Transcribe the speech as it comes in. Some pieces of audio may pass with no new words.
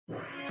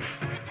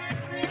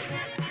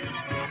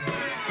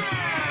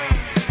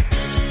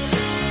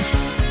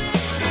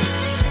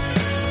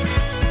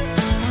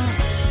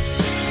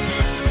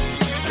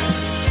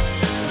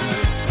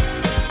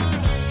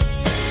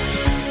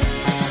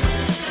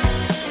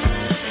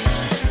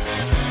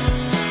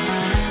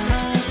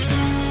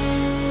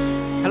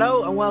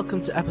welcome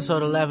to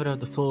episode 11 of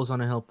the Fools on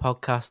a Hill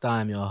podcast.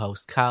 I am your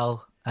host,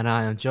 Cal, and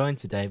I am joined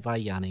today by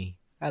Yanni.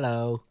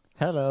 Hello.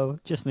 Hello.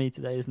 Just me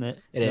today, isn't it?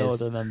 It no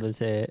is. other members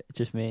here.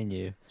 Just me and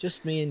you.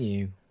 Just me and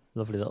you.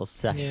 Lovely little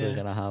sesh we're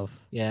going to have.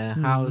 Yeah,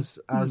 how's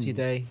your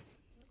day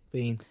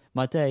been?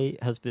 My day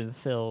has been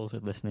filled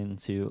with listening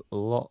to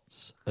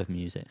lots of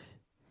music.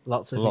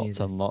 Lots of lots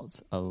music. and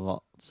lots and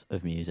lots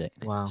of music.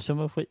 Wow. Some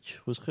of which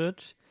was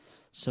good,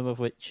 some of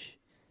which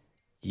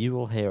you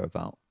will hear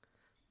about.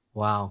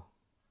 Wow.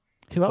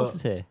 Who else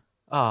is here?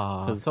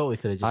 Oh, I thought we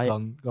could have just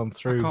gone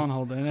through. I can't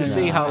hold it in. Just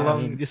see how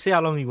long. Just see how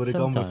long he would have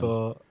gone sometimes.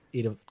 before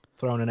he'd have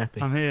thrown an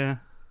epic. I'm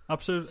here.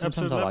 Episode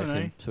Sometimes I 11, like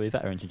eh? him, so we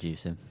better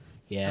introduce him.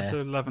 Yeah.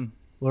 Episode 11.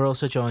 We're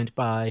also joined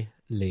by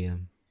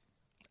Liam,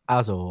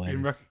 as always.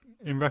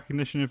 In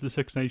recognition of the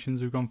Six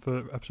Nations, we've gone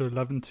for episode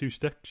 11, 2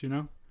 sticks, you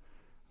know?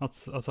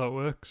 That's how it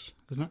works,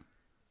 isn't it?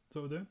 That's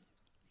what we're doing.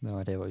 No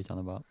idea what he's on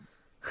about.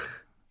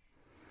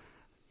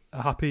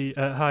 A happy,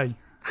 hi.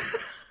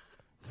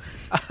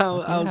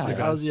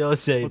 How's your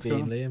day What's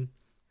been, going Liam?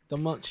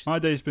 Done much? My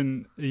day's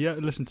been,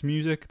 listen to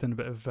music, then a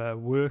bit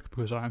of work,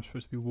 because I'm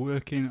supposed to be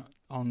working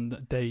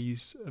on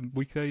days,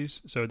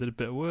 weekdays, so I did a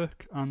bit of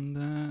work,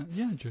 and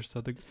just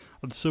had the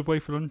Subway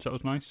for lunch. That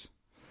was nice.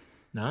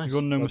 Nice. You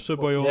want to know my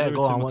Subway order? Yeah, go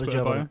It's on. in my What did Twitter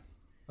you bio. have?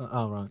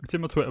 Oh, right. It's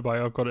in my Twitter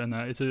bio. I've got it in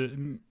there. It's a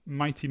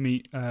Mighty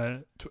Meat,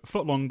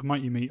 foot long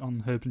Mighty Meat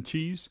on herbs and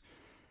cheese.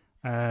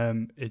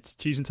 It's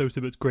cheese and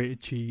toasted, but it's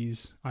grated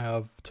cheese. I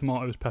have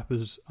tomatoes,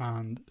 peppers,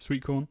 and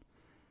sweet corn,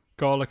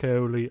 garlic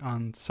aioli,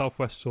 and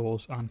Southwest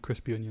sauce, and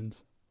crispy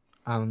onions.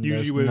 And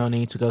Usually there's with- no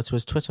need to go to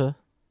his Twitter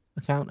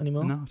account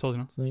anymore? No, I told you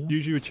not. So there you go.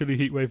 Usually with chili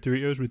heatwave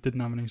Doritos, we didn't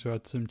have any, so I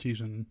had some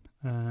cheese and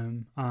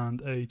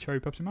a cherry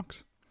Pepsi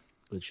Max.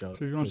 Good show.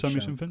 So if you want to send me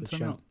something,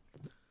 send me up.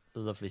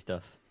 Lovely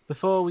stuff.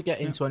 Before we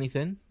get into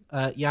anything,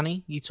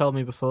 Yanni, you told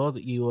me before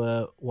that you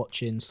were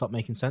watching Stop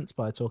Making Sense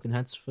by Talking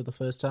Heads for the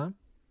first time.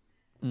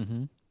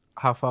 Mm-hmm.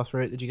 How far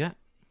through it did you get?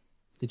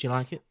 Did you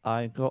like it?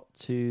 I got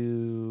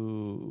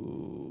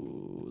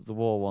to the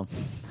war one.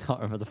 Can't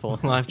remember the full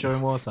Life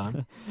during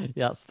wartime?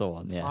 Yeah, that's the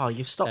one, yeah. Oh,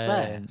 you've stopped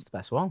there. It's the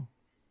best one.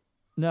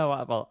 No,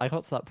 I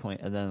got to that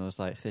point and then I was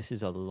like, this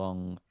is a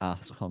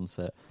long-ass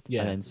concert.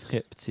 Yeah. And then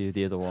skipped to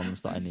the other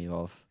ones that I knew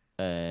of.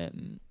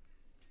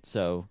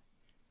 So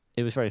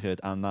it was very good,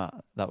 and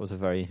that was a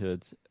very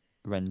good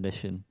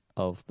rendition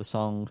of the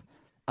song,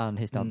 and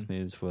his dance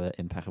moves were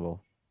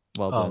impeccable.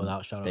 Well done,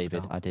 without a shadow of a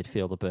David. doubt. I did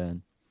feel the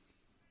burn.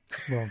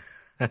 Well,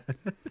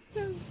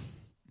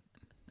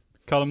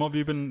 Callum, what have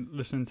you been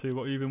listening to?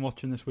 What have you been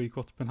watching this week?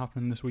 What's been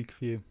happening this week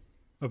for you,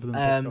 other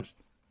than the podcast?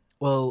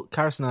 Well,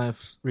 Karis and I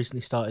have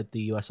recently started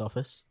the US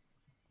office,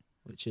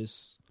 which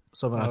is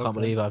something I can't Okay.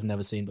 believe I've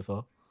never seen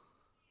before.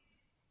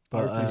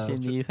 But, Have you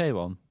seen the UK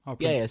one? Our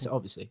yeah, principal. so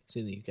obviously,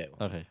 seen the UK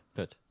one. Okay,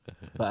 good.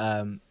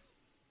 But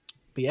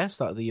yeah,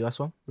 started the US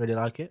one. Really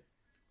like it,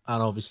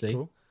 and obviously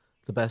Cool.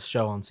 the best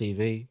show on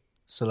TV.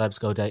 Celebs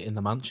go date in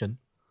the mansion.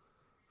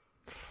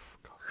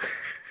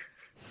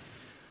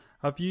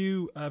 Have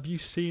you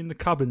seen The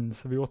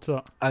Cabins? Have you watched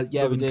that?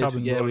 Yeah, we Living did.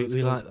 Cabins, Yeah, whatever we it's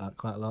like called. that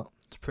quite a lot.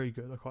 It's pretty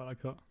good. I quite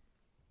like that.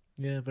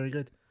 Yeah, very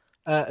good.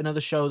 Another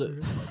show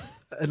that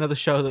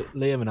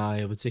Liam and I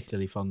are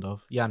particularly fond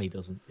of. Yanni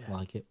doesn't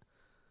like it.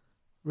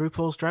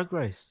 RuPaul's Drag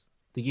Race,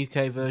 the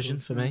UK version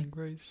for me.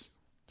 Grace,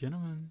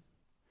 gentlemen.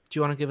 Do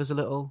you want to give us a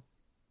little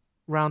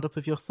roundup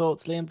of your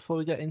thoughts, Liam, before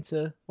we get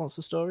into What's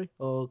the Story?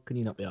 Or can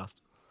you not be asked?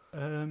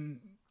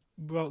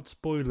 Well,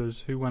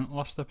 spoilers. Who went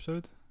last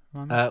episode?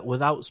 Ryan?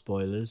 Without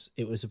spoilers,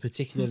 it was a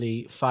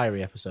particularly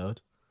fiery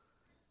episode.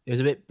 It was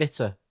a bit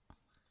bitter.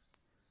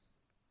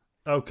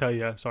 Okay,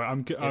 yeah. Sorry, I'm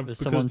was because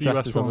someone the dressed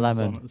US as a one was on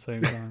lemon. at the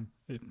same time.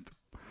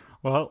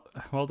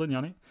 Well done,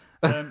 Yanni.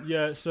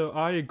 Yeah, so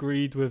I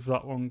agreed with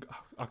that one.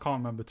 I can't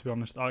remember, to be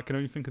honest. I can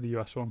only think of the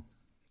US one.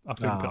 I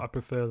think I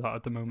prefer that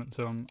at the moment.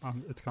 So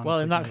it's kind Well,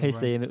 of in that sticking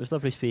case, with the Liam, it was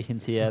lovely speaking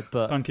to you,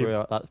 but Thank you. we're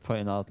at that point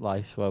in our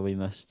life where we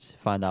must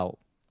find out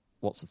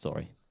what's the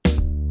story.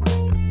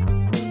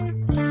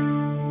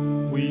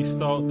 We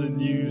start the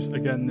news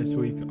again this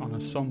week on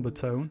a somber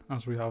tone,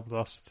 as we have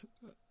last.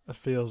 It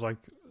feels like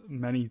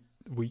many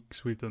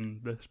weeks we've done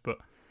this, but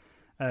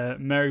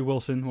Mary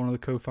Wilson, one of the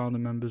co-founder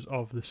members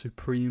of the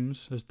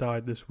Supremes, has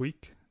died this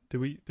week. Do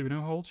we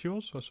know how old she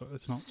was?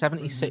 It's not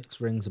 76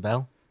 rings a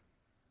bell.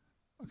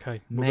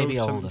 Okay, Maybe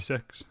go with older.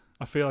 76.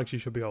 I feel like she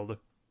should be older,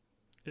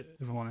 if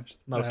I'm honest.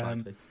 Most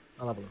likely.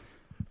 I'll have a look.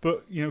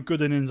 But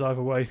good innings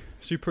either way.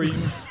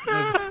 Supremes.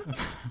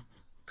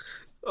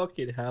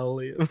 Fucking hell,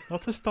 Liam.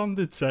 That's a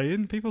standard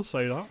saying. People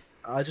say that.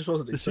 I just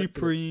wasn't The expecting it.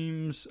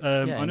 Supremes. Yeah,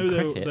 I in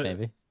know cricket,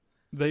 maybe.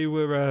 they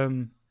were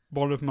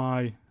one of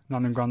my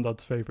nan and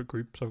granddad's favourite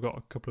groups. I've got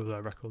a couple of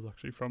their records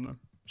actually from them.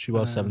 She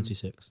was Um,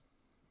 76.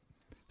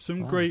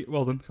 Some Wow. great.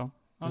 Well done, Carl.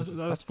 I That's would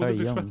very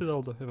have young. expected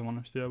older, if I'm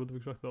honest. Yeah, I would have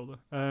expected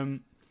older.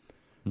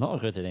 Not a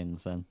good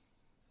innings, then,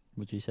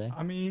 would you say?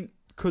 I mean,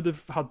 could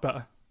have had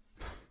better.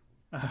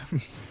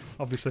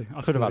 Obviously,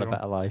 I Could have had a still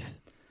better life.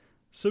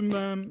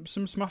 Some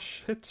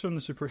smash hits from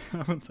the Supreme. I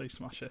wouldn't say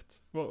smash hits.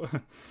 Well,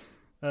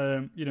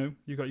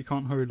 you got You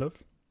Can't Hurry Love.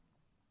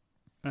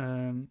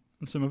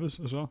 and some others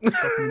as well.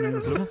 Stop in the Name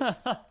of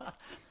Love.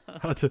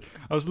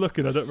 I was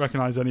looking, I don't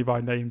recognise any by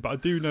name, but I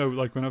do know,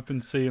 like, when I've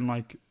been seeing,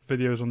 like,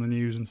 videos on the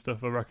news and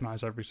stuff, I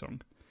recognise every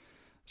song.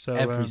 So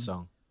Every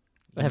song.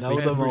 You Every know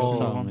them every all.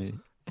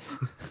 song.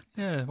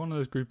 Yeah, one of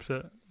those groups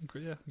that,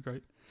 yeah,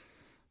 great.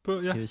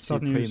 But yeah, He was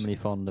sad news. supremely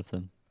fond of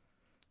them.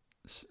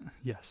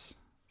 Yes,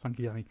 thank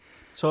you, Yanni.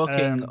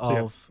 Talking so yeah.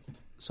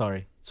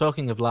 of,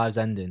 talking of lives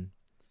ending,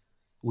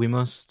 we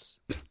must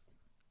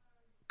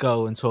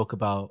go and talk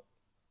about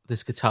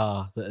this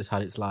guitar that has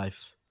had its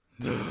life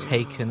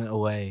taken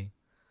away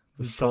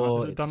before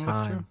Is it its Dan time.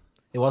 Electro?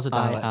 It was a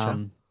Dan I Electro.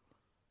 am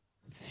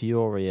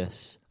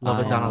furious. Love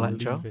a I Dan am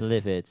Electro.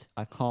 livid.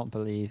 I can't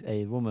believe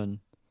a woman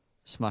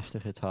smashed a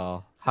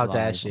guitar. How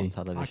dare live she? On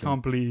television. I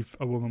can't believe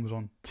a woman was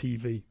on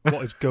TV.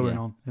 What is going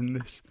on in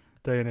this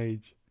day and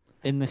age?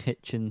 In the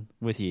kitchen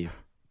with you.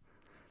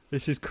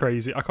 This is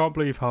crazy. I can't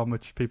believe how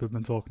much people have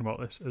been talking about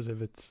this as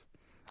if it's.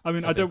 I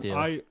mean, A big deal.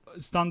 I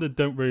standard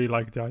don't really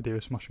like the idea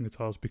of smashing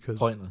guitars because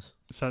Pointless.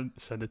 send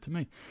it to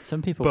me.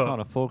 Some people But-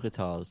 can't afford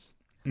guitars.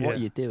 What Yeah. are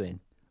you doing?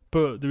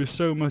 But there was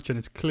so much, and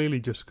it's clearly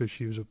just because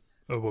she was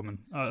a woman.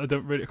 I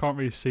can't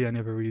really see any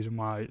other reason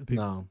why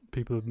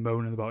people are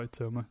moaning about it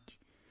so much.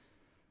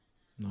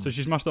 No. So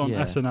she smashed it on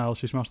Yeah. SNL.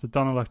 She smashed the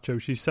Dan Electro.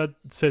 She said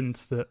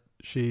since that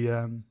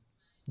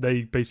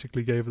they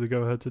basically gave her the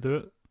go ahead to do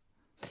it.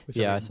 Which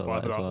Yeah, I mean, saw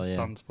whatever that as well, yeah.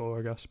 stands for,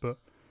 I guess. But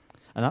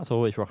And that's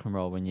always rock and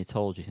roll when you're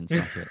told you can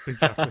smash it.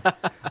 exactly,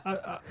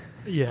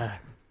 yeah,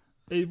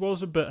 it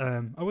was a bit.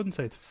 I wouldn't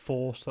say it's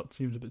forced. That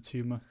seems a bit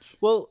too much.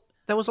 Well,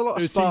 there was a lot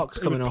of It seemed- sparks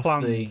it was coming off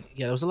planned.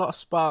 there was a lot of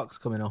sparks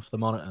coming off the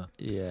monitor,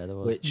 Yeah, there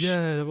was. which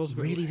Yeah, there was a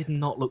bit really weird. did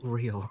not look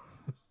real.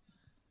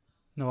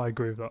 No, I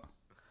agree with that.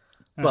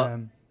 But-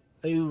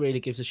 Who really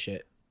gives a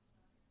shit?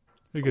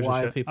 who gives Why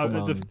a are shit? people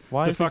moaning?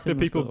 Why The is fact this in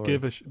that the people story?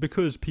 give a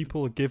because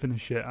people are giving a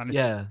shit and it's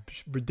Yeah,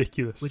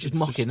 ridiculous. we're just It's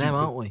mocking them, stupid.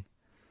 aren't we?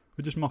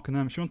 We're just mocking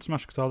them. If she wants to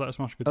smash a guitar, let her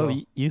smash a guitar.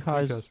 Oh, you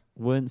guys cares?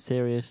 weren't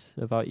serious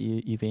about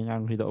you being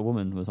angry that a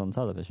woman was on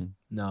television?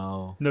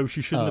 No. No,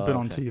 she shouldn't have Oh, been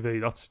on okay.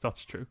 TV.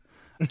 That's true.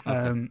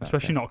 Okay.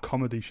 Especially not a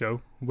comedy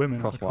show. Women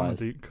at a Crosswise.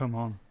 comedy. Come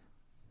on.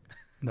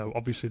 No,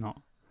 obviously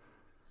not.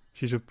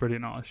 She's a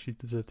brilliant artist. She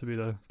deserved to be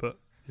there. But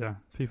yeah,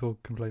 people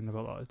complaining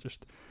about that. It's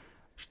just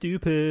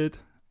stupid.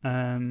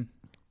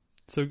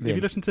 So if Yeah.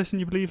 you listen to this and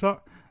you believe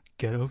that,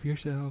 get over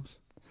yourselves.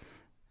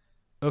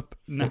 Up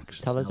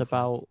next. Tell us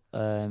about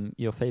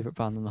your favourite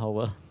band in the whole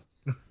world.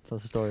 Tell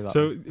us a story about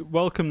So them.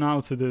 welcome now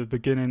to the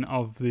beginning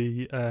of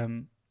the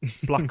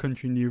Black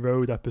Country New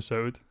Road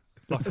episode.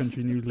 Black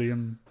Country New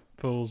Liam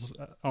Falls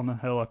on a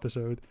Hill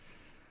episode.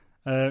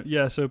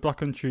 So Black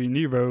Country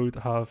New Road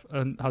have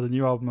had a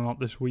new album out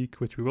this week,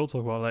 which we will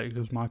talk about later. It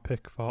was my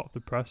pick for Heart of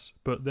the Press,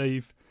 but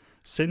they've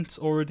since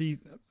already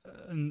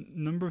a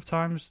number of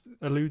times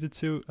alluded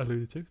to.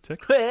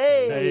 Tick.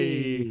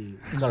 Hey!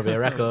 It's got to be a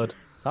record.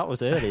 That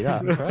was early,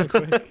 that.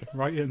 Quick,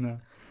 right in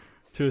there,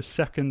 to a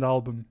second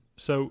album.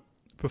 So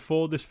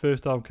before this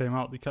first album came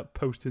out, they kept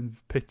posting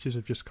pictures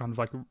of just kind of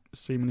like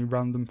seemingly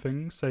random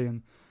things,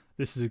 saying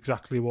this is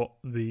exactly what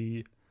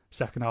the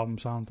second album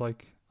sounds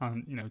like,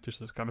 and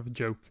just as kind of a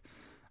joke.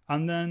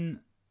 And then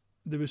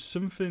there was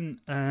something.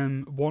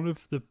 One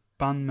of the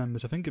band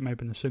members, I think it may have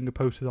been the singer,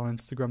 posted on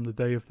Instagram the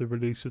day of the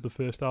release of the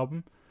first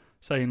album,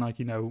 saying like,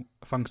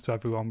 thanks to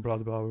everyone, blah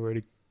blah blah. We're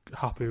really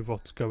happy with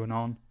what's going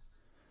on.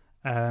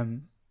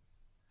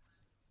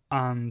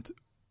 And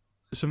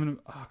something,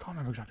 I can't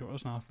remember exactly what it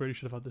was now, I really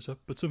should have had this up,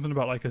 but something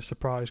about like a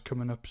surprise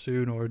coming up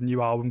soon or a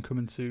new album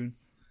coming soon.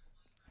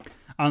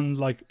 And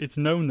like, it's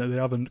known that they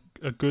have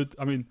a good,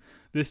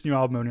 this new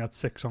album only had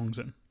 6 songs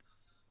in.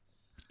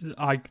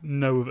 I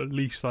know of at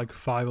least like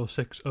 5 or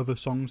 6 other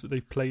songs that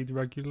they've played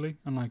regularly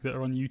and like that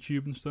are on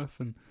YouTube and stuff,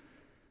 and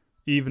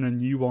even a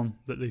new one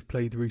that they've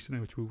played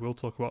recently, which we will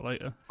talk about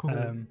later.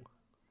 Cool.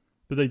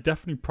 But they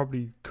definitely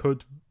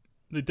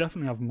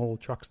have more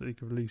tracks that they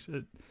could release.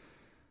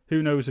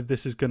 Who knows if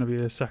this is going to be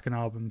a second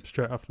album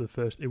straight after the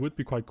first. It would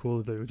be quite cool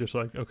if they were just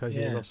like, okay,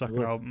 here's Yeah, our second it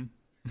would. album.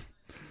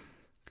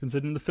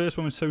 Considering the first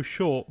one was so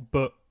short,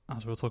 but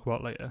as we'll talk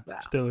about later, Wow.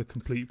 still a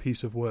complete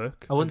piece of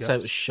work. I wouldn't say it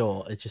guess. was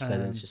short. It just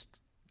said it's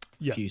just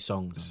Yeah. a few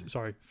songs.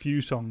 on it.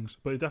 Few songs,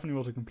 but it definitely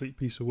was a complete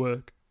piece of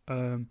work.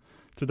 To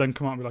then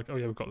come out and be like, oh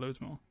yeah, we've got loads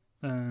more,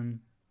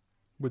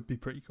 would be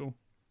pretty cool.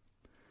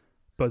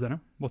 But I don't know.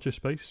 Watch your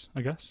space,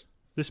 I guess.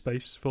 This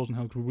space, Falls and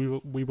Hills,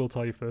 we will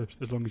tell you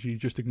first, as long as you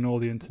just ignore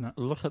the internet.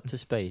 Look up to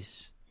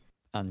space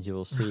and you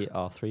will see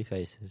our 3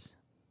 faces.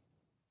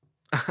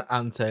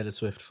 And Taylor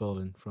Swift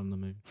falling from the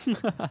moon.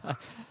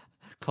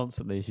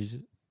 Constantly, she's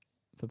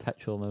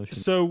perpetual motion.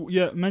 So,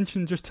 yeah,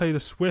 mention just Taylor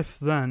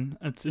Swift then.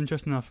 It's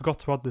interesting, I forgot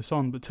to add this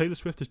on, but Taylor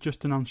Swift has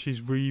just announced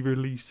she's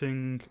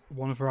re-releasing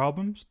one of her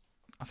albums,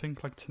 I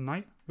think like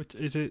tonight. Which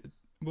is it?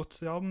 What's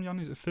the album, Jan?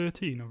 Is it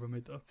 13 or have I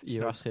made that up?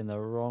 You're asking the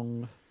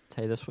wrong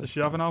Taylor Swift. Does she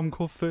have an album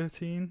called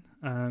 13?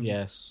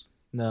 Yes.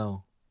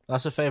 No.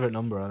 That's her favourite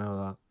number. I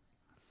know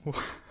that.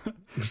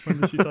 When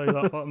did she tell you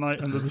that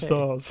night under the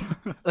stars?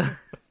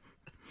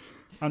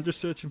 I'm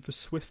just searching for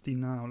Swiftie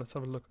now. Let's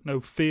have a look.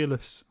 No,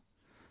 Fearless.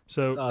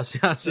 So I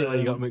see where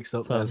you got mixed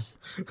up there. Close.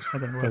 I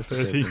don't know where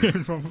Close to 30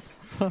 came from.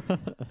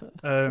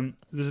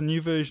 There's a new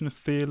version of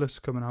Fearless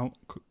coming out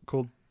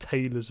called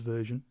Taylor's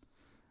version.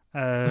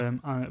 And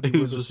it'll be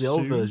Whose with was us the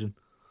old soon. version?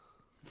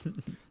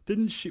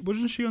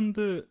 Wasn't she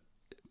under?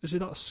 Is it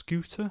that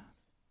Scooter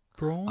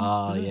Braun?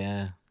 Ah, is it?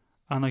 yeah.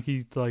 And like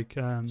he's like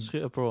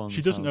Scooter Braun.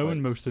 she doesn't sounds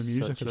own like most of the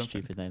music, Such I a don't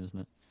stupid name, isn't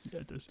it? yeah,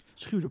 it is.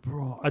 Scooter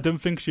Braun. I don't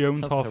think she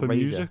owns Sounds half like a her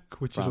razor music,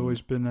 which has brand.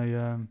 always been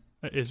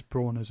it is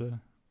Braun as a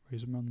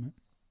razor man, mate.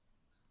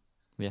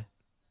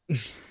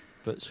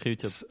 But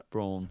Scooter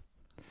Braun.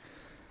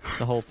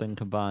 The whole thing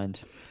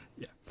combined.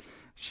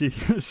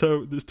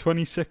 So there's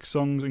 26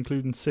 songs,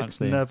 including 6 Thanks,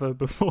 Liam. never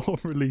before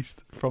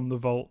released from the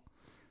vault.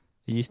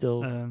 Are you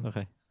still Okay.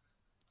 okay?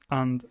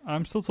 And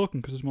I'm still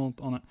talking because there's more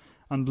on it.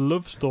 And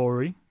Love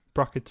Story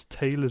 (brackets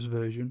Taylor's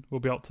version) will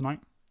be out tonight.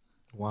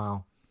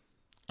 Wow.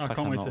 I I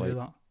can't wait cannot to hear wait.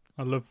 that.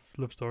 I love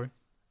Love Story.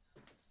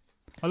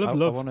 I love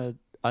love.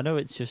 I know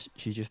it's just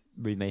she's just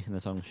remaking the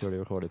song she already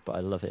recorded, but I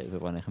love it if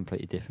it went a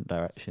completely different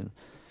direction.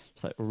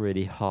 It's like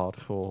really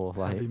hardcore,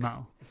 like Heavy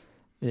metal.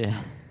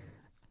 yeah.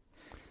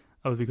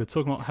 That would be good.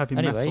 Talking about heavy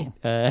Anyway,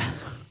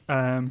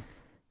 metal.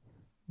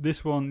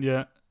 This one,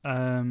 yeah,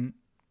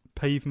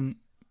 pavement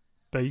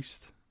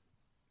based,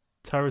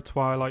 Terror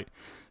Twilight.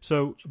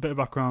 So a bit of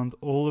background: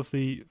 all of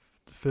the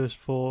first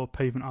 4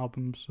 Pavement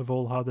albums have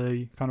all had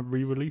a kind of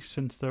re-release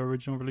since their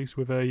original release,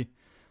 with a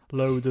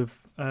load of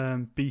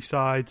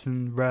B-sides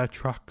and rare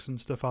tracks and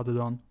stuff added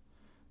on.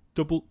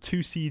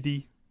 2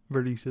 CD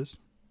releases,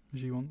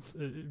 as you want,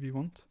 if you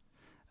want.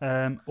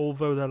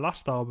 Although their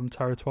last album,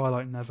 Terror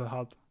Twilight, never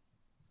had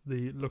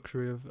the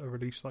luxury of a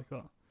release like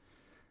that.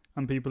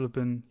 And people have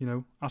been,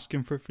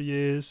 asking for it for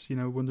years,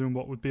 wondering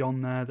what would be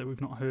on there that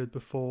we've not heard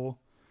before.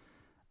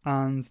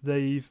 And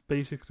they've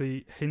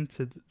basically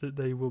hinted that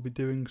they will be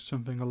doing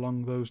something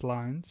along those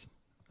lines.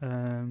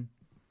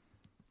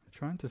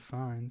 Trying to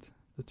find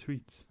the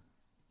tweets,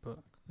 but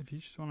if you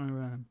just want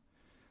to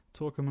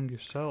talk among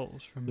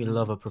yourselves, We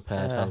love a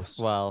prepared host.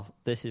 well,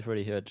 this is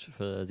really good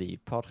for the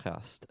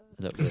podcast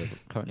that we're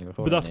currently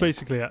recording. But that's here.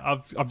 basically it.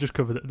 I've just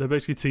covered it. They're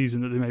basically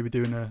teasing that they may be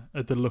doing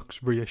a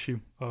deluxe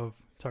reissue of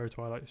Terror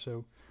Twilight.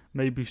 So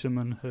maybe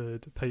someone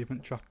heard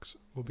Pavement tracks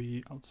will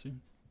be out soon,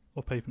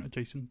 or Pavement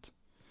adjacent.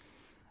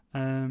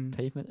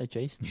 Pavement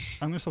adjacent.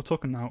 I'm going to stop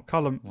talking now.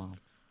 Callum, Wow.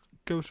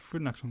 go for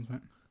the next one,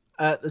 mate.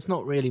 There's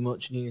not really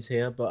much news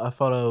here, but I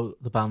follow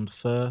the band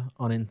Fur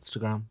on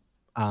Instagram,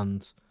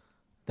 and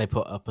they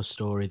put up a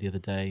story the other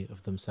day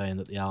of them saying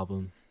that the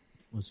album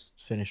was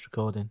finished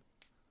recording.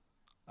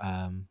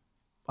 I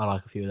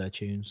like a few of their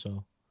tunes,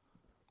 so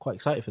quite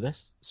excited for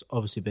this. It's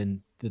obviously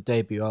been the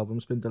debut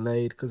album's been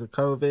delayed because of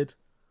COVID.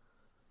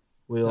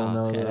 We all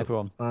know that.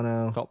 Everyone I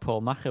know got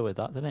Paul Macker with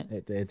that, didn't it?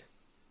 it did.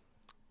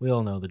 We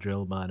all know the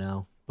drill by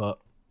now, but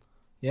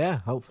yeah,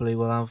 hopefully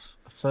we'll have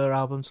a Fur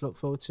album to look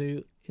forward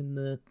to in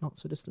the not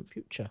so distant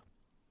future.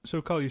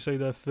 So, Carl, you say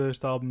their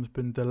first album's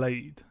been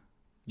delayed.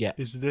 Yeah.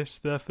 Is this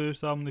their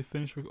first album they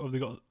finished, or have they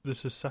got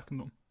this is second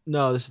one?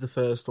 No, this is the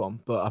first one,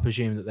 but I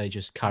presume that they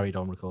just carried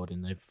on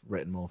recording. They've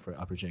written more for it,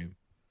 I presume.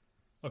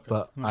 Okay.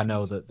 But makes I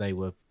know sense.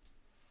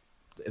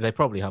 that they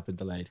probably have been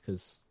delayed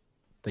because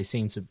they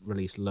seem to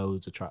release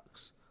loads of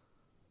tracks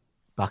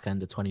back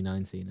end of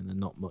 2019 and then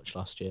not much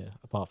last year,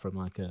 apart from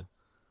like a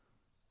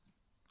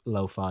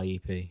lo-fi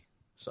EP.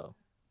 So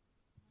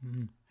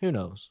who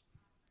knows?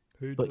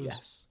 Who But does?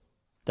 yes.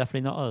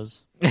 Definitely not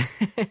us.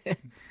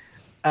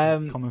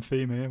 Common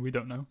theme here. We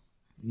don't know.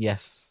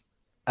 Yes.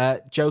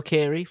 Joe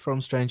Keery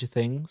from Stranger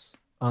Things,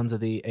 under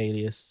the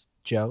alias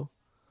Joe,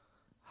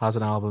 has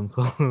an album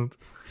called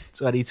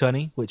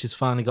 2020, which has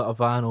finally got a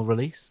vinyl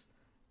release.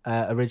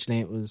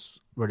 Originally, it was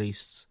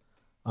released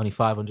only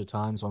 500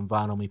 times on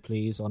Vinyl Me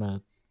Please on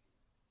a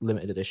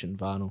limited edition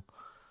vinyl,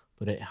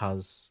 but it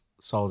has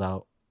sold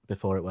out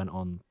before it went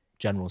on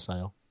general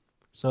sale.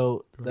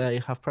 So they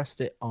have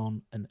pressed it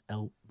on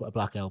a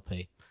black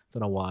LP.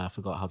 Don't know why I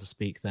forgot how to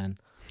speak then.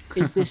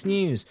 Is this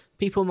news?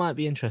 People might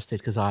be interested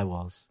because I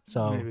was.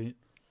 So Maybe.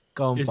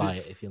 go and Is buy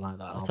it- it if you like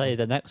that. I'll tell you,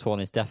 the next one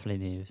is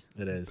definitely news.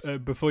 It is.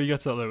 Before you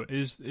get to that though,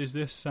 is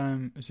this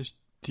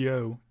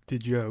Joe?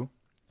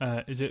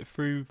 Is it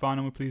through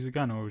Vinyl Me Please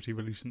again, or is he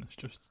releasing this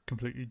just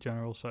completely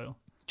general sale?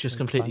 Just It's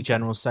completely fine.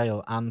 general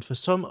sale. And for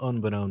some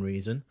unbeknown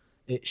reason,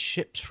 it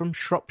ships from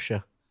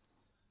Shropshire.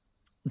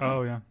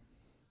 Oh yeah,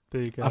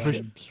 big. I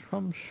presume- Ships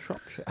from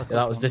Shropshire. Yeah,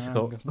 that was one there,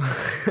 I'm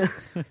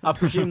difficult. I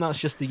presume that's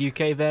just the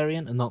UK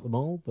variant and not them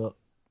all, but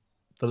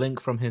the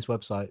link from his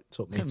website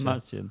took me to...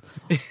 Imagine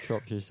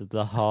Shropshire's at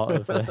the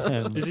heart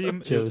of Is he?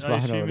 Joe's I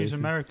vinyl assume he's releases.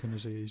 American.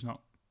 Is he? He's not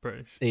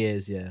British. He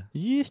is, yeah.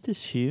 You used to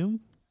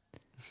assume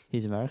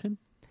he's American,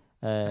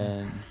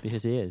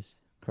 because he is.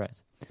 Correct.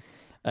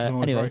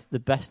 Someone's Anyway, right. the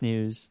biggest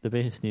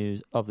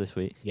news of this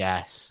week.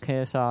 Yes.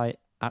 KSI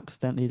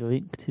accidentally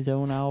leaked his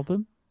own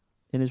album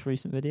in his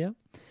recent video.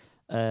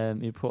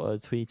 He put a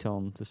tweet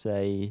on to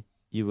say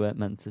you weren't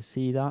meant to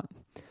see that.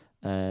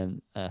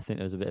 I think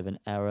there was a bit of an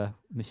error,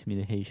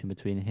 miscommunication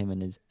between him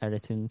and his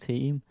editing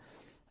team.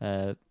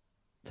 Title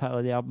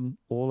of the album,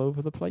 All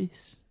Over the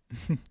Place.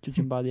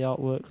 judging by the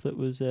artwork that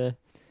was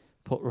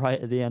put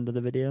right at the end of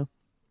the video.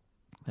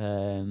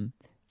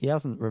 He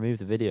hasn't removed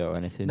the video or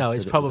anything. No,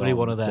 it's that it was probably on,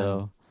 one of them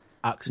so-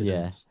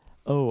 accidents.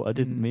 Oh, I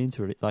didn't mean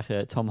to, like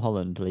a Tom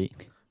Holland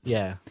leak.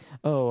 Yeah.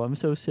 Oh, I'm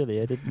so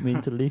silly. I didn't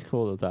mean to leak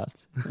all of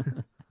that.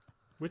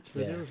 Which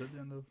video Yeah. is at the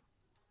end of?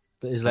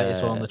 But his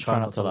latest one, the Try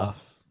Not to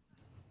Laugh.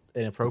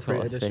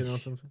 Inappropriate It's what a edition or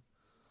fish. something.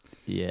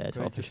 Yeah, it's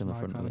got a Great, fish just on the my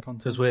front kind of of it.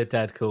 content. Because we're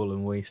dead cool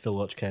and we still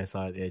watch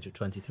KSI at the age of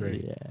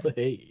 23. Yeah.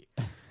 Hey.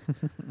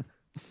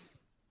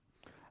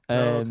 Oh,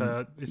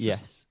 okay. It's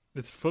yes. just,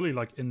 it's fully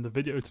like in the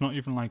video. It's not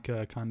even like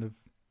a kind of,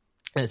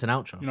 And it's an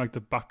outro. you know, like the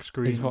back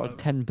screen. It's got a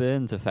Ken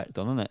Burns effect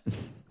on, isn't it?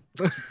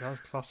 That's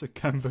classic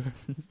Ken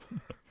Burns.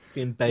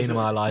 Being bane of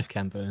my life,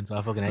 Ken Burns.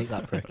 I fucking hate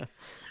that prick.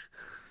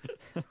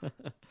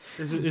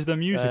 Is there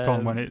music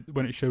on when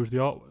it shows the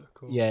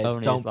artwork? Or? Yeah, it's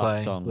Only Don't his last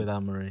Play song. with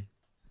Anne-Marie.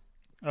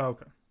 Oh,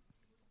 okay.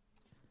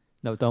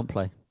 No, don't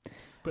play.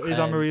 But is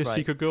Anne-Marie a right.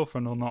 secret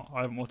girlfriend or not?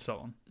 I haven't watched that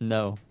one.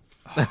 No.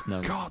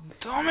 No. God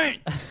damn it!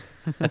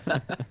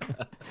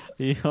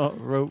 You got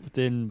roped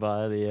in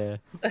by the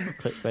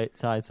clickbait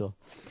title.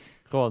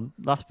 Go on,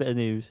 last bit of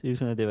news. Who's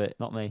going to do it?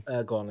 Not me.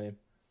 Go on, Liam.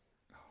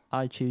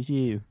 I choose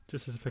you.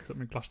 Just as I picked up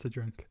my glass to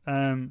drink.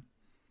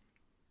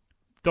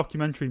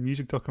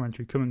 Music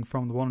documentary coming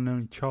from the one and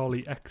only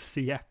Charlie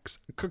XCX.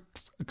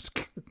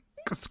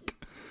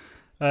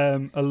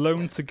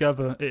 Alone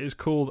Together, it is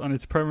called, and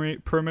it's premiering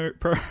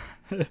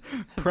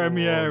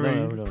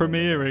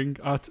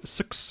at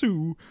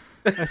Suxu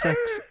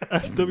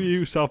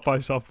SXSW South by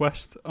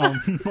Southwest on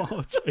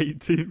March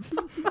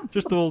 18th.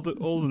 Just all the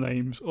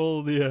names,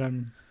 all the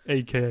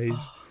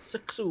AKAs.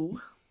 Suxu.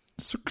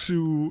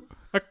 Suxu,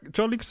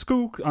 Charlie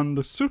Skook and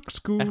the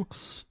Suxu.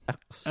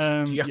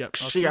 Yeah,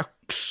 that's it.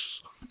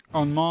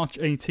 On March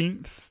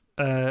 18th,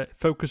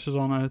 focuses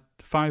on a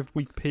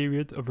 5-week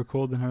period of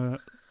recording her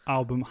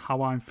album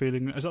How I'm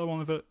Feeling. Is that the one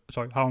with it?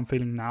 Sorry, How I'm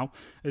Feeling Now.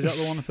 Is that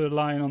the one with her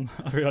lying on?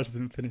 I realised I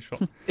didn't finish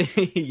one.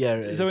 Yeah,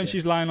 it is. Is that when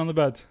she's lying on the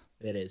bed?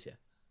 It is, yeah.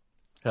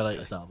 Her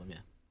latest album, yeah.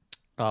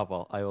 Oh,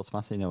 well, I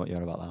automatically know what you're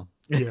on about now.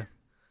 Yeah.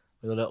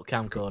 With a little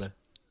camcorder.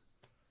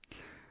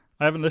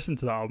 I haven't listened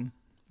to that album.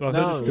 But I've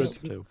No, heard it's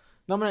good. True.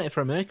 Nominated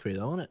for a Mercury,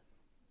 though, wasn't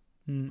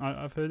it?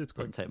 I've heard it's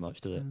good. Doesn't take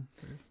much, does it?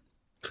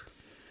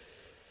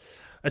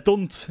 I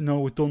don't.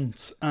 No, it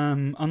don't.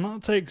 And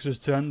that takes us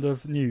to end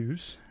of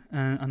news.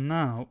 And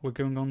now we're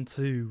going on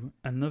to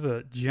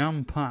another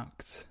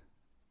jam-packed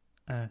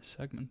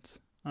segment.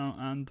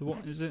 And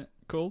what is it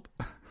called?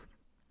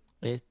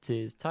 It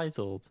is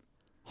titled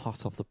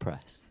Hot Off the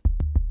Press.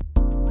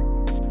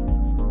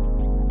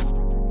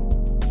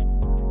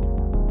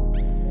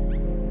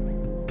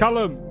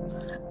 Callum!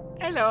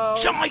 Hello.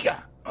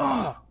 Jamaica!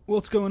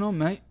 What's going on,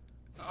 mate?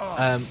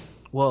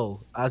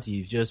 Well, as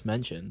you've just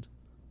mentioned,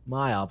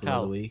 my album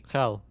of the week.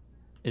 Cal,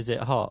 is it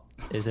hot?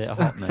 Is it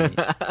hot, mate?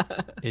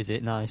 Is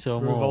it nice or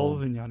warm?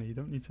 Revolving, Yanni. You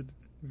don't need to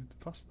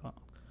pass that.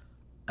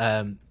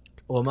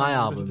 Well, my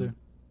What have you listened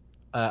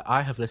album,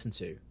 I have listened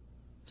to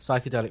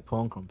Psychedelic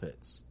Porn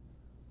Crumpets,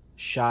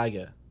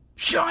 Shiger,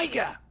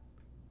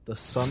 The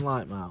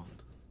Sunlight Mound,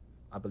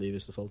 I believe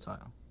is the full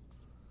title.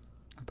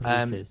 I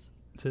believe It is.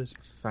 it is.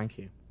 Thank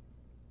you.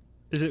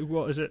 Is it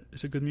what? Is it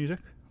good music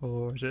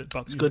or is it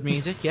bad? It's good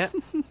music, yeah.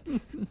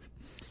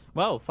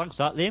 Well, thanks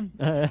for that, Liam.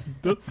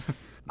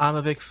 I'm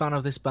a big fan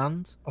of this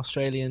band,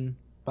 Australian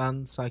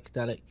band,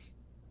 psychedelic,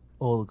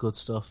 all the good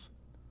stuff.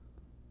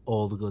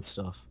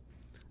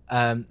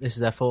 This is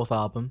their 4th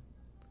album,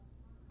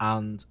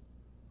 and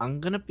I'm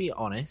gonna be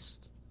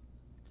honest,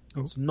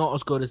 it's not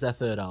as good as their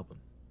 3rd album.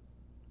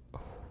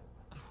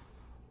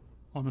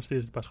 Honesty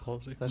is the best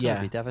policy. They're Yeah.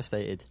 going to be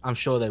devastated. I'm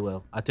sure they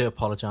will. I do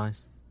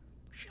apologise.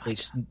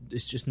 It's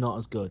just not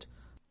as good.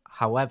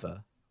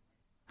 However,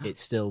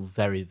 it's still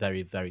very,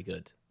 very, very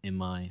good in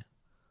my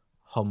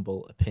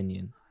humble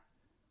opinion.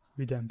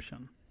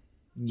 Redemption.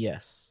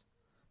 Yes.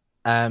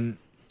 One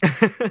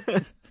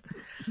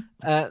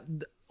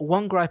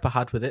gripe I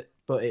had with it,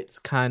 but it's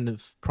kind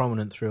of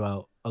prominent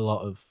throughout a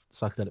lot of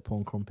Psychedelic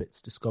Porn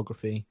Crumpets'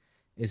 discography,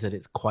 is that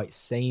it's quite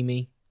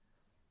samey.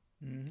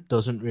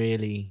 Doesn't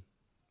really...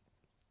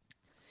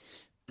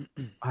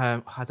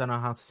 I don't know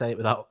how to say it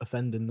without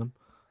offending them.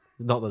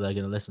 Not that they're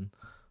going to listen.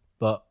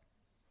 But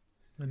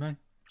They may.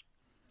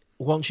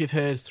 once you've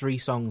heard 3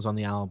 songs on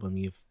the album,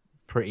 you've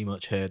pretty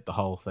much heard the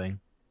whole thing.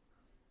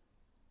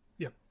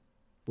 Yep.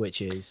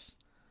 Which is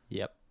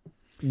Yep.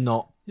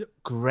 not Yep.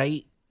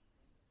 great.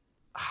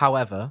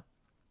 However,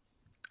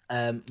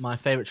 my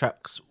favourite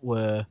tracks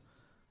were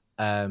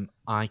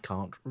I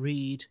Can't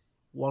Read,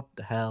 What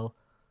the Hell,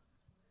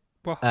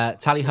 Well,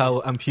 Tally Ho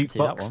and Puke See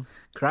that Box. one?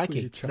 Crikey.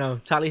 Weird track. No,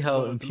 Tally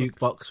Ho Oh, and good Puke looks.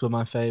 Box were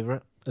my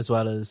favourite, as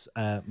well as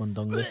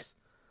Mundungus.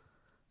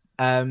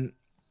 I was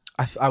Isn't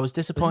that a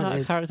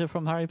disappointed. character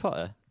from Harry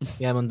Potter?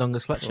 Yeah,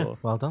 Mundungus Fletcher. Oh.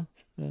 Well done.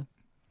 Yeah.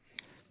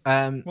 What's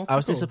I it was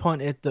called?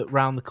 disappointed that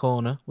Round the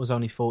Corner was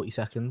only 40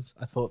 seconds.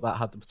 I thought that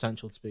had the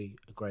potential to be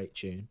a great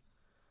tune.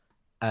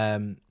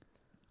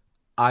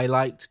 I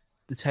liked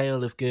The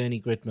Tale of Gurney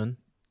Gridman,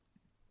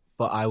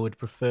 but I would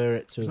prefer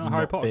it to is that have a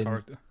Harry not Potter been...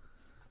 character?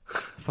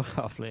 Fuck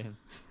off, Liam.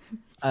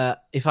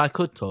 If I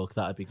could talk,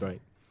 that'd be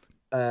great.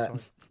 Sorry.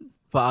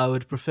 But I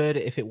would prefer it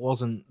if it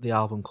wasn't the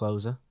album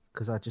closer,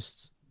 because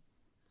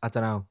I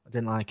don't know, I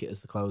didn't like it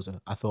as the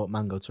closer. I thought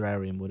Mango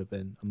Terrarium would have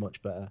been a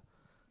much better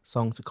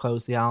song to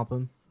close the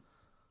album.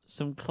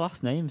 Some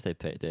class names they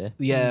picked here.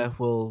 Yeah,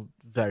 well,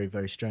 very,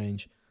 very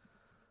strange,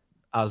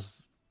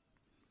 as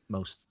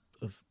most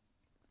of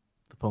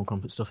the Porn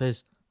Crumpet stuff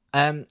is.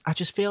 I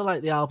just feel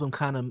like the album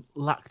kind of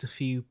lacked a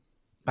few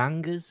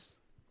bangers.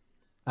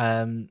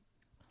 The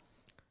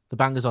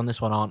bangers on this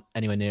one aren't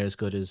anywhere near as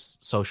good as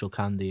Social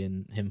Candy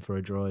and Him for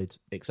a Droid,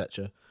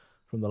 etc.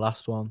 from the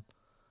last one.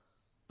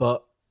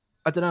 But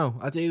I don't know,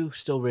 I do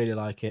still really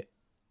like it.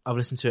 I've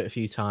listened to it a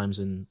few times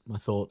and my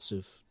thoughts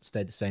have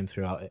stayed the same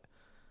throughout it.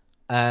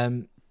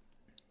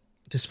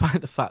 Despite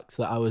the fact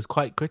that I was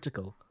quite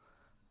critical,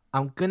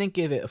 I'm going to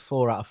give it a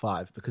 4 out of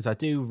 5 because I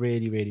do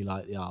really, really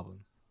like the album.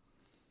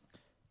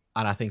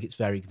 And I think it's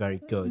very,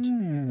 very good.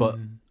 But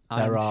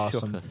there are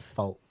some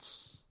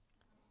faults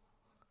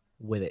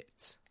with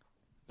it.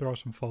 There are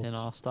some faults. In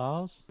our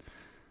stars.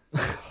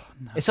 No,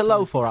 It's a low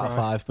don't 4 out of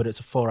cry. 5, but it's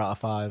a 4 out of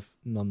 5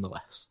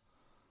 nonetheless.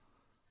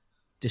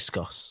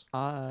 Discuss.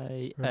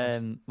 I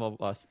Right. well,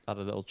 I had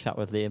a little chat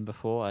with Liam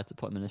before. I had to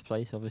put him in his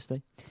place,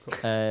 obviously.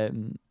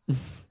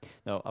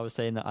 No, I was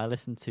saying that I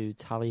listened to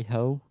Tally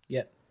Ho.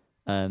 Yep.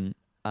 And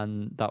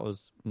that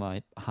was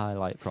my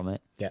highlight from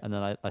it. Yeah. And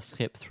then I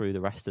skipped through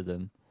the rest of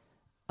them,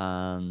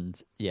 and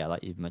yeah,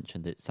 like you've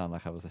mentioned, it sounded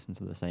like I was listening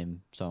to the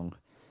same song,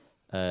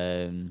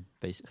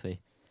 basically.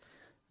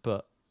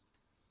 But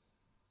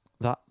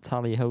that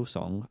Tally Ho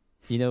song,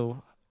 you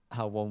know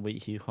how one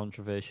week you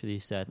controversially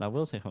said, and I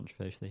will say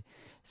controversially,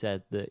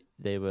 said that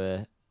they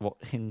were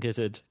what King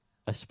Gizzard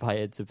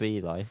aspired to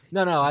be like.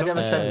 No, I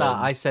never said that.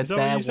 I said Is that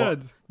what you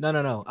said?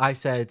 No. I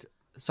said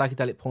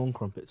psychedelic porn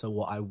crumpets are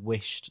what I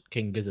wished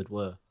King Gizzard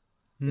were.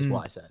 Is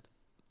what I said.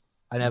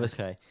 I never.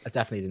 Okay. I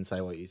definitely didn't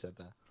say what you said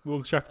there.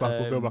 We'll check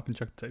back. We'll go back and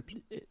check the tapes.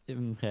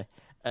 Okay.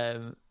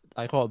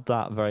 I got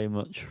that very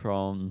much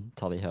from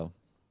Tally Ho.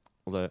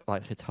 The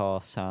like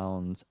guitar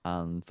sounds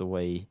and the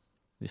way he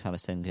was kind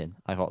of singing.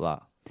 I got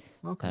that.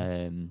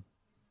 Okay.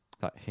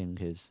 That King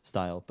his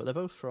style. But they're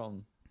both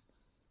from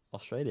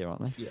Australia,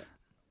 aren't they? Yeah.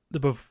 They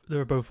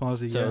were both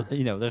Aussie. So Yeah,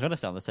 you know they're gonna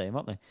sound the same,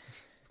 aren't they?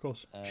 of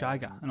course.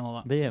 Shagger and all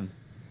that. Liam.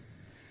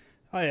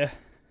 Hi, yeah.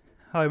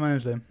 Hi, my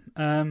name's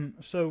Liam.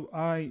 So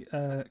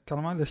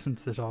Callum, I listened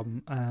to this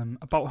album.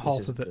 About This half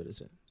isn't of it. good,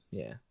 is it?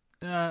 Yeah.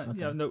 Yeah,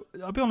 Okay. no.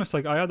 I'll be honest.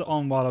 Like, I had it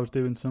on while I was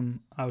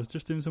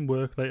just doing some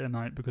work late at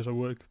night because I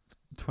work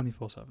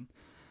 24/7.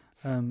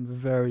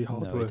 Very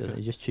hard No, he worker. doesn't.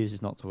 He just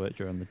chooses not to work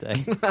during the day.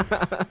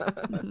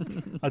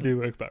 I do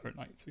work better at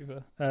night, to be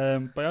fair.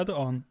 But I had it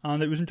on,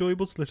 and it was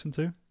enjoyable to listen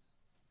to.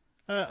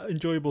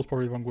 Enjoyable is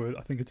probably the wrong word.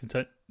 I think it's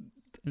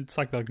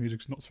psychedelic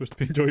music's not supposed to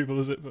be enjoyable,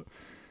 is it?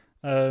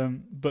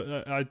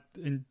 But I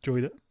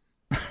enjoyed it.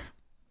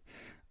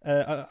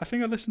 I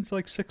think I listened to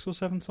like 6 or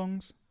 7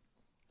 songs,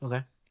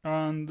 Okay.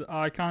 and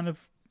I kind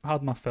of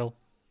had my fill,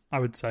 I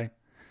would say.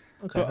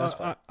 Okay. But That's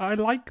fine. I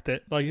liked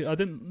it. Like, I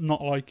didn't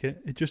not like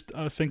it. It just,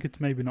 I think it's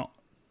maybe not.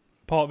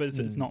 Part of it is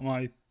it's not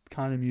my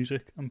kind of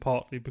music, and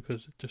partly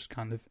because it just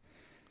kind of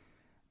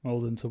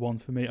molded into one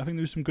for me. I think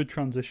there was some good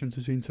transitions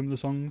between some of the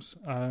songs.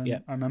 Yeah.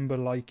 I remember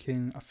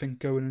liking, I think,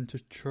 going into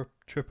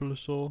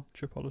Tripolosaur,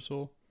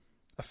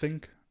 I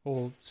think,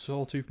 or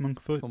Sawtooth One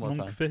more time.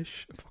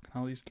 Monkfish. Fucking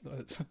hell, these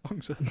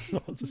songs are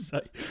hard to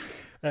say.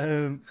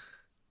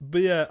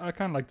 But yeah, I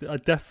kind of liked it. I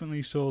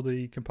definitely saw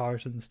the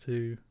comparisons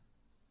to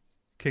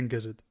King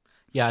Gizzard.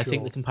 Yeah, I think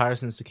Sure. the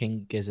comparisons to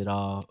King Gizzard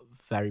are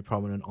very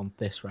prominent on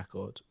this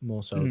record,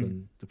 more so Mm.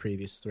 than the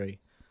previous 3.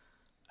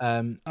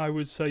 I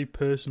would say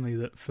personally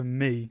that for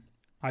me,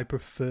 I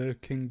prefer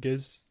King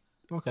Giz.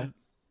 Okay.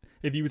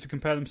 If you were to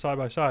compare them side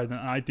by side, then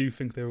I do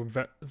think they were.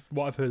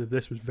 What I've heard of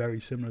this was very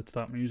similar to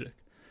that music.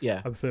 Yeah,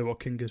 I prefer what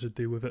King Gizzard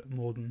do with it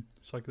more than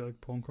psychedelic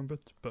porn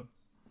crumpets. But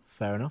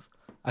fair enough.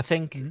 I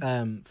think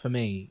Mhm. for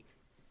me,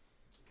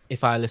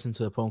 if I listen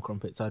to the Porn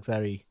Crumpets, I'd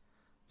very,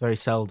 very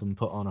seldom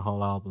put on a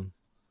whole album.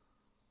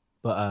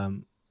 But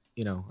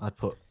you know, I'd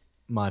put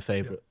my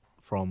favourite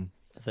from.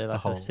 Are they like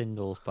whole- a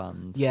singles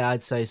band? Yeah,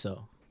 I'd say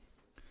so.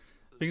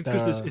 I think it's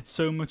because There are- it's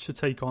so much to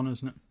take on,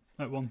 isn't it?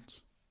 At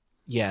once.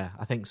 Yeah,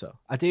 I think so.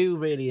 I do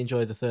really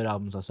enjoy the third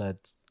album, as I said,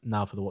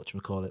 now for the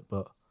whatchamacallit,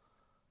 but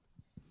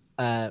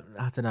I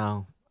don't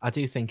know. I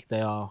do think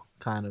they are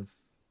kind of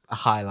a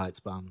highlights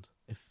band,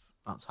 if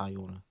that's how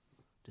you want to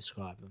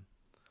describe them.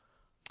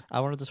 I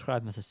want to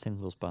describe them as a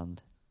singles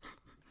band.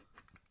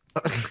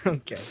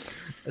 Okay,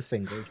 a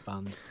singles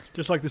band.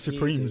 Just like the You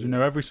Supremes, do. you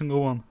know every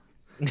single one.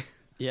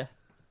 Yeah.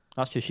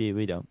 That's just you,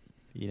 we don't.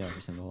 You know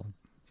every single one.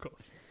 Of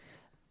course.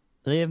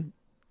 Liam.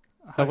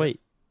 Hi. Oh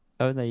wait.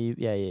 Oh no, you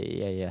yeah.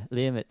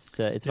 Liam, it's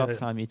about Yeah.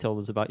 time you told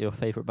us about your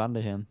favourite band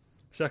again.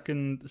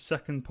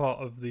 Second part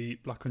of the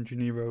Black Country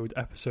New Road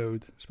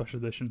episode, special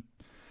edition.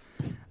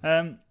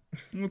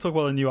 We'll talk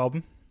about the new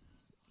album.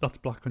 That's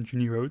Black Country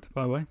New Road,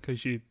 by the way, in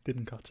case you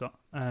didn't catch that.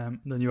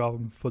 The new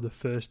album for the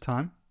first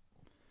time,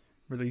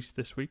 released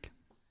this week.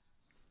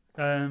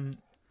 Where am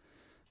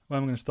I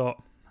going to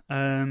start?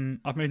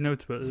 I've made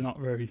notes, but they're not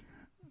very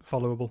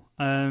followable.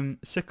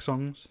 6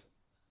 songs,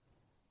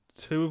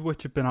 2 of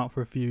which have been out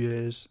for a few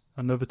years.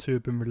 Another 2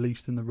 have been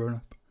released in the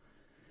run-up.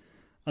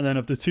 And then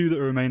of the 2 that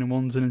are remaining,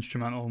 one's an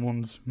instrumental and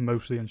one's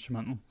mostly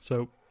instrumental.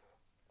 So,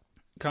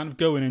 kind of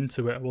going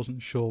into it, I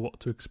wasn't sure what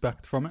to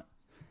expect from it.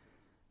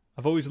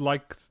 I've always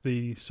liked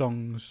the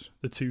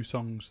 2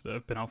 songs that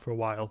have been out for a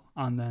while,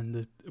 and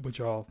then which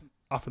are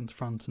Athens,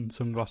 France and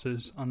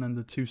Sunglasses, and then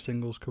the 2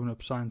 singles coming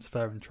up, Science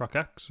Fair and Track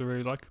X, I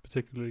really like,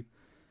 particularly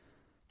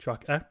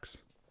Track X.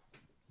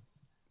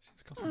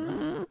 She's got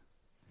some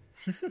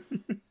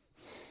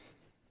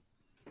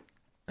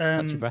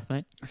Catch your breath,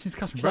 mate. She's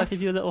catching Shall I breath.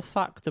 give you a little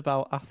fact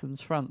about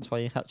Athens, France while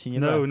you're catching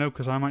your No, breath? no,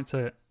 because I might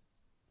say it.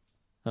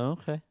 Oh,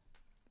 okay.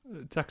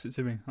 Text it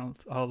to me.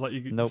 I'll let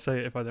you Nope. say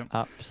it if I don't.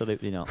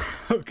 Absolutely not.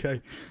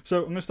 Okay, so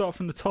I'm going to start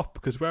from the top,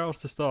 because where else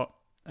to start?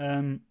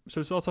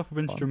 So start off with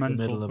The instrumental,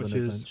 middle of which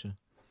an is adventure.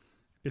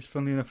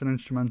 funnily enough an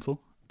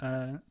instrumental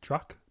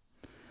track.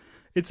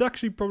 It's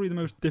actually probably the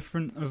most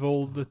different of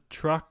all the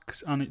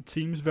tracks, and it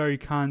seems very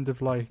kind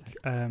of like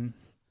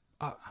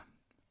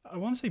I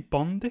want to say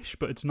Bondish,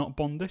 but it's not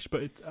Bondish.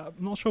 But I'm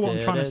not sure what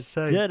I'm trying to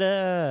say.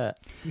 Da-da.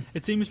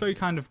 It seems very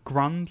kind of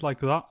grand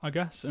like that, I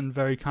guess, and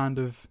very kind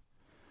of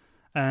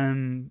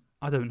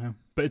I don't know,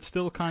 but it's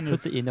still kind Good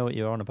of that you know what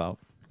you're on about.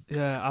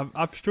 yeah.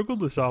 I've struggled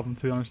this album,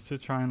 to be honest, to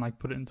try and like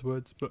put it into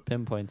words, but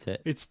Pinpoint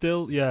it. it's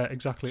still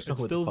exactly.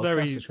 Struggle It's with still the podcast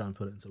very. to try and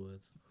put it into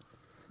words.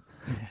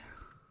 Yeah.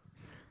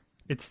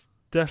 It's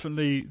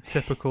definitely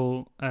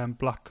typical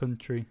Black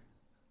Country.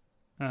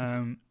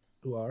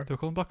 Who are? Do I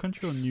call them Black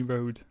Country or New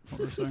Road?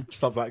 What was I saying?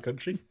 It's not Black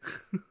Country.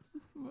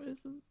 What is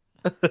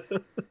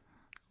it?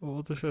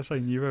 What should I say?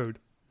 New Road.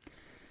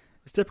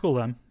 It's typical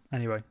them,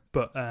 anyway.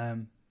 But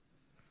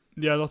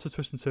yeah, lots of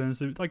twists and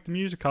turns. Like the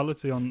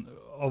musicality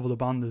of the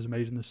band is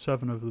amazing. There's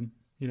 7 of them.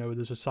 You know,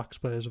 there's a sax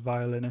player, there's a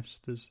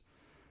violinist, there's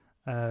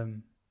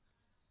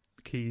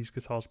keys,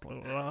 guitars, blah,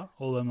 blah, blah,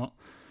 all them lot.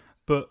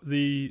 But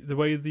the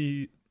way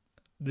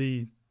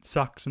the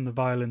sax and the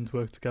violins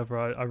work together,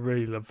 I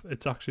really love.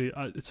 It's actually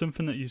it's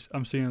something that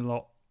I'm seeing a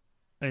lot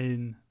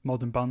in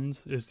modern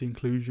bands, is the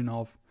inclusion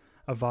of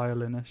a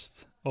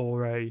violinist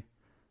or are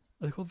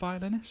they called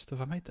violinist? Have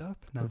I made that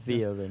up? No. A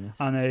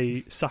violinist. And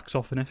a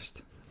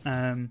saxophonist.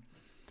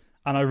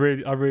 And I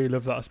really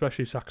love that,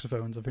 especially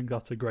saxophones. I think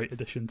that's a great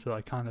addition to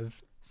like kind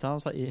of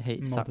Sounds like you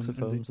hate modern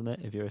saxophones, doesn't it,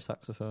 if you're a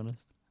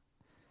saxophonist?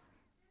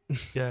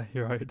 yeah,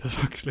 you're right, it does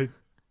actually,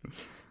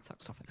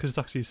 Saxophonist. because it's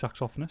actually a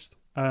saxophonist.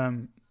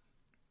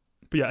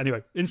 But yeah,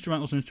 anyway,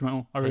 instrumental's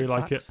instrumental. I really Hate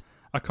like it. sax?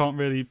 I can't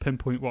really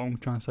pinpoint what I'm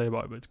trying to say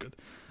about it, but it's good.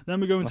 Then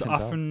we go into I can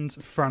tell. Athens,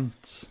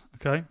 France.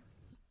 Okay,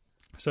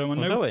 so my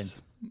We're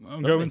notes.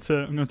 I'm Lovely. going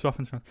to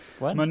Athens, France.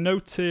 When? My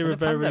notes here In are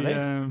the very.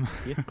 pandemic?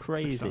 You're I don't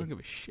crazy. give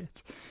a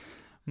shit.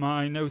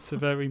 My notes are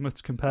very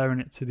much comparing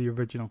it to the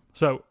original.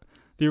 So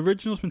the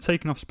original's been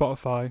taken off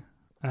Spotify.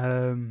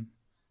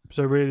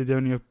 So really, the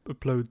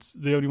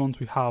only ones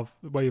we have,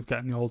 the way of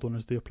getting the old one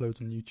is the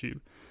uploads on YouTube.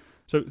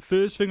 So the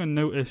first thing I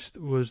noticed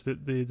was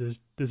that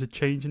there's a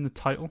change in the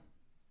title.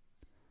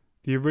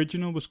 The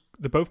original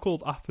they're both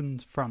called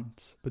Athens,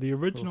 France, but the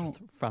original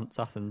France,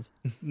 Athens.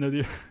 no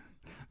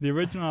the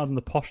original had an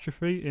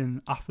apostrophe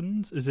in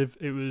Athens, as if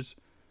it was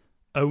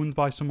owned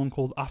by someone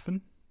called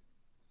Athen.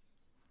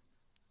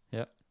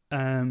 Yeah.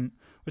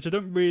 Which I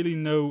don't really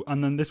know.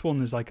 And then this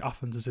one is like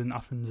Athens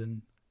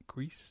in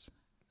Greece,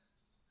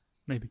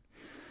 maybe.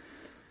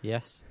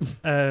 Yes.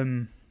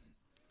 And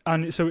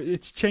so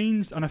it's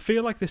changed, and I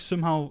feel like this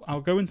somehow.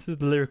 I'll go into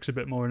the lyrics a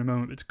bit more in a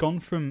moment. It's gone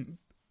from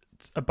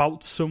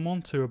about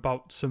someone to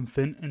about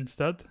something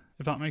instead,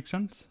 if that makes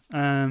sense.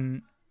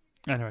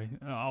 Anyway,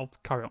 I'll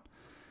carry on.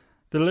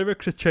 The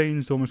lyrics are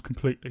changed almost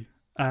completely.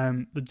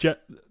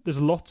 There's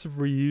lots of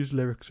reused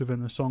lyrics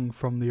within the song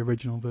from the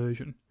original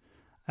version,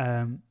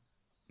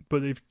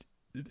 but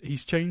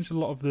he's changed a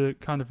lot of the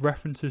kind of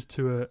references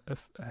to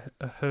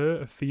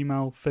a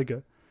female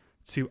figure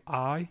to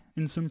I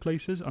in some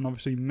places, and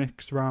obviously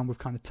mixed around with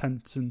kind of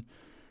tense and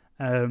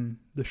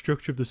the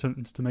structure of the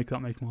sentence to make that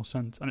make more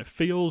sense. And it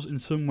feels in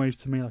some ways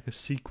to me like a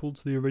sequel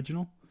to the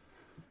original.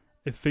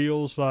 It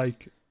feels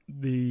like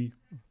the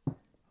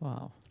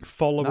Wow.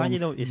 follow on. Now you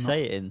know what you're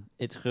saying.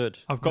 It's good.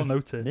 I've got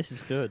notes here. This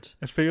is good.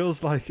 It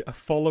feels like a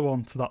follow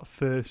on to that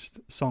first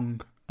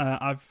song.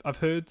 I've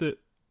heard that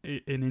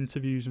in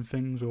interviews and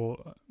things,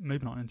 or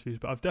maybe not in interviews,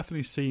 but I've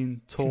definitely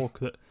seen talk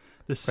that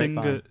the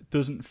singer Grapevine.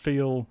 doesn't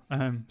feel.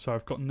 Sorry,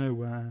 I've got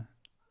no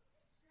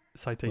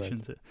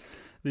citations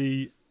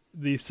here.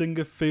 The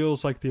singer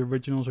feels like the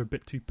originals are a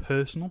bit too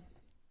personal.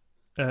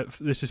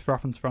 This is for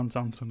Athens, France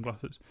and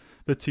Sunglasses.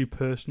 A bit too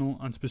personal,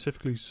 and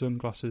specifically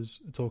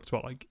Sunglasses talks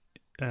about like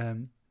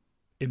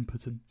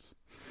impotence.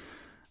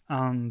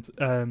 And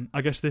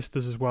I guess this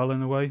does as well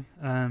in a way.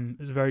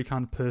 It's very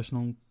kind of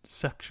personal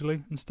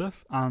sexually and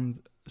stuff.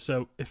 And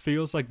so it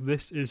feels like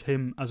this is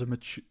him as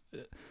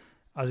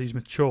as he's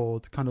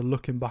matured, kind of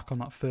looking back on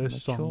that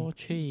first song.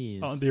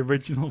 cheese. The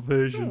original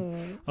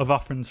version of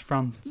Athens,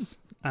 France.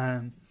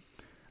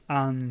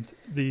 and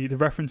the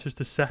references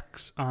to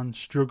sex and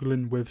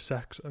struggling with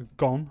sex are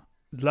gone.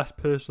 Less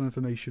personal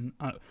information,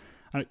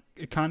 and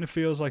it kind of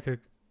feels like a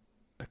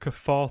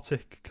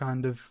cathartic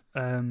kind of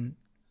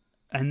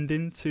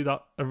ending to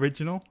that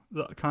original.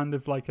 That kind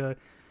of like a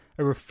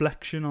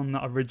reflection on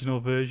that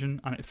original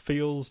version, and it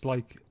feels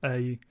like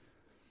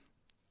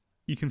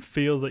you can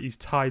feel that he's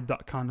tied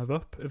that kind of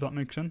up, if that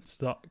makes sense.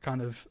 That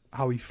kind of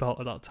how he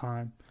felt at that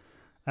time.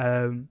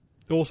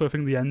 Also, I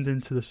think the ending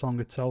to the song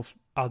itself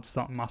adds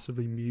that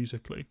massively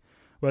musically,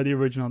 where the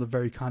original had a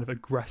very kind of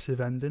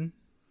aggressive ending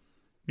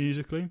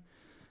musically.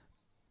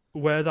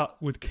 Where that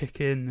would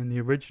kick in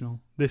the original,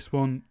 this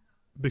one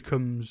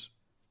becomes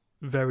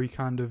very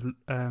kind of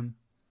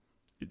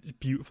it's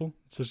beautiful.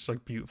 It's just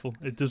like beautiful.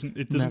 It doesn't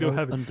go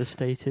heavy.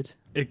 Understated.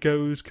 It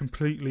goes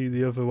completely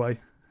the other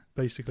way,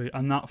 basically,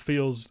 and that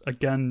feels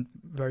again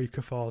very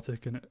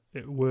cathartic, and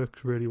it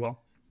works really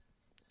well.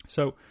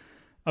 So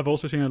I've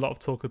also seen a lot of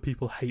talk that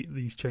people hate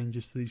these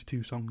changes to these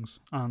two songs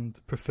and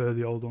prefer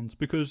the old ones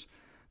because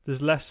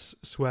there's less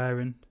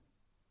swearing.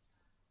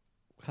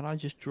 Can I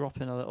just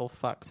drop in a little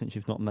fact since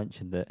you've not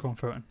mentioned it? Go on,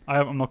 throw it in.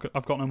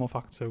 I've got no more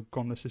facts, so go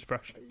on. This is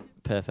fresh.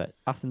 Perfect.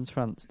 Athens,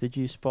 France. Did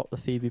you spot the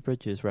Phoebe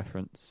Bridgers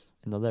reference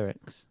in the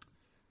lyrics?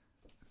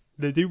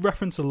 They do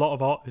reference a lot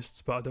of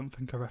artists, but I don't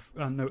think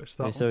I noticed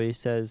that. Okay, so he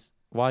says,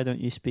 "Why don't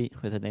you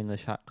speak with an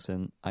English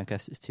accent? I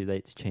guess it's too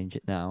late to change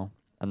it now."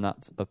 And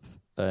that's up.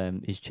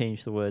 He's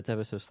changed the words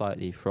ever so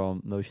slightly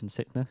from motion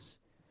sickness.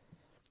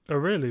 Oh,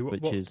 really?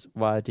 Which is,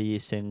 why do you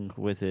sing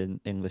with an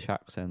English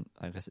accent?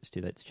 I guess it's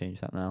too late to change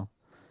that now.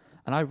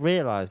 And I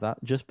realised that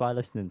just by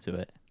listening to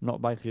it,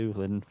 not by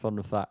Googling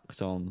fun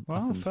facts on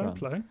Athens, fair France.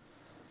 Play.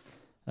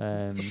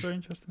 That's very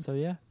interesting. So,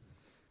 yeah.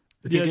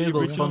 If you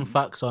Google fun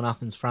facts on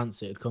Athens,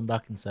 France, it'd come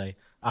back and say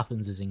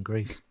Athens is in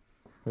Greece.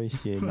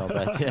 Greece, you know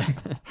better.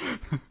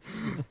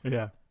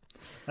 Yeah.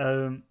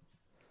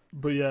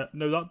 But yeah,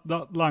 no,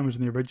 that line was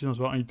in the original as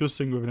well, and he does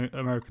sing with an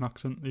American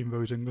accent, even though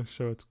he's English,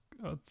 so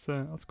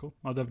that's cool.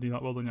 I'll definitely do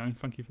that. Well done, Yanni.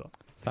 Thank you for that.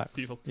 Facts.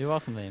 Beautiful. You're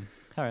welcome, Liam.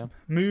 Carry on.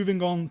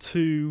 Moving on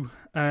to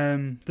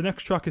the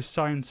next track is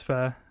Science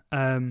Fair.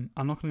 I'm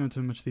not going to go into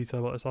much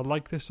detail about this. I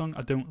like this song.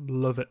 I don't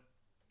love it.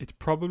 It's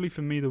probably,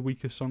 for me, the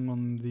weakest song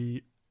on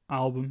the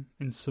album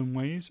in some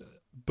ways,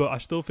 but I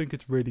still think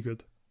it's really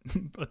good.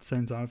 At the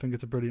same time, I think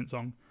it's a brilliant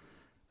song.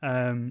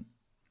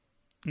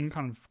 I'm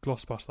kind of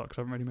glossed past that because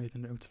I haven't really made a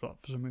note of that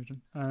for some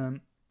reason.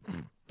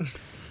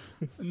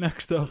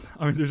 Next up,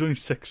 I mean, there's only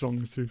 6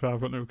 songs to be fair. I've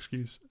got no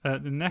excuse. The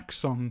next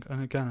song,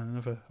 and again,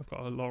 I've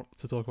got a lot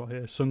to talk about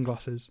here.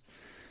 Sunglasses.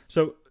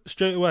 So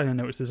straight away, I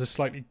noticed there's a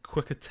slightly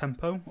quicker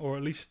tempo, or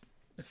at least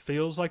it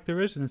feels like there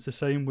is, and it's the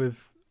same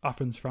with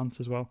Athens, France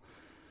as well.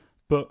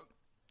 But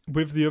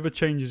with the other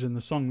changes in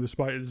the song,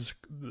 despite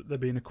there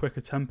being a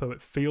quicker tempo,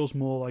 it feels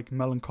more like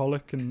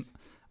melancholic and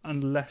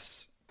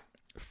less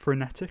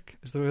frenetic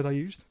is the word I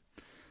used.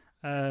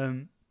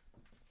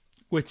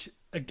 Which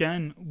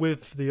again,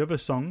 with the other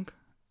song,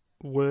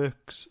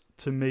 works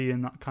to me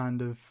in that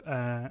kind of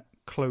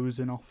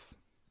closing off,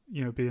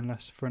 being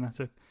less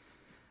frenetic.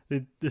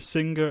 The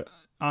singer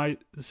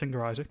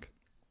Isaac,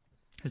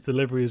 his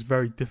delivery is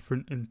very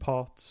different in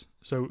parts.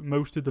 So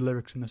most of the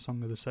lyrics in the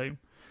song are the same,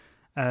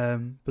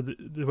 but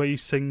the way he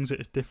sings it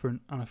is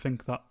different, and I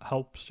think that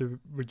helps to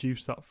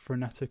reduce that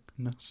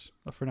freneticness,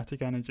 that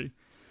frenetic energy.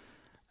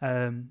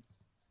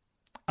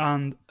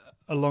 And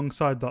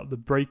alongside that, the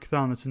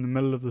breakdown that's in the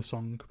middle of the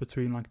song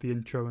between like the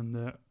intro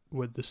and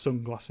with the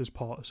sunglasses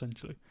part,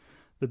 essentially,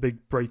 the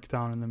big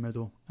breakdown in the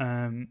middle,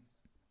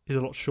 is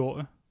a lot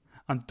shorter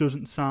and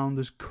doesn't sound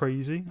as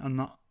crazy, and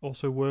that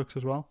also works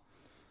as well.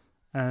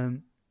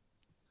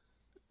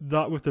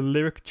 That with the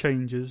lyric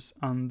changes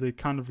and the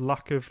kind of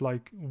lack of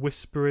like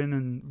whispering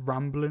and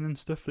rambling and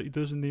stuff that he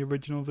does in the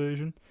original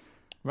version.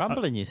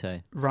 Rambling, you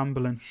say?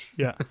 Rambling,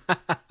 yeah.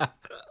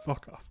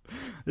 Fuck off.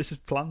 This is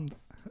planned.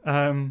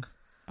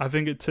 I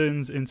think it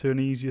turns into an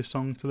easier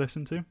song to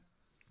listen to.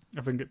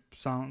 I think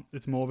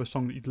it's more of a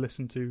song that you'd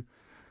listen to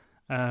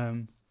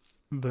than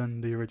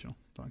the original.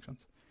 If that makes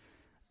sense.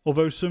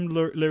 Although some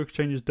lyric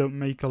changes don't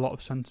make a lot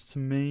of sense to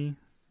me.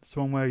 It's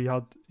one where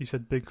he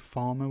said "big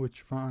farmer,"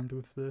 which rhymed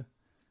with the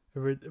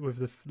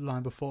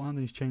line beforehand,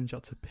 and he's changed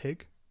that to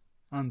 "pig,"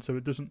 and so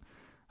it doesn't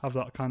have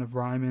that kind of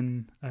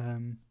rhyming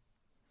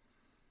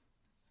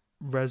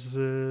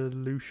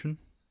resolution.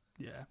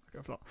 Yeah, I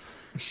go for that.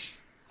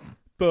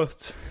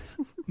 But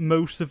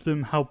most of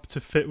them help to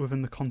fit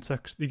within the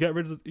context. He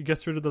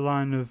gets rid of the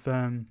line of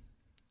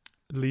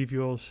 "leave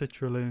your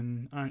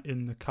citrulline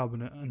in the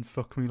cabinet and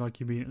fuck me like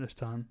you mean it this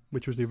time,"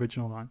 which was the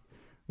original line,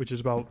 which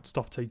is about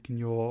stop taking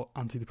your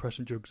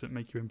antidepressant drugs that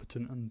make you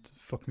impotent and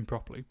fuck me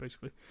properly,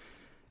 basically.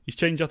 He's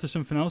changed that to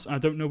something else. I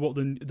don't know what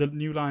the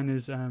new line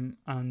is. And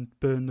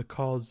burn the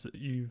cards that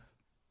you've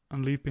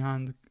and leave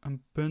behind,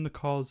 and burn the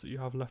cards that you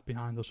have left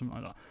behind, or something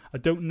like that. I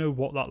don't know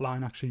what that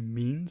line actually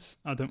means.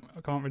 I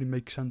can't really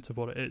make sense of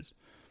what it is.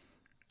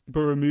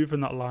 But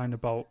removing that line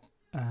about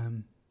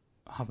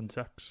having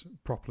sex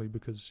properly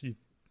because you're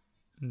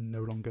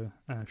no longer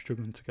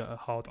struggling to get a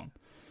hard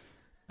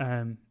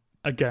on,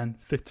 again,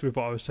 fits with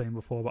what I was saying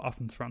before about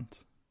Athens,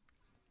 France.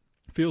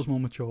 Feels more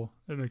mature.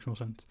 It makes more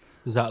sense.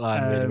 Does that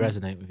line really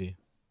resonate with you?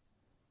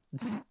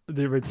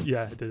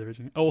 Yeah, it did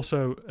originally.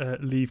 Also,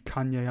 leave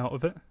Kanye out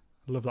of it.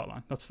 I love that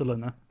line. That's still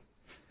in there.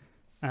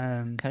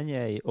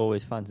 Kanye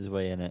always finds his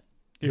way in it.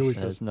 He always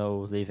There's does. no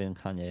leaving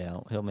Kanye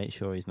out. He'll make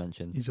sure he's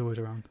mentioned. He's always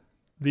around.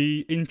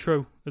 The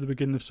intro at the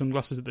beginning of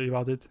Sunglasses that you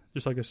added,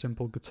 just like a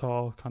simple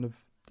guitar, kind of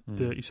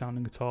dirty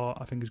sounding guitar,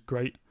 I think is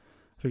great.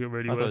 I think it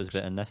really I works. thought it was a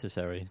bit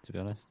unnecessary, to be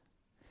honest.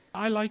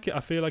 I like it.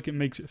 I feel like it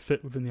makes it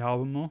fit within the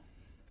album more.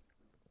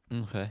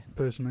 Okay.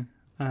 Personally,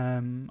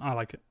 I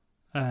like it.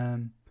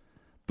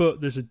 But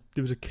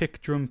there was a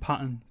kick drum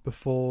pattern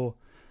before,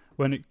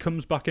 when it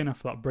comes back in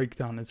after that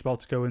breakdown. It's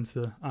about to go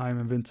into "I am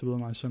invincible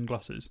in my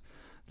sunglasses."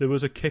 There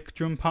was a kick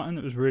drum pattern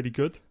that was really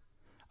good,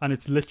 and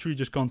it's literally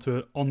just gone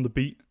to on the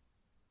beat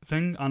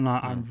thing. And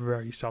I'm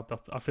very sad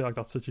that I feel like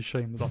that's such a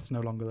shame that that's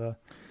no longer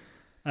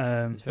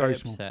there. It's very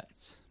small. upset.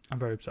 I'm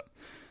very upset.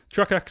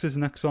 Track X is the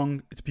next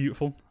song. It's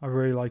beautiful. I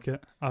really like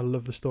it. I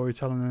love the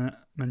storytelling in it.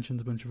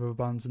 Mentions a bunch of other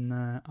bands in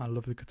there. I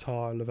love the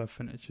guitar. I love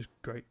everything. It's just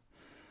great.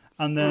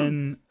 And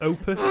then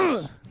Opus.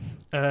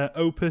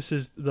 Opus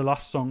is the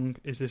last song.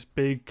 Is this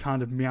big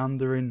kind of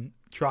meandering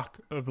track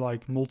of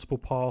like multiple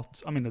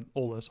parts. I mean,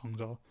 all their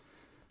songs are.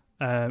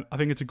 I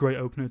think it's a great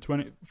opener. It's when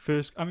it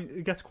first. I mean,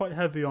 it gets quite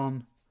heavy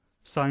on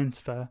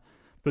Science Fair,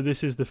 but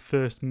this is the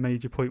first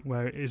major point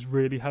where it is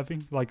really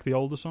heavy, like the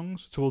older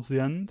songs towards the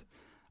end.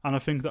 And I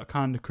think that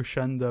kind of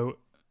crescendo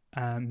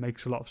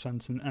makes a lot of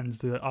sense and ends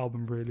the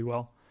album really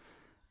well.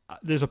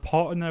 There's a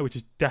part in there which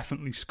is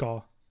definitely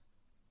ska.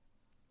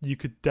 You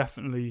could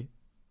definitely,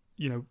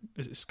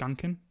 is it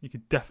skanking? You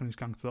could definitely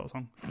skank to that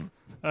song.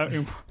 I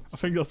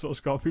think that's what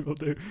ska people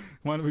do.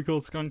 Might not be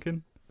called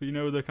skanking, but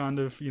the kind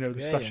of,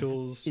 the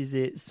specials. Is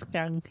it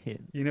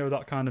skanking?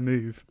 That kind of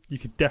move. You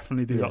could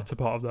definitely do that to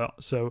part of that.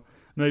 So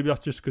maybe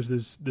that's just because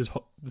there's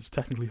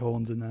technically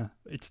horns in there.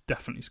 It's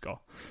definitely ska.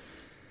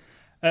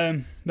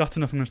 That's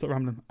enough. I'm going to stop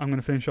rambling. I'm going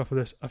to finish off with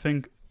this. I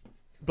think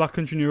Black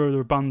Country New Road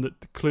are a band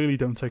that clearly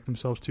don't take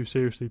themselves too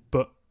seriously,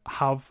 but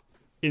have,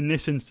 in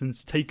this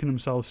instance, taken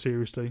themselves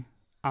seriously,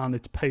 and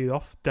it's paid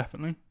off,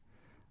 definitely.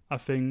 I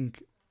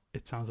think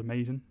it sounds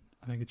amazing.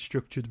 I think it's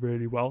structured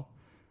really well.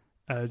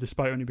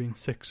 Despite only being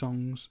 6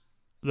 songs,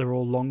 they're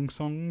all long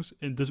songs.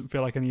 It doesn't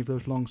feel like any of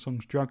those long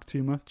songs drag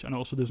too much, and it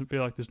also doesn't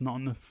feel like there's not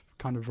enough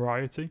kind of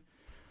variety,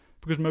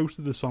 because most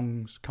of the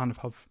songs kind of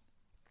have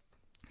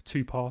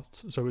 2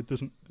 parts, so it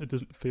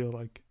doesn't feel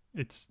like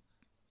it's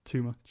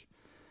too much.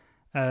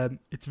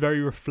 It's very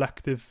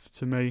reflective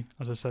to me,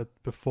 as I said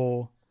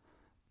before,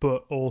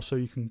 but also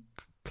you can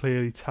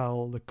clearly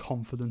tell the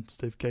confidence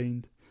they've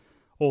gained.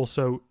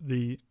 Also,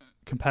 the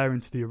comparing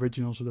to the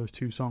originals of those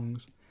 2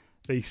 songs,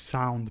 they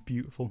sound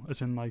beautiful,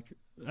 as in like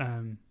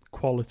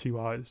quality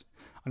wise,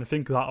 and I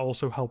think that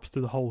also helps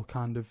to the whole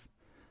kind of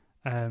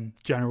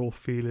general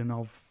feeling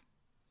of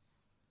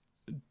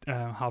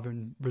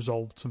having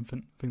resolved something.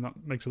 I think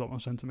that makes a lot more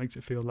sense. It makes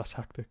it feel less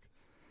hectic.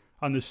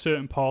 And there's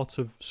certain parts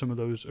of some of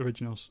those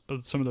originals,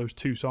 some of those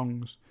 2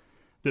 songs,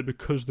 that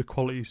because the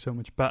quality is so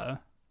much better,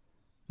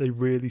 they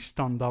really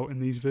stand out in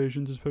these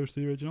versions as opposed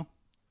to the original.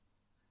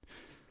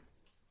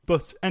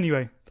 But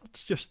anyway,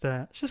 that's just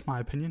it's just my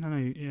opinion. I know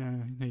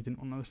you didn't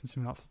want to listen to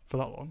me for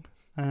that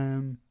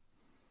long.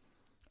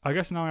 I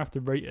guess now I have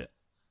to rate it.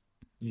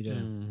 You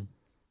do.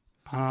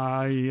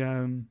 I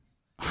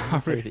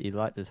say that you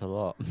like this a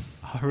lot.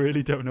 I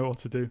really don't know what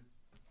to do.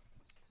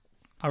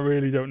 I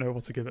really don't know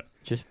what to give it.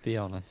 Just be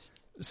honest.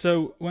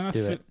 So when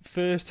I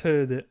first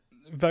heard it,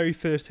 very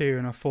first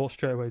hearing, I thought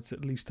straight away it's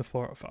at least a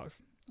 4 out of 5.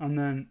 And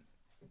then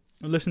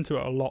I listened to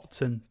it a lot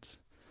since.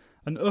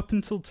 And up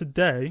until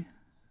today,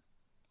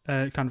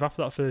 kind of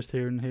after that first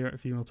hearing, hear it a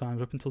few more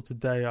times, up until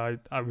today,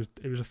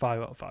 it was a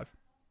 5 out of 5.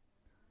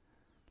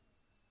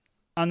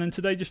 And then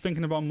today, just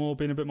thinking about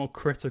being a bit more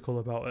critical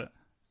about it,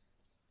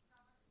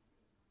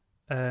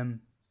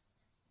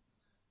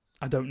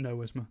 I don't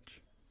know as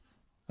much.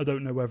 I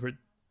don't know whether it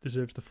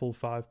deserves the full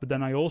 5, but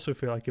then I also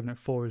feel like giving it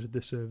 4 is a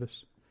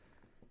disservice.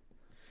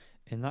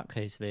 In that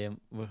case, Liam,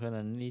 we're going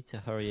to need to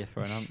hurry you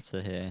for an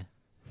answer here.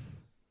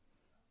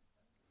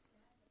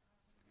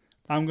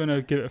 I'm going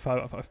to give it a 5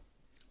 out of 5.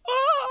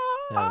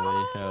 There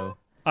we go.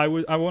 I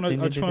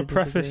just want to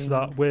preface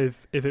that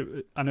with,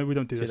 I know we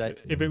don't do this, late.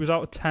 if it was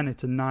out of 10,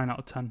 it's a 9 out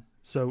of 10.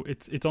 So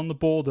it's on the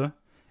border.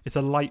 It's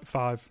a light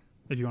 5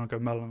 if you want to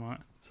go melon on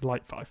it. It's a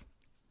light 5.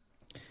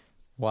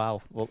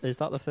 Wow. Well, is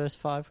that the first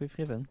 5 we've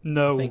given?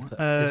 No.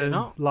 Is it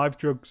not? Live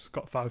Drugs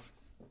got 5.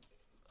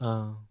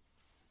 Oh.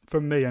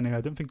 From me, anyway.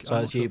 I don't think... So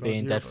it's you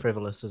being dead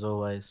frivolous, as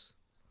always.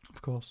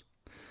 Of course.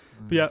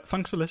 But yeah,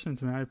 thanks for listening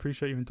to me. I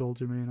appreciate you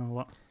indulging me and all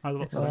that. I had a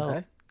lot to say.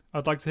 Okay.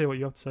 I'd like to hear what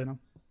you have to say now.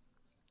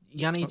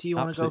 Yanni, do you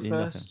want to go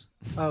Absolutely first?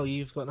 Oh,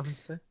 you've got nothing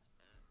to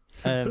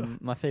say?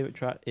 My favourite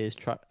track is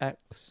track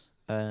X.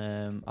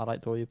 I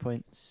liked all your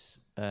points.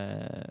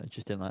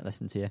 Just didn't like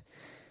listening to you.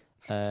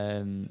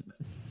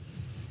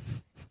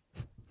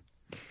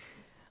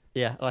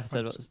 Yeah, like I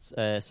said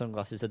about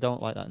Sunglasses, I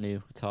don't like that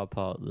new guitar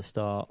part at the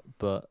start,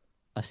 but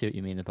I see what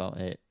you mean about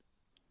it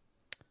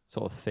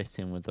sort of fit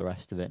in with the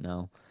rest of it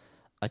now.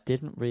 I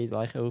didn't really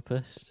like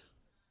Opus,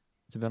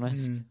 to be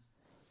honest,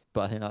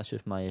 but I think that's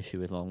just my issue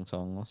with long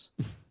songs.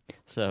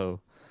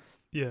 So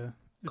yeah,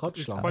 it's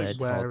Godschlong. quite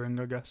wearing,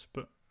 I guess,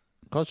 but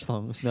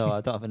Godschlongs, no,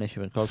 I don't have an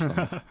issue with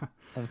Godschlongs.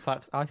 In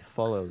fact, I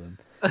follow them,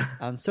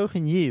 and so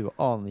can you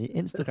on the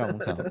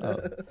Instagram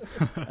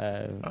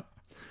account.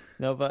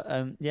 No, but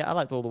yeah, I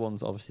liked all the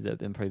ones obviously that have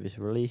been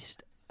previously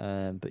released.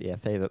 But yeah,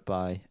 favourite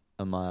by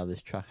a mile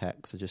is track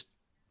X.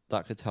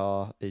 That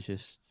guitar is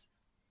just,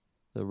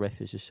 the riff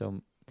is just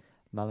so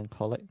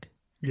melancholic.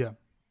 yeah.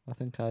 I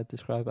think I'd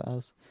describe it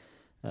as.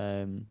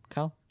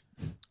 Cal?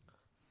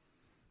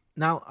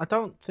 Now, I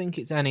don't think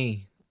it's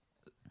any.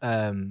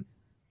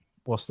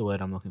 What's the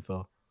word I'm looking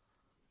for?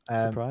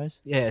 Surprise?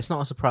 Yeah, it's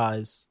not a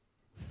surprise,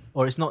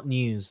 or it's not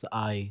news that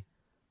I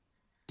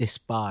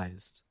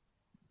despised.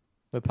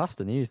 We're past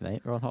the news,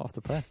 mate. We're on hot off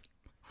the press.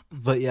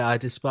 But yeah, I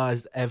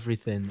despised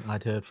everything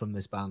I'd heard from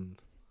this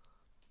band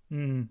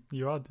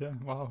You had, yeah.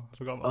 Wow, I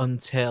forgot about that.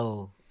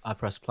 until I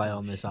pressed play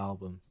on this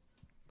album,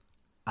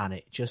 and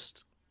it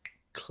just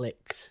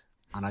clicked,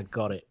 and I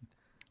got it,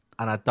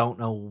 and I don't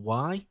know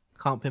why.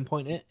 Can't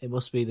pinpoint it. It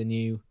must be the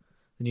new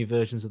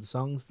versions of the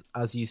songs.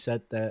 As you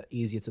said, they're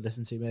easier to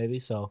listen to, maybe,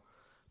 so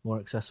more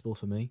accessible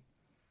for me.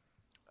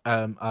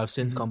 I've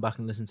since gone back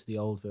and listened to the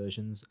old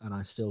versions, and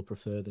I still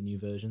prefer the new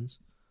versions.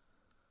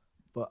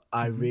 But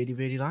I really,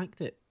 really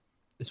liked it.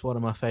 It's one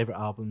of my favourite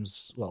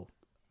albums. Well,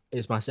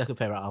 it's my second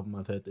favourite album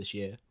I've heard this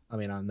year. I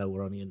mean, I know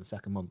we're only in the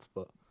second month,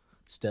 but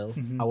still,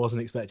 I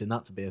wasn't expecting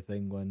that to be a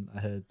thing when I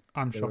heard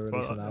I'm they were shocked by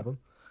releasing that. an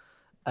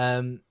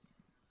album.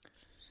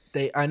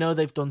 I know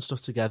they've done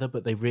stuff together,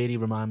 but they really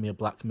remind me of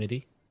Black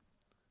Midi.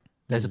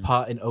 There's a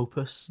part in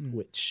Opus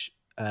which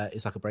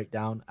is like a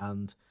breakdown,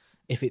 and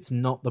if it's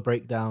not the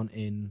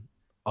breakdown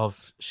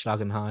of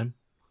Schlagenheim,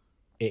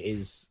 it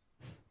is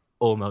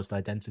almost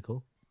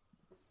identical.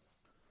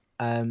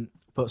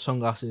 But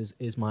Sunglasses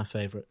is my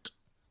favourite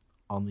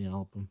on the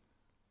album.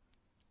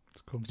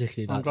 It's cool.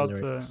 Particularly I'm like glad the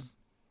lyrics.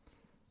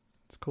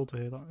 It's cool to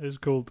hear that. It's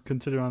cool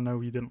considering I know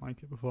you didn't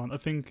like it before. And I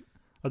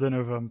don't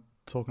know if I'm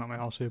talking out my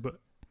house here, but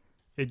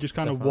it just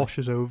kind of Definitely.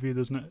 washes over you,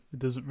 doesn't it? It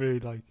doesn't really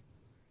like.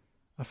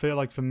 I feel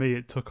like for me,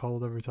 it took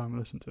hold every time I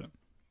listened to it.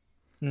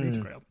 I think it's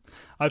a great album.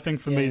 I think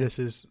for me, this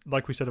is,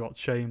 like we said about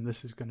Shame,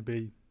 this is going to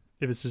be,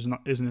 if it's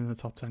isn't in the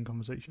top 10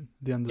 conversation,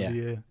 at the end of the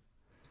year,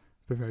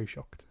 be very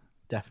shocked.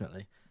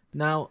 Definitely.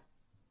 Now,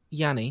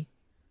 Yanni,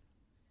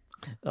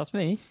 That's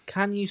me.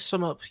 can you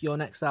sum up your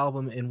next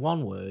album in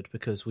one word,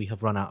 because we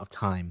have run out of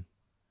time?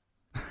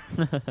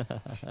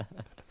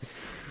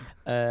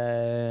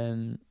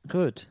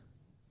 Good.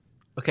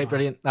 Okay,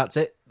 brilliant. That's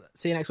it.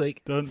 See you next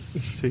week. Done.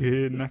 See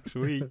you next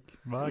week.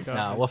 Bye, guys.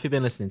 Now, what have you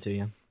been listening to,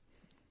 Yan?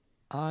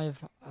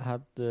 I've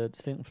had the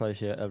distinct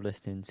pleasure of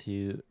listening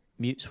to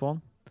Mute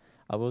Swan.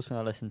 I was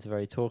going to listen to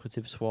Very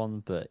Talkative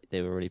Swan, but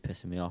they were really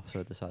pissing me off,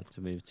 so I decided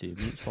to move to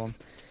Mute Swan.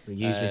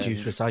 Reuse,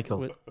 reduce,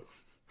 recycle.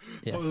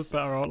 Yes. That was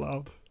better out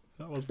loud.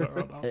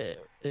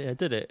 Yeah,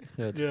 did it?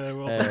 Good. Yeah,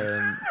 well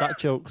That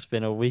joke's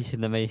been a week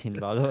in the making,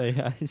 by the way,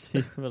 guys.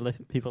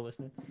 People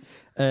listening.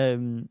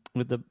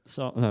 With the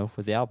song, no,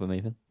 with the album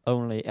even.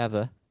 Only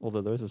Ever,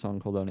 although there is a song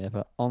called Only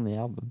Ever on the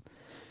album,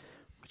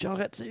 which I'll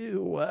get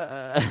to.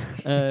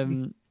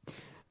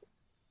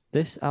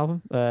 This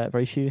album,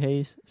 very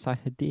shoegaze,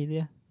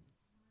 psychedelia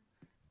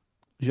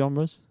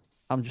genres.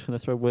 I'm just going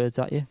to throw words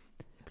at you.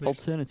 please.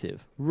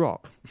 Alternative,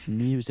 rock,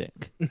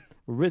 music,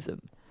 rhythm.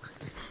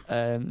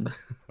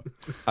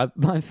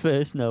 My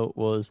first note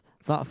was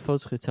that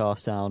fuzz guitar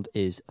sound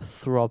is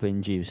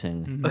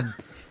throb-inducing.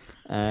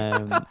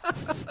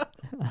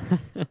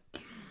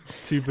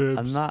 Two verbs.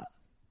 And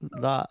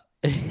that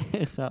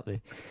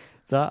exactly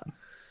that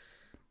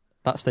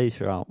stays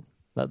throughout.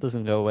 That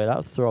doesn't go away.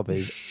 That throb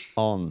is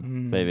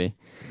on, baby.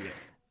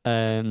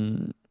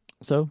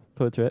 So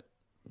go through it.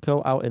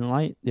 Go Out in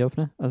Light, the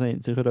opener. I think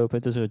it's a good opener.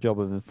 It does a good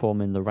job of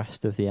informing the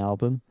rest of the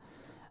album.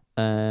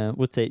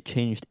 Would say it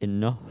changed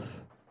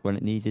enough when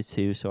it needed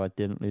to, so I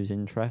didn't lose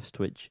interest,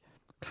 which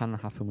can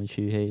happen with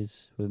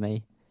shoegaze with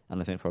me,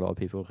 and I think for a lot of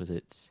people because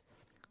it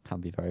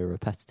can be very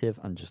repetitive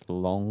and just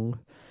long.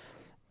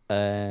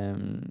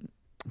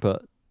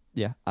 But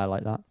yeah, I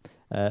like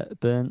that.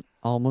 Burnt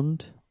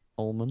Almond.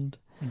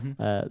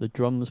 The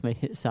drums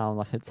make it sound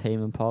like a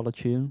Tame Impala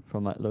tune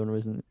from like Loner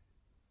Isn't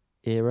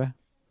era.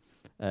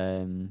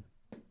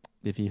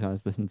 If you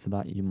guys listen to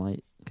that, you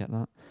might get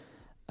that.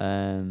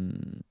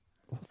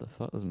 What the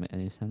fuck, doesn't make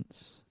any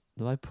sense.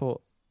 I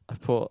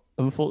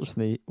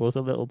unfortunately was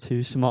a little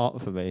too smart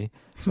for me,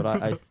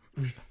 but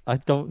I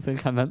don't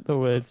think I meant the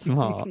word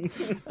smart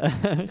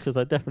because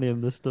I definitely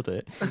understood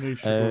it. You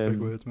struggle with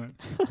big words, mate.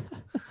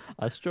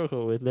 I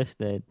struggle with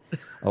listening.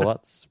 Oh,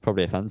 that's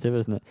probably offensive,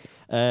 isn't it?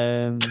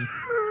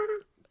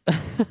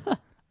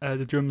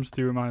 The drums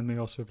do remind me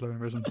also of Loner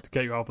Risen to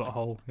get you out of that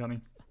hole,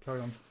 Yanni.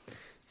 Carry on.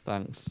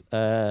 Thanks.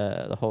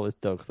 The hole is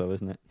dug, though,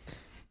 isn't it?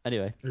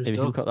 Anyway, Who's if you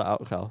can Doug? cut that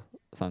out, Cal,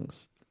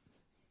 thanks.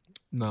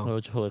 No. I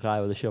would pull a guy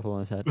with a shovel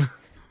on his head.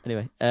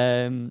 Anyway,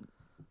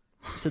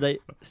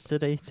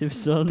 Sedative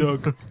Sun.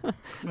 Doug.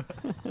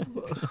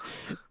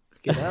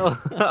 Fucking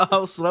hell.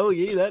 How slow are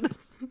you then?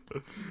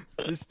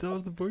 That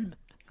was the point.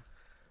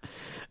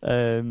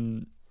 A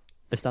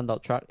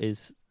standout track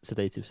is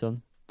Sedative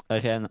Sun.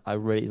 Again, I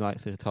really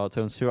like the guitar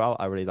tones throughout.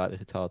 I really like the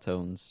guitar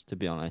tones, to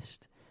be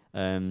honest.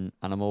 And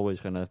I'm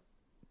always going to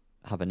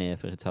have an ear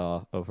for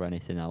guitar over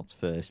anything else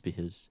first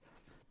because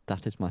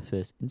that is my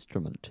first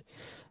instrument.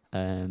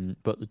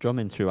 But the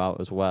drumming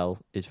throughout as well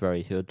is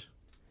very good.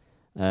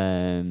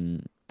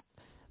 The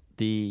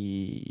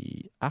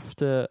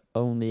After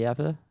Only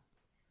Ever,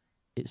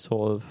 it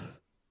sort of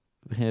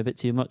became a bit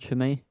too much for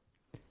me.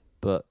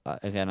 But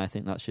again, I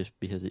think that's just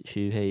because it's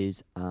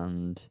shoegaze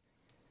and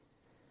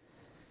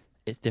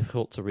it's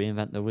difficult to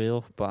reinvent the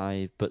wheel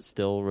but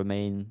still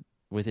remain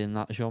within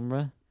that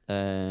genre.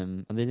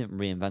 And they didn't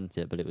reinvent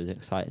it, but it was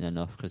exciting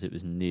enough because it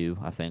was new,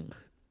 I think,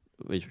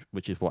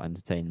 which is what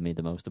entertained me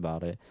the most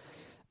about it.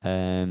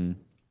 I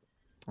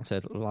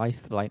said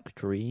Life Like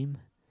Dream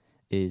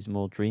is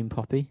more dream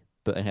poppy,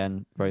 but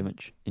again, very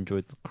much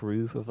enjoyed the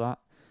groove of that.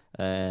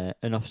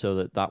 Enough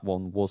so that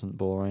one wasn't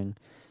boring.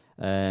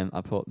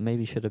 I thought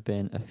maybe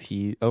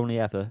Only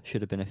Ever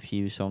should have been a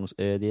few songs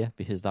earlier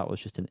because that was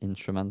just an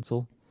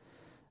instrumental.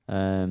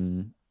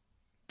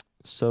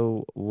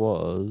 So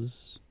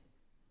was,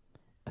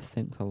 I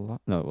think no,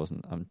 it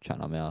wasn't. I'm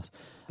chatting on my ass.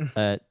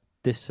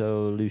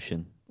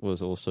 Dissolution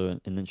was also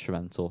an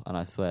instrumental, and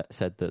I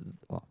said that,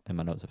 well, in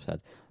my notes I've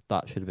said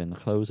that should have been the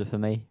closer for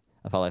me.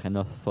 I felt like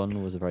Enough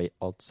Fun was a very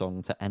odd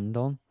song to end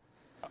on.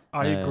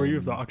 I agree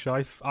with that,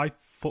 actually.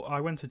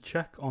 I went to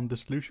check on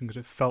Dissolution because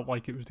it felt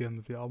like it was the end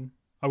of the album.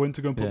 I went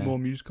to go and put more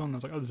music on, and I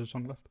was like, oh, there's a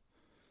song left.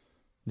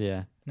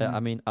 Yeah. I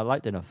mean, I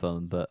liked Enough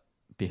Fun, but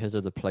because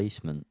of the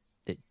placement,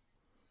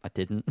 I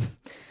didn't,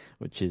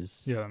 which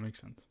is... Yeah, that makes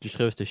sense. Just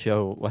goes to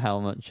show how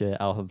much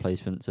album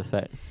placements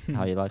affect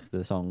how you like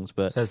the songs.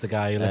 But says the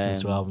guy who listens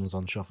to albums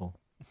on shuffle.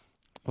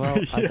 Well,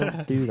 yeah. I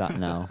don't do that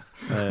now.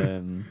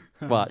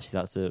 Well, actually,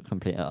 that's a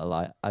complete utter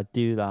lie. I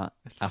do that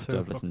after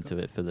I've listened to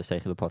it for the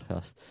sake of the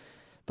podcast.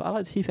 But I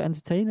like to keep it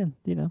entertaining,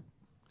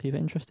 keep it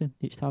interesting.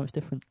 Each time it's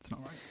different. It's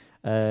not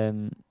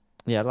right.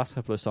 The last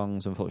couple of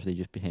songs, unfortunately,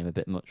 just became a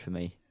bit much for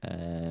me.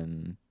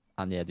 And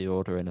yeah, the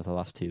ordering of the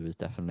last two was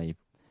definitely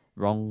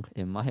wrong,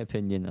 in my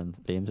opinion and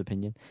Liam's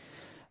opinion.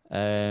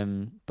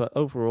 But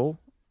overall,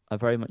 I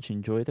very much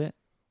enjoyed it.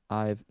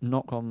 I've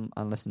not gone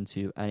and listened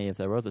to any of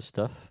their other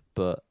stuff,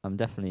 but I'm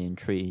definitely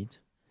intrigued.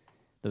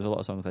 There's a lot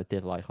of songs I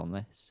did like on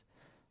this.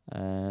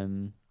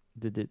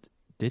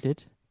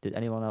 Did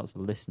anyone else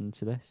listen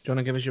to this? Do you want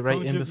to give us your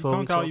rating before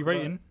we talk? Can't your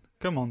rating.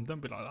 Come on, don't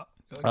be like that.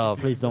 Oh,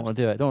 please don't want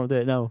to do it. Don't want to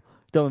do it. No,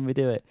 don't let me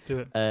do it. Do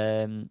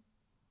it.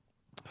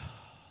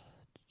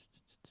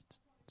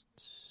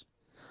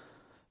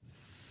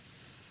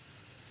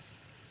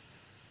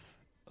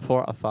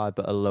 4 out of 5,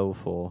 but a low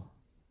 4.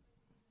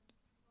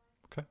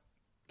 Okay.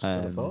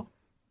 Still a 4?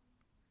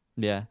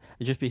 Yeah,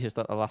 it's just because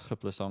the last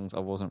couple of songs I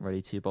wasn't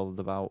really too bothered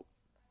about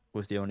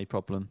was the only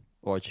problem,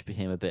 or I just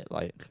became a bit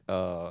like,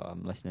 oh,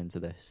 I'm listening to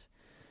this,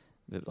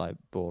 a bit like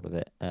bored of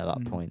it at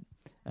that point.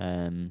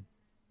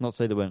 Not to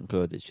say they weren't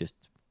good, it's just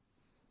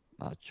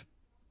I just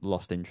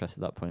lost interest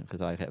at that point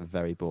because I get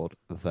very bored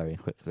very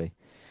quickly.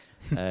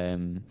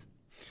 Sorry,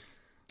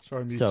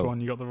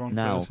 Mutuan, you got the wrong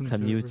person. Now,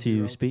 can you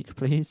two speak,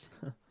 please?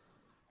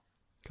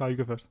 Carl, you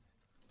go first.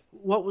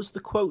 What was the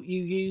quote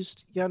you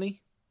used,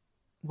 Yanni,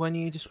 when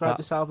you described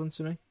this album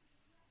to me?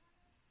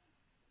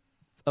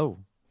 Oh,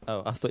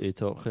 I thought you were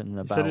talking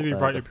about... You said it'd be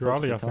right up your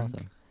alley, I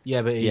think.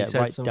 Yeah, but he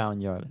said right something.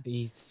 Down your alley.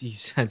 You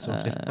said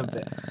something a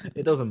bit.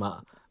 It doesn't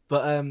matter.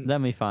 But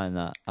let me find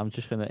that. I'm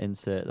just going to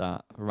insert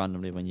that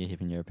randomly when you're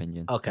giving your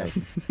opinion. Okay.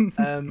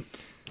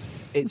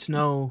 It's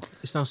no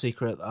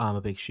secret that I'm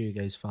a big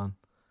shoegaze fan.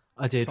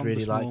 I did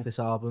really like this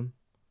album.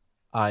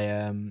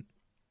 I've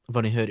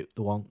only heard it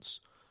once.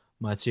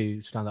 My two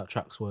standout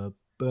tracks were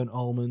Burnt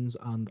Almonds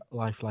and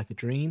Life Like a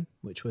Dream,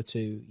 which were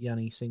two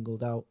Yanni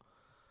singled out.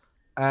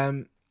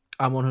 I'm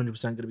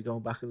 100% going to be going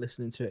back and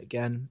listening to it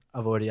again.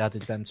 I've already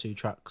added them two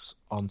tracks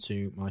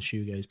onto my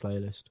shoegaze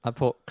playlist. I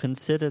put,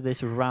 consider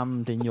this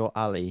rammed in your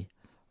alley.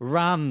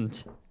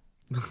 Rammed!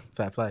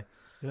 Fair play.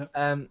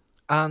 Yeah.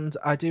 And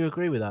I do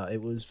agree with that.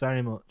 It was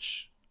very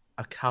much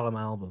a Callum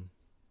album,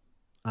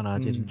 and I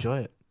did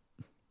enjoy it.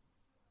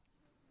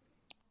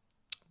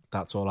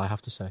 That's all I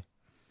have to say.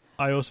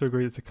 I also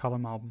agree it's a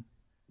Callum album.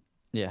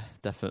 Yeah,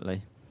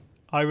 definitely.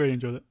 I really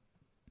enjoyed it.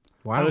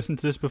 Wow. I listened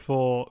to this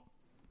before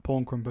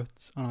Porn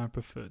Crumpets, and I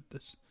preferred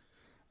this.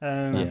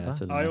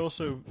 I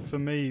also, for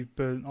me,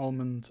 Burnt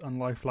Almonds and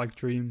Life Like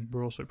Dream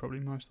were also probably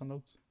my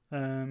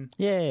standouts.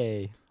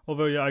 Yay!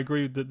 Although, yeah, I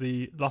agree that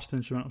the last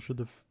instrumental should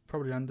have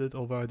probably ended,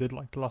 although I did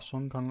like the last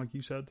song, kind of like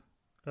you said.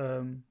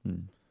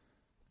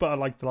 But I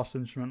liked the last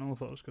instrumental. I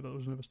thought it was good. That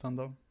was another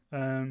standout.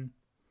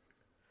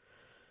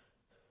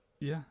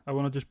 Yeah, I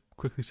want to just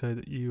quickly say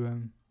that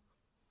you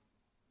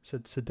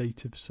said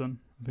Sedative Sun.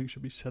 I think it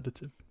should be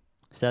Sedative.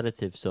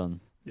 Sedative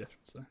Sun. Yeah,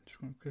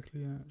 just want to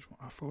quickly just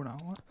want to throw it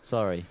out.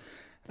 Sorry.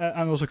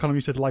 And also, Colin,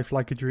 you said Life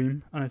Like a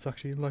Dream, and it's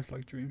actually Life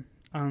Like Dream.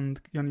 And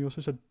Yanni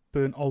also said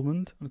burnt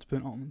almond, and it's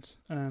burnt almonds.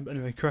 But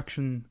anyway,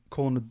 correction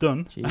corner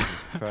done. Jesus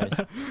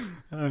Christ.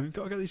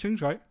 Gotta get these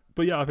things right.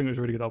 But yeah, I think it was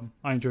a really good album.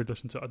 I enjoyed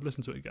listening to it. I'd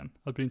listen to it again.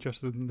 I'd be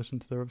interested in listening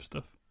to their other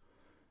stuff.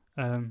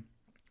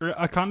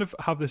 I kind of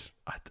have this.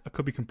 I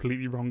could be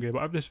completely wrong here, but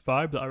I have this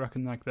vibe that I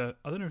reckon like I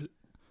don't know.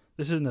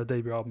 This isn't their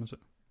debut album, is it?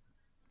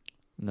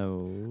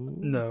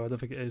 No, I don't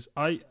think it is.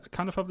 I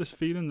kind of have this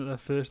feeling that their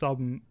first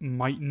album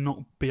might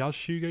not be as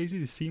shoegazy.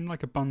 They seem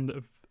like a band that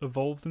have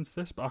evolved into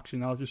this, but actually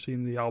now I've just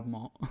seen the album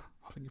art.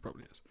 I think it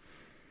probably is.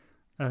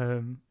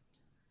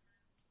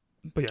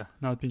 But yeah,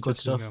 now I'd be Good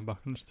interested in stuff. going back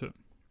and listen to it.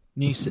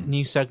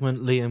 New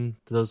segment. Liam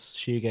does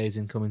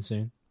shoegazing coming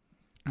soon.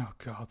 Oh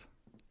God,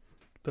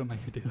 don't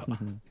make me do that.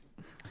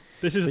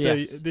 This is But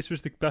yes. this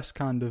was the best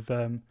kind of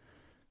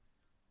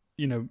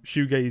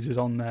shoegaze is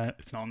on there.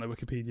 It's not on their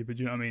Wikipedia, but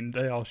you know what I mean.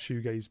 They are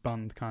shoegaze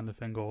band kind of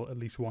thing, or at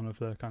least one of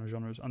their kind of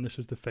genres. And this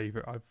was the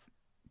favorite I've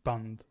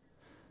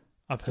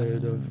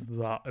heard of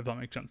that. If that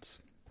makes sense.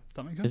 Does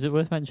that make sense? Is it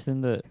worth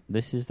mentioning that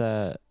this is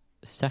their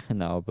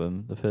second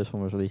album? The first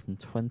one was released in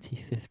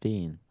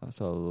 2015. That's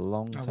a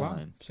long Oh, wow.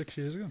 time. 6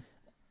 years ago.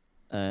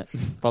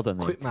 Well done,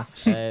 Quick Nick.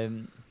 maths.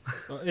 In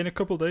a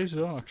couple of days as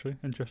well, actually.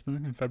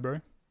 Interestingly, in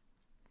February.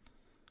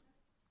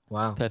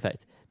 Wow.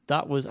 Perfect.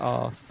 That was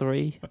our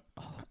three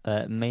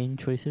main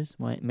choices,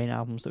 main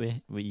albums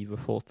that we were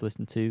forced to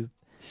listen to.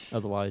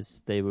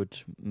 Otherwise, they would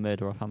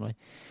murder our family.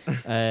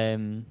 Who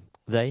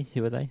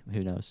are they?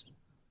 Who knows?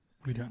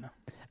 We don't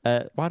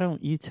know. Why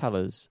don't you tell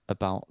us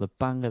about the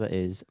banger that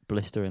is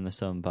Blister in the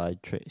Sun by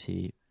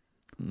Trixie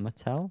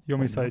Mattel? You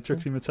want me to say Mattel?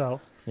 Trixie Mattel?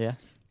 Yeah.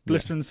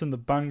 Blister in the Sun, the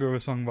banger of a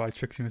song by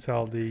Trixie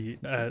Mattel, the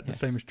Yes.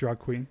 famous drag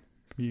queen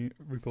from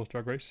RuPaul's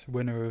Drag Race,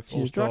 winner of She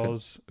All was dragon.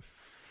 Stars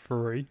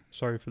 3.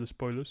 Sorry for the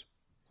spoilers.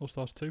 All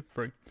Stars 2,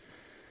 3.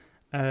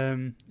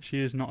 She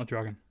is not a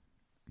dragon.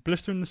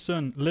 Blister in the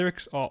Sun,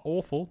 lyrics are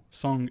awful.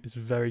 Song is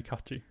very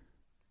catchy.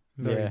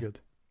 Very Yeah. good.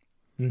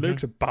 Mhm.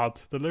 Lyrics are bad.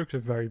 The lyrics are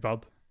very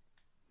bad.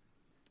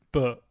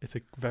 But it's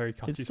a very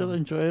catchy It's still song.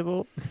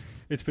 enjoyable.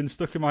 It's been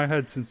stuck in my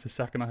head since the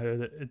second I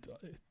heard it.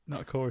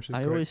 That chorus is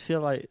I great. always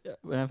feel like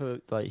whenever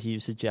you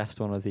suggest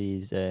one of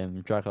these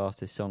drag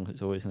artist songs,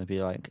 it's always going to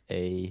be like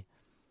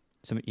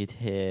something you'd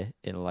hear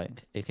in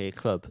like a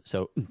club.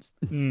 So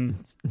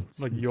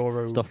like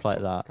Euro stuff like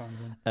that. kind of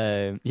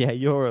thing. Yeah,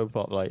 Euro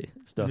pop like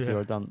stuff, Yeah.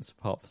 Euro dance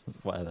pop,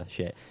 whatever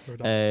shit. Euro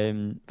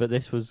dance. But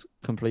this was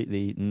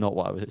completely not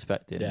what I was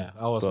expecting. Yeah,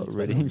 I wasn't but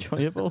really expecting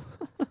enjoyable.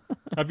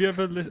 Have you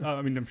ever listened?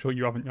 I mean, I'm sure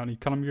you haven't, Yanni.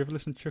 Have you ever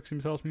listened to Trixie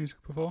Mattel's music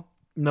before?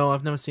 No,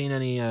 I've never seen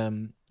any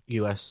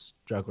US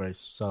Drag Race,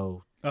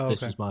 so Oh,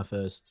 this okay. was my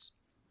first,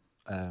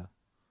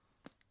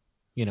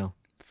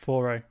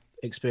 Foray.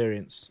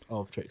 experience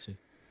of Trixie.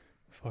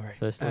 Foray.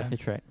 First look at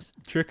tricks.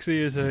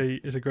 Trixie is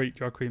a great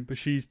drag queen, but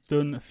she's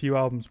done a few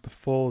albums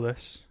before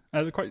this.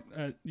 They're quite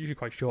usually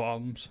quite short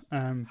albums.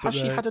 But Has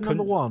she had a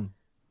number one?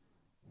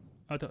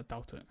 I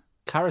doubt it.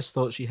 Karis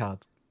thought she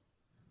had.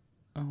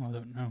 Oh, I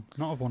don't know.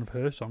 Not of one of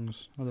her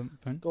songs. I don't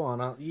think. Go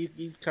on,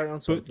 you carry on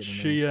talking.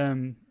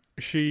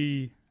 But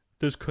she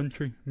does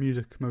country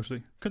music mostly,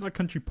 kind of like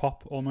country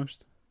pop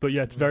almost. But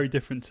yeah, it's very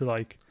different to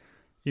like,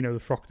 the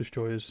Frock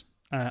Destroyers.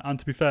 And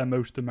to be fair,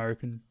 most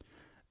American.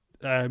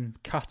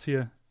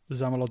 Katia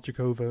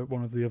Zamolodchikova,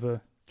 one of the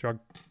other drag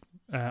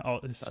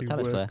artists who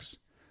tennis player. works,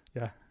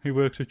 who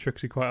works with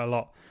Trixie quite a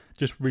lot,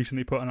 just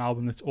recently put an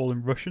album that's all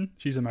in Russian.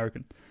 She's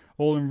American,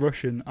 all in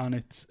Russian, and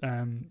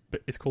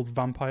it's called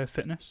Vampire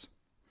Fitness.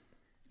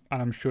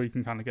 And I'm sure you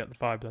can kind of get the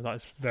vibe there. That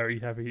is very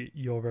heavy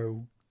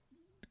Euro,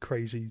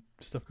 crazy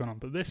stuff going on.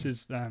 But this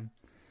is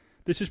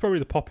probably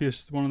the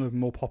poppiest, one of the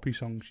more poppy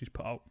songs she's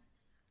put out.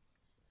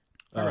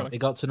 It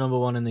got to number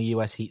one in the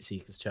US Heat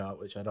Seekers chart,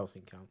 which I don't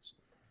think counts.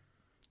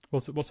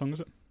 What song is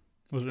it?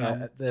 Was it an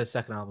album? The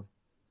second album,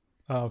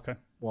 Oh, okay.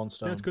 One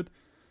Stone. Yeah, it's good.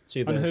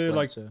 Two And Birds her, went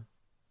like- to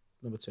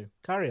number 2.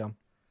 Carry on.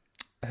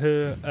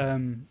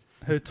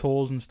 Her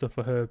tours and stuff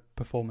are her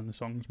performing the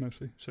songs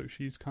mostly. So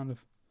she's cool.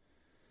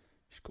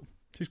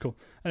 She's cool.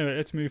 Anyway,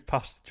 let's move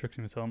past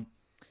Trixie Mattel.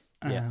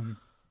 Yeah.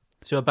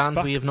 To a band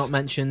we have Backed. not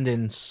mentioned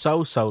in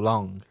so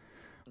long.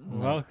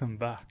 Welcome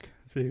back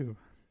to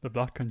the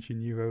Black Country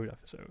New Road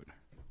episode.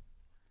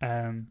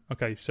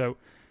 Okay, so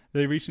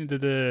they recently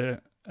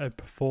did a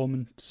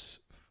performance.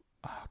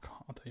 I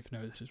don't even know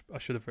who this is. I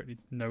should have already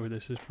know who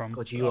this is from.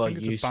 God, I you are think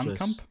it's useless.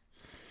 a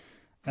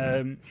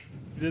Bandcamp.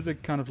 They did a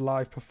kind of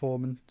live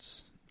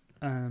performance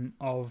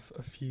of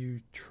a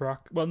few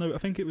track. Well, no, I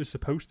think it was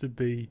supposed to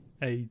be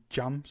a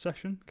jam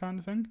session kind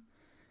of thing.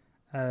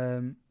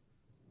 I'm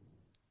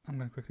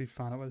going to quickly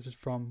find out where this is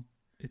from.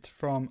 It's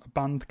from a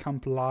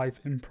Bandcamp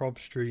live improv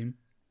stream.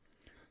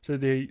 So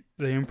they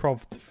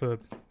improved for,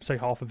 say,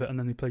 half of it, and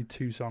then they played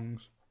 2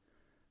 songs,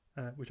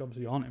 which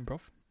obviously aren't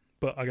improv,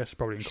 but I guess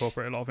probably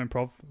incorporate a lot of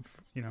improv.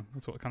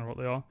 That's what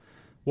they are.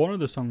 One of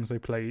the songs they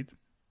played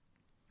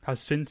has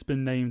since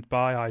been named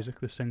by Isaac,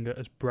 the singer,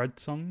 as Bread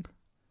Song.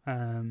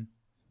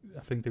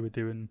 I think they were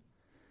doing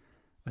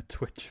a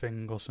Twitch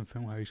thing or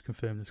something where he's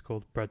confirmed it's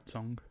called Bread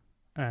Song.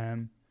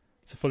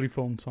 It's a fully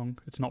formed song.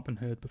 It's not been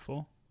heard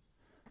before.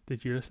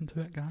 Did you listen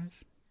to it,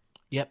 guys?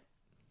 Yep.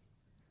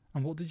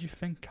 And what did you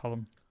think,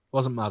 Callum?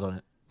 Wasn't mad on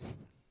it.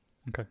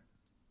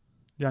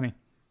 Yanni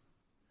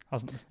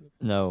hasn't listened to it.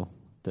 No,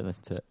 didn't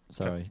listen to it.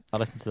 Sorry. I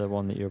listened to the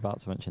one that you're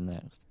about to mention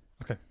next.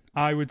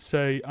 I would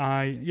say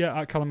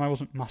Callum, I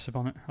wasn't massive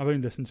on it. I've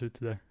only listened to it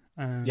today.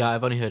 Yeah,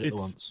 I've only heard it it's-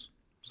 once,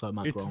 so it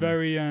might It's grow on me.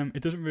 very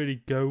it doesn't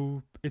really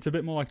go. It's a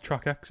bit more like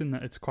Track X in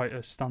that it's quite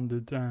a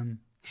standard.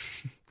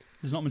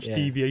 There's not much Yeah.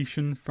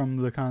 deviation from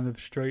the kind of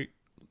straight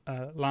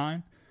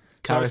line.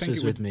 So I Karis think was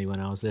it with would- me when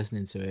I was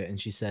listening to it, and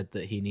she said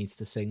that he needs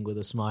to sing with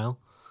a smile.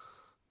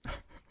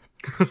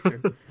 It's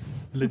true.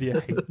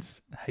 Lydia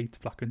hates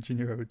Black Country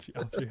New Road. She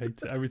absolutely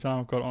hates it. Every time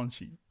I've got it on,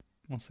 she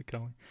wants to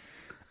kill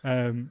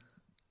me.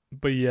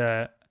 But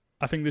yeah,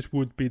 I think this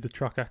would be the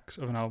Track X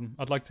of an album.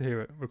 I'd like to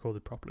hear it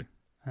recorded properly.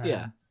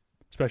 Yeah.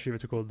 Especially if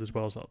it's recorded as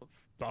well as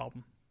the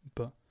album.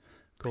 But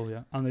cool,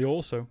 yeah. And they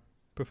also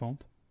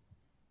performed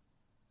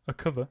a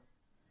cover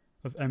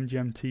of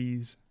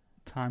MGMT's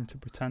Time to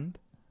Pretend,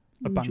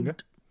 a banger.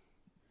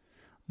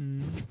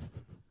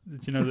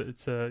 Did you know that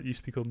it's used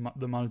to be called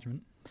The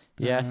Management?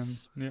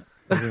 Yes. Yeah.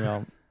 Moving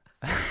on.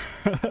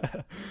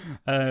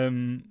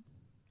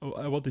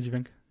 What did you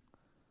think?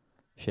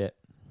 Shit.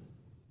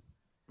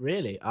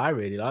 Really? I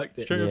really liked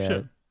it. Straight up Yeah.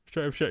 shit.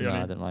 Straight up shit, No,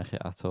 Yanni. I didn't like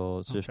it at all.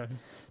 It's just Okay.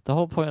 the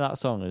whole point of that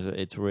song is that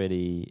it's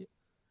really.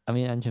 I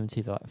mean,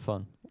 MGMT they're like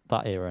fun.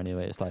 That era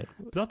anyway. It's like,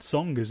 But that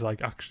song is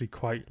like actually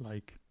quite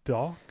like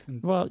dark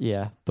and well,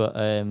 yeah, but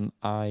I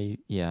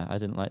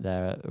didn't like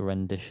their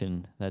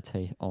rendition, their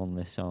take on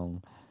this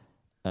song.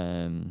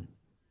 Sorry.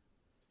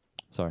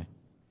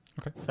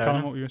 okay. Fair Callum,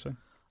 enough. what were you saying?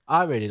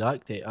 I really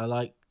liked it. I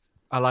like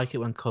it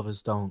when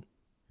covers don't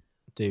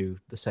do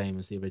the same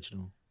as the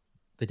original.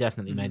 They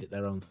definitely made it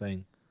their own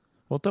thing.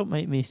 Well, don't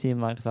make me seem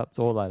like that's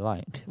all I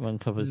like when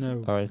covers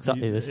No, are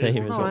exactly you- the it same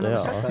is- as No, what I they never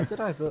said are. that, did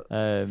I? But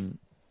Um,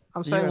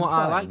 I'm saying Yeah, what I'm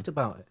I trying. liked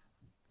about it.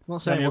 I'm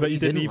not saying Yanni, I what bet you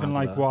didn't didn't even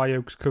like about it. Y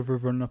Oak's cover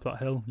of Running Up That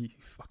Hill. You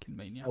fucking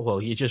maniac. Oh,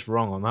 well, you're just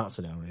wrong on that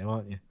scenario,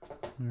 aren't you?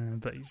 Yeah,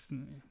 but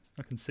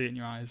I can see it in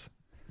your eyes.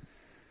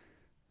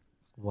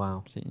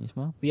 Wow. see it in your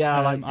smile. But yeah,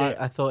 I liked I- it.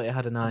 I thought it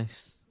had a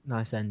nice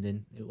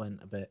ending. It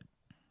went a bit,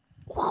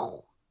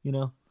 you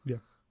know. Yeah.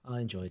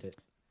 I enjoyed it.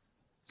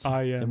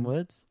 In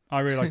words. I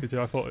really liked it too.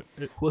 I thought it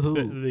fit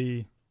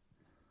Woohoo! I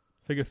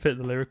think it fit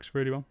the lyrics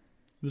really well.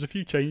 There's a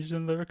few changes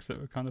in the lyrics that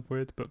were kind of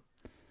weird, but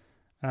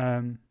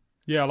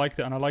yeah, I liked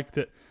it, and I liked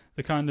it.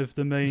 The kind of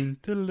the main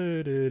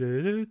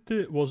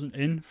wasn't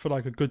in for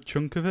like a good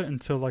chunk of it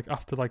until like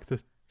after like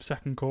the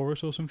second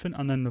chorus or something,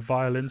 and then the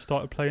violin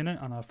started playing it,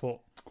 and I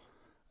thought it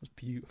was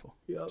beautiful.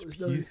 Yeah,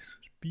 It's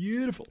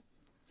beautiful.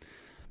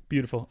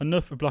 Beautiful.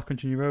 Enough of Black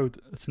Country New Road.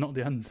 It's not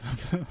the end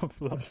of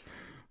that.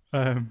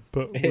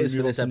 But It we'll is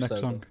for move on this to the next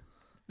episode, song.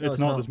 No, It's it's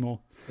not. not. There's more.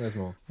 There's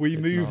more. We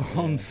It's move not,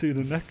 on yeah. to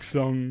the next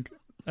song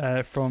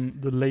from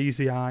the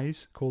Lazy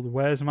Eyes called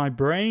 "Where's My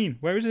Brain?"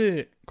 Where is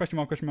it? Question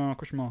mark? Question mark?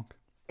 Question mark?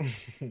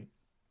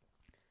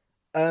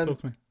 Talk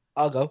to me.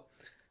 I'll go.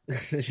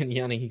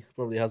 Yanni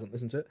probably hasn't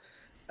listened to it.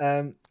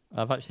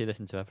 I've actually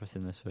listened to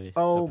everything this week.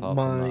 Oh apart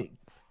from my that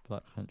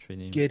Black Country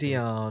New giddy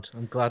Road. yard!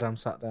 I'm glad I'm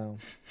sat down.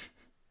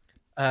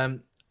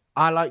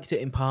 I liked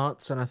it in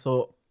parts, and I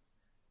thought,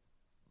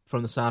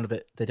 from the sound of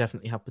it, they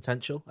definitely have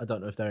potential. I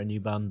don't know if they're a new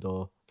band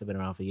or they've been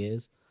around for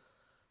years,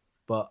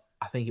 but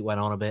I think it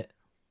went on a bit,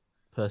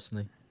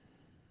 personally.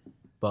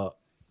 But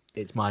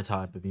it's my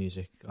type of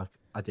music.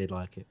 I did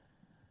like it.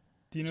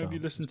 Do you know if So- you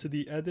listened to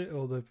the edit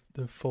or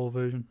the full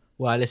version?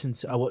 Well,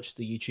 I watched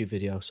the YouTube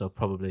video, so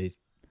probably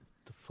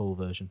the full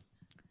version.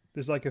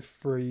 There's like a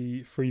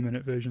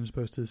 3-minute version as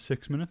opposed to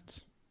 6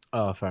 minutes.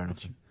 Oh, fair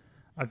enough.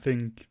 I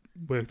think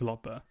worked a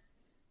lot better.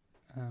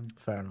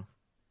 Fair enough.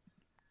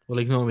 Well,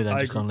 ignore me then. I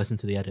Just go agree. and listen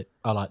to the edit.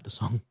 I like the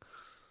song.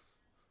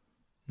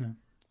 I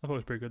thought it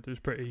was pretty good. It was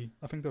pretty.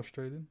 I think they're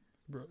Australian.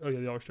 Oh yeah,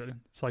 they're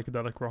Australian.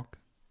 Psychedelic rock.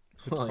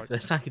 It's Well, quite- the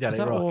psychedelic Is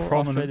that rock. all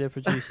Prominent. Australia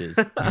produces?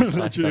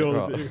 Literally all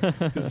Rock. they do,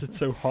 because it's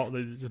so hot that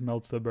it just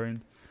melts their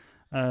brain.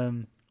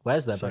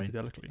 Where's their brain?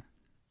 Psychedelically.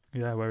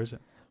 Yeah, where is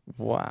it?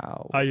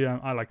 Wow.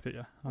 I liked it.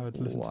 Yeah, I would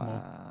listen to more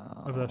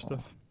Wow. of their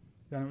stuff.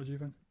 Yeah, what do you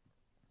think?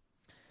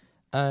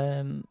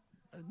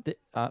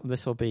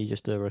 This will be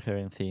just a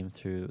recurring theme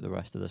through the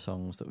rest of the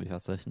songs that we've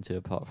had to listen to,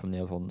 apart from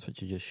the other ones,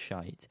 which are just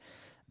shite.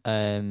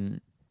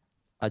 It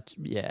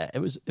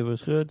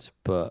was good,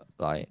 but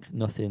like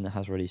nothing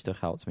has really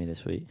stuck out to me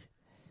this week.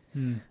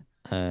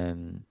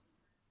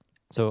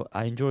 So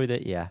I enjoyed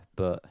it, yeah,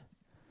 but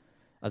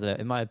I don't know.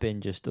 It might have been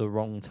just the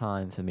wrong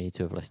time for me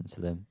to have listened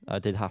to them. I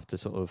did have to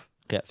sort of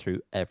get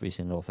through every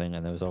single thing,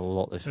 and there was a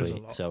lot this There's a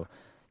week, lot. so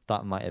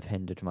that might have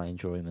hindered my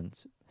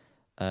enjoyment.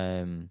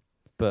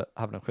 But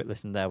having a quick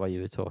listen there while you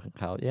were talking,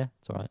 Carl, yeah,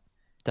 it's all right.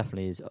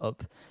 Definitely is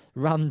up,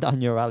 ran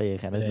down your alley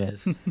again, isn't it?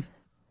 Is.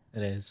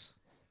 It is.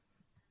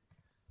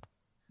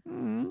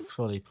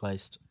 Fully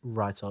placed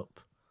right up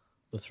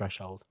the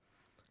threshold.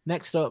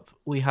 Next up,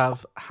 we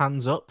have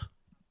Hands Up,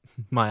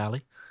 My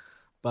Alley,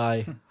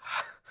 by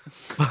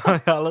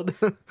Alan.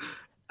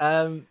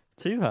 2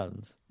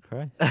 hands,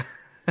 Christ.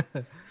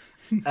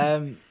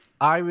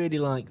 I really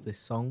like this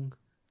song,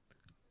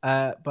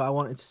 but I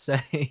wanted to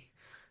say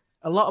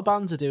A lot of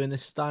bands are doing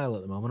this style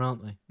at the moment,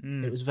 aren't they?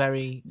 Mm. It was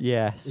very,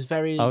 Yes. it's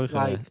very I was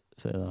like gonna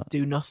say that.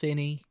 do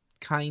nothingy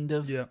kind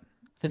of. Yeah. I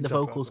think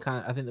exactly.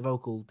 I think the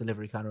vocal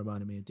delivery kind of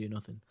reminded me of Do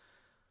Nothing.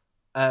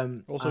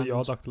 Also, and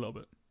Yard Act a little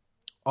bit.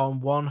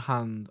 on one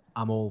hand,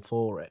 I'm all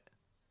for it,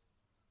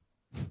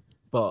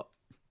 but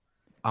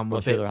I'm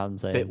What's a the other hand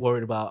saying? bit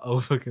worried about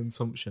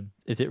overconsumption.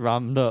 Is it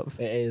rammed up?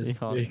 It is. You You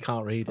can't-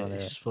 can't read it. can't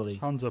It's hear just fully.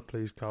 Hands up,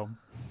 please, Cal.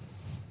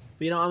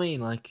 But you know what I mean?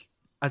 Like,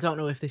 I don't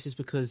know if this is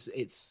because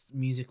it's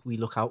music we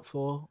look out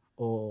for,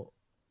 or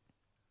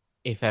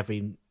if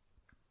every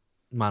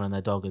man and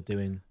their dog are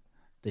doing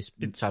this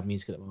type of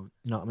music at the moment.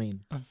 You know what I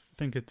mean? I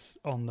think it's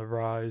on the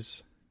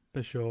rise,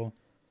 for sure.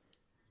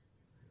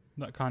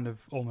 That kind of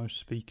almost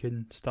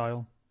speaking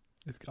style.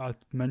 I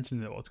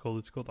mentioned it. What it's called?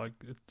 It's got like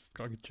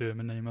a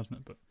German name, hasn't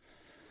it? But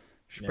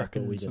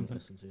Sprechen we or didn't something.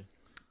 listen to.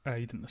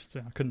 You didn't listen to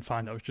it. I couldn't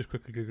find it. I was just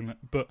quickly googling it.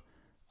 But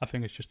I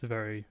think it's just a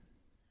very.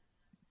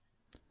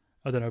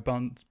 I don't know.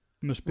 Bands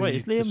must be. Wait,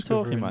 is Liam talking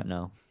discovering- right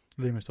now?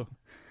 Liam is talking.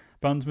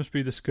 Bands must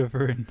be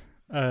discovering,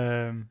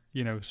 some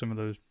of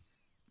those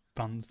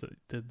bands that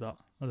did that.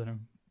 I don't know.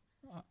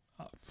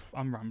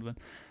 I'm rambling.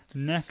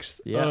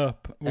 Next Yeah.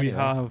 up, we Anyway.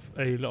 have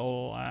a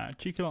little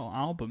cheeky little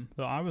album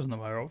that I wasn't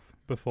aware of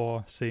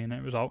before seeing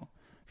it was out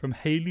from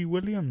Hayley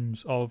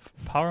Williams of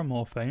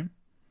Paramore fame.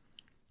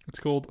 It's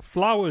called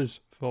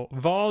Flowers for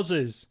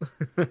Vases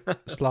 /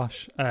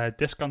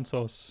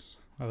 Descansos,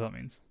 whatever that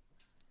means.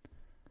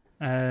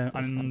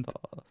 And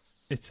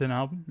it's an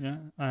album,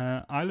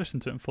 yeah. I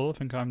listened to it in full. I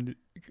think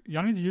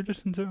Yanni, did you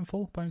listen to it in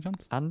full by any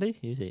chance? Andy?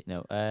 Who's he?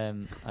 No,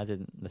 I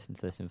didn't listen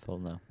to this in full,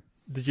 no.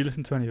 Did you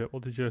listen to any of it?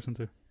 What did you listen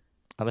to?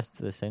 I listened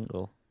to the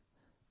single.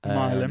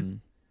 My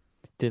Limb.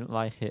 Didn't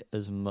like it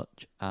as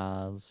much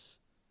as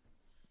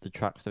the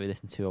tracks that we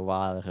listened to a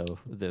while ago.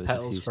 Those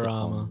Petals acoustic for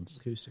Armour. ones.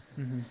 Acoustic.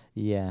 Mm-hmm.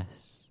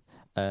 Yes.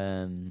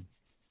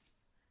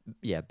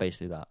 Yeah,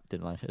 basically that.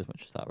 Didn't like it as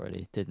much as that,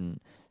 really.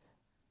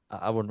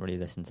 I wouldn't really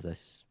listen to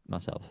this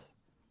myself.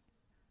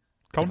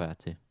 Colin? If I had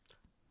to.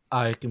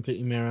 I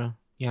completely mirror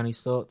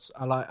Yanni's thoughts.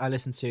 I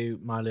listen to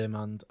My Limb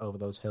and Over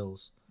Those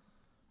Hills,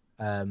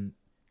 and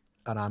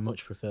I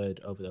much preferred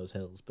Over Those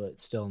Hills, but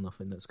it's still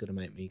nothing that's going to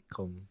make me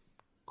come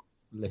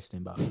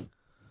listening back.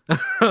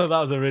 That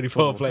was a really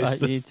poor place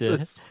to, You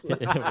did.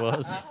 It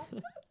was.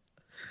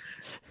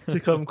 to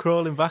come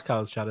crawling back, I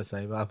was trying to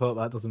say, but I thought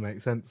that doesn't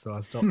make sense, so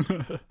I stopped.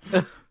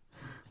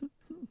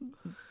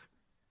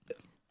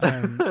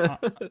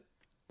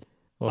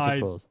 What I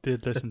the cause?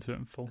 did listen to it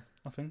in full,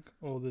 I think,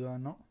 or did I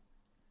not?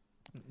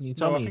 You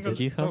told I me think you I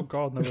did. you, Phil? Oh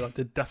God, no! I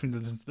did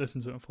definitely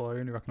listen to it in full. I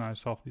only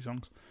recognised half these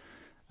songs.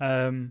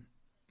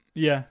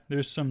 Yeah, there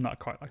was some that I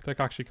quite liked. Like,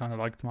 I actually kind of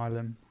liked My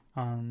Limb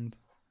and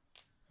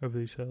Over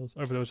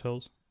Those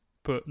Hills,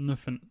 but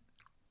nothing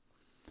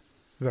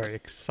very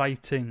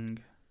exciting.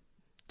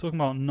 Talking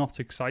about not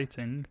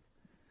exciting.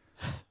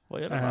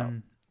 What are you on about?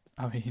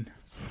 I mean,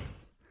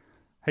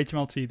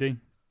 HMLTD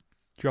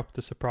dropped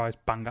a surprise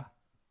banger.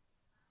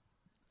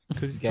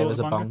 Could you Gave call it us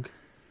a banger? bonk.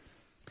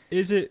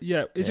 Is it?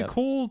 Yeah. Is Yep. it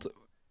called?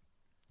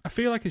 I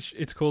feel like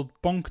it's called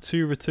Bonk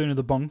 2: Return of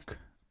the Bonk,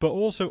 but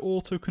also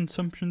auto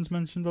consumption's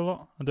mentioned a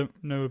lot. I don't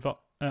know if that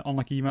on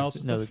like emails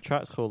and No, stuff. the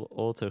track's called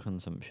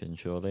Autoconsumption,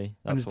 surely.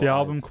 And is That's the what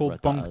album I've called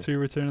read that Bonk as. 2: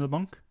 Return of the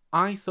Bonk?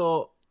 I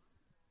thought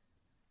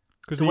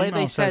Because the way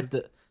they said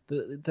that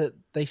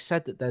they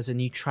said that there's a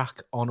new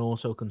track on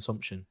auto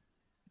consumption.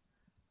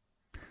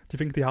 Do you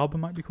think the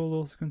album might be called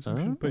Auto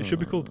Consumption? But it should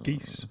be called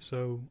Geese.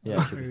 So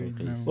Yeah, it should be called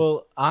you know. Geese.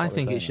 Well, I What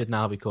think we're it should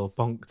now be called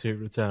Bonk 2: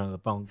 Return of the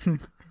Bonk.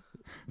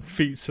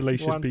 Feet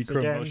Salacious B. Once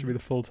Crumb. That again. should be the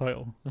full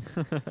title.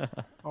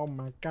 Oh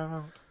my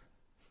god.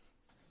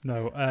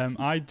 No,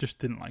 I just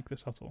didn't like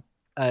this at all.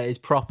 It's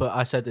proper.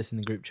 I said this in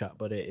the group chat,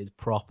 but it is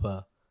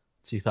proper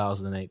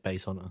 2008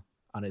 Bass Hunter,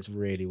 and it's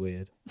really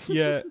weird.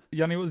 Yeah,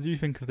 Yanni, what did you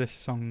think of this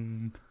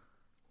song?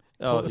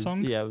 Oh, the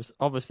song? yeah, it was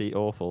obviously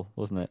awful,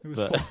 wasn't it? It was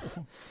but,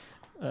 awful.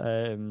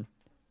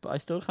 but I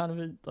still kind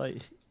of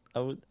like.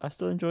 I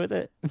still enjoyed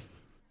it,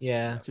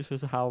 Yeah. just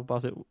because of how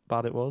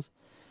bad it was.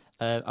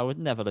 I would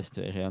never listen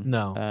to it again.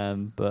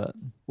 No. But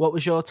What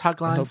was your I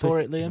tagline hope for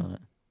this it, is Liam? on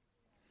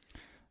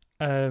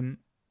it.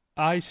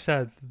 I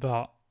said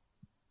that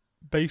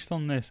based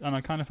on this, and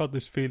I kind of had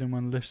this feeling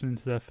when listening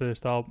to their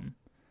first album,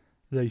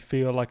 they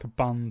feel like a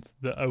band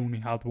that only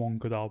had one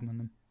good album in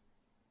them.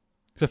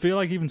 So I feel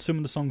like even some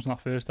of the songs on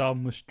that first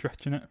album were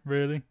stretching it,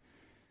 really.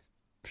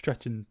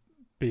 Stretching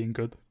being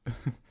good.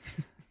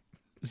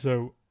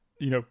 So,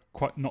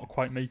 not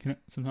quite making it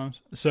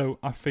sometimes. So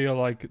I feel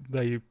like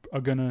they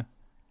are going to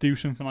do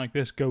something like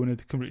this, go in a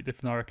completely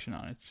different direction,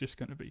 and it's just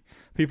going to be...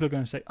 People are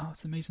going to say, oh,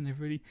 it's amazing, they've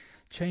really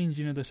changed,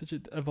 they're such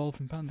an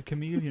evolving band, the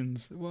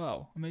Chameleons,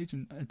 wow,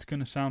 amazing. It's going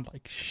to sound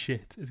like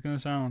shit. It's going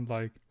to sound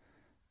like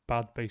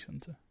bad Bass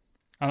Hunter.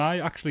 And I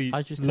actually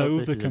I just hope loathe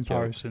this the is a joke.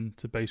 comparison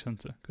to Bass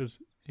Hunter, because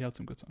he had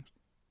some good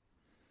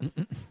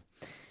songs.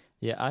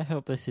 Yeah, I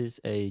hope this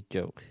is a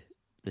joke.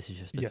 This is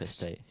just a Yes. piss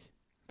take.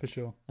 For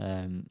sure.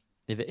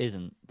 If it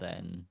isn't,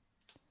 then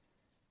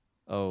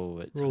it's We're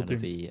all going to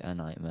doomed. be a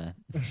nightmare.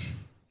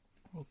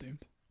 All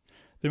doomed.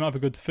 They might have a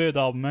good third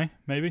album,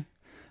 maybe.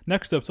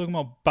 Next up, talking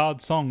about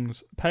bad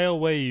songs, Pale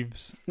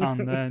Waves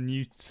and their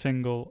new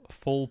single,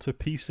 Fall to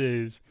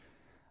Pieces.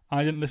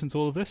 I didn't listen to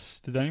all of this.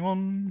 Did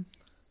anyone?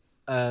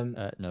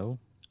 No,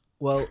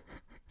 Well,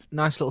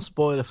 nice little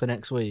spoiler for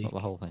next week. not the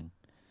whole thing.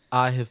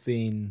 I have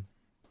been...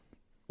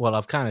 Well,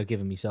 I've kind of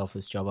given myself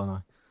this job, haven't I?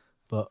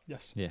 But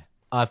Yes. Yeah.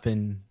 I've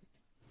been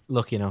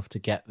lucky enough to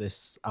get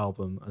this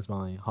album as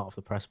my Hot Off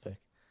the Press pick.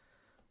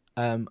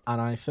 And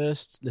I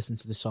first listened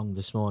to the song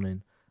this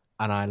morning,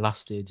 and I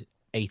lasted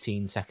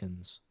 18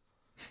 seconds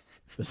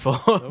before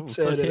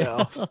turning it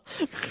off.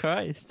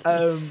 Christ.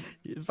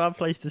 Bad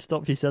place to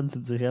stop your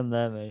sentence again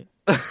there, mate.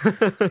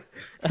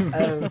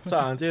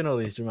 Sorry, I'm doing all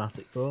these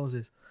dramatic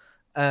pauses.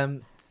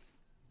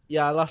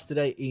 Yeah, I lasted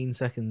 18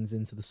 seconds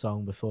into the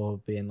song before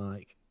being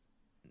like,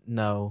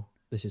 no,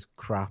 this is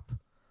crap.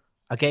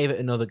 I gave it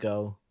another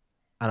go,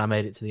 and I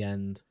made it to the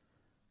end.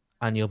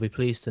 And you'll be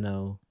pleased to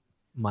know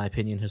my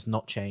opinion has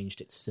not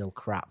changed. It's still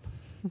crap.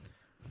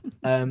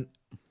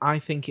 I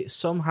think it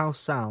somehow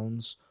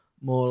sounds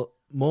more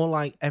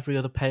like every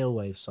other Pale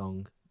Wave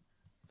song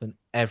than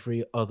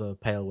every other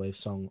Pale Wave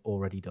song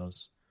already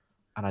does.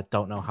 And I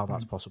don't know how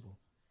that's possible.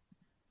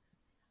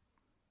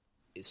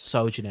 It's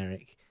so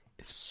generic.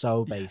 It's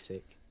so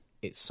basic.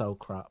 It's so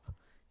crap.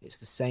 It's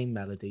the same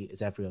melody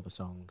as every other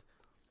song.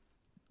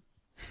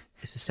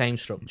 It's the same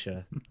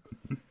structure.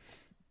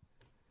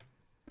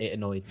 It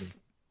annoyed me.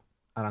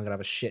 And I'm going to have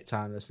a shit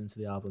time listening to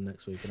the album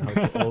next week. And I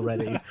hope you're all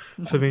ready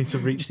for me to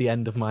reach the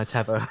end of my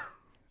tether.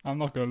 I'm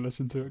not going to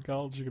listen to it,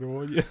 Carl. Just going to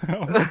warn you.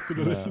 I'm not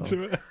going to listen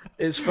to it.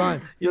 It's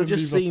fine. You'll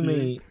just Leave see that to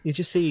me. You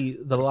just see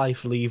the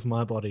life leave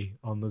my body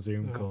on the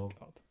Zoom call.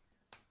 God.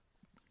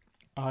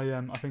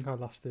 I think I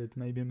lasted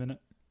maybe a minute.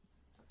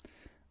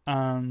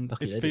 And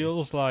Lucky it lady.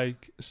 feels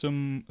like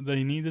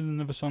they needed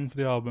another song for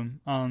the album,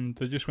 and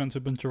they just went to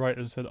a bunch of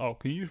writers and said, "Oh,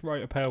 can you just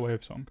write a Pale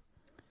Wave song?"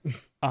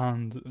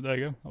 And there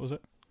you go. That was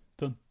it.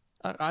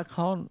 I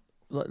can't.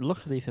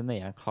 Luckily for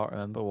me, I can't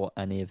remember what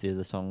any of the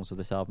other songs of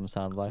this album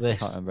sound like. This. I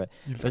can't remember it.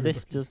 You're But very this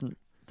lucky. doesn't.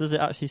 Does it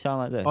actually sound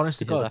like this? Honest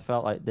to because God. I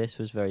felt like this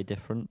was very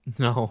different.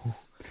 No.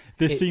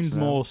 This It's- seemed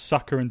more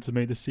saccharine to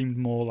me. This seemed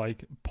more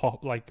like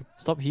pop. Like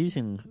Stop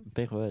using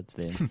big words,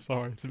 Liam.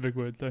 sorry, it's a big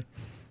word though.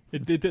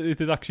 It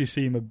did actually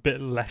seem a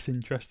bit less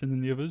interesting than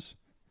the others.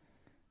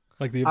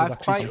 Like the others I've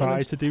quite actually tried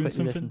wanted to do Quickly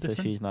something listen to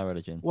different. "She's My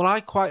Religion." Well,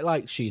 I quite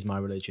liked She's My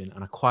Religion,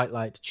 and I quite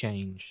liked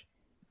Change,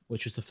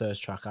 which was the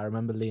first track. I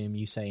remember, Liam,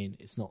 you saying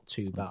it's not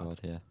too Oh, bad. God,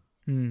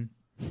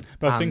 yeah.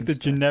 But I think the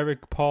And-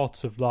 generic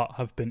parts of that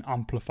have been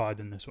amplified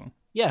in this one.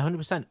 Yeah,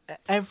 100%.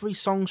 Every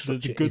song The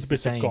structure good is the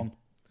bits have same. gone.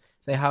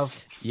 They have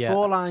Yeah,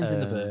 4 lines in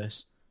the um,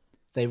 verse.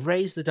 They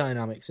raise the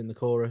dynamics in the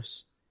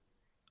chorus,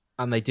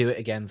 and they do it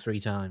again 3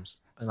 times.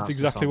 And that's That's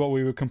the exactly song. what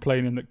we were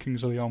complaining that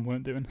Kings of Leon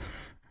weren't doing.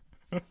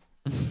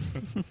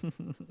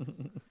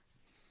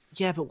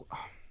 Yeah, but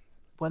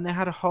when they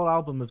had a whole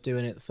album of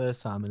doing it the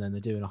first time, and then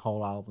they're doing a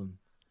whole album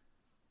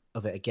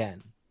of it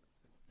again,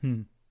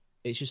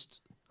 it's just,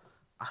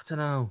 I don't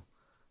know.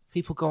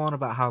 People go on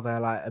about how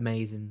they're like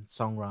amazing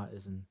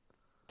songwriters, and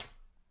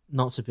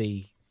not to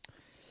be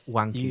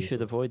wanky. You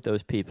should avoid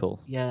those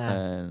people.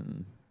 Yeah.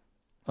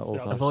 At all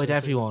Yeah, times. Avoid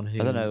everyone who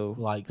I don't know.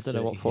 likes I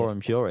don't know what Dirty Hit.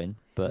 forums you're in,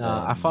 but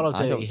No, I follow I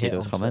Dirty don't see Hit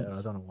those on comments. Twitter.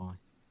 I don't know why.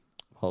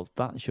 Well,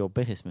 that's your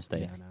biggest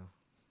mistake. Yeah, I know.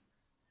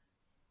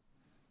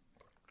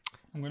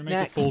 I'm going to make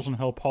Next. a Falls on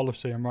Hell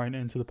policy. I'm writing it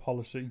into the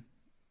policy.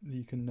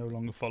 You can no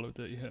longer follow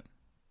Dirty Hit.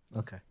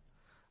 Okay.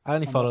 I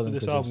only And follow after them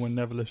this because album, we'll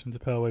never listen to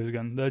Pale Waves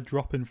again. They're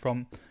dropping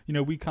from,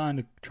 we kind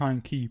of try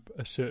and keep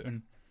a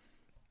certain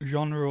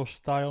genre or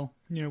style.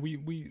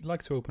 We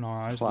like to open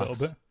our eyes a little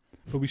Class. bit,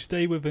 but we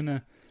stay within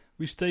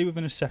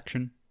a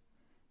section.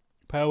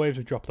 Pale Waves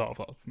have dropped out of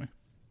that for me.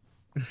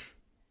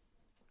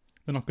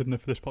 They're not good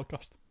enough for this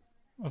podcast.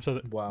 I've said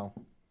it. Wow.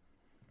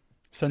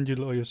 Send your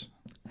lawyers.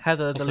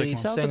 Heather, the take lead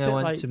one. Sounds a singer, bit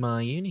went like- to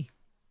my uni.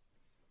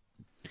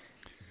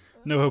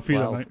 No hope for you,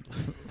 Well, mate.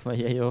 Well,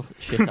 yeah, you're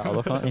shit out of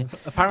luck, aren't you?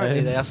 Apparently,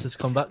 Um, they asked her to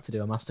come back to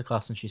do a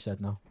masterclass, and she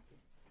said no.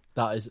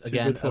 That is, Too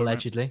again, good for her, mate.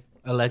 allegedly.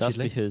 That's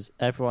Allegedly. because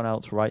everyone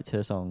else writes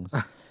her songs.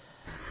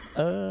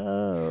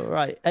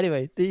 Right.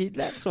 Anyway, the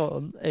next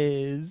one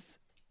is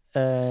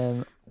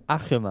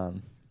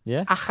Ackerman.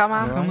 Yeah?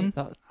 Ackerman. Right?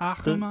 That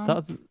Ackerman.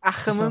 that sounds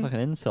Ackerman. like an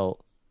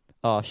insult.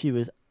 Oh, she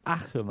was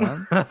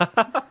Ackerman.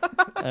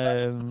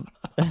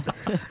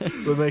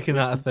 We're making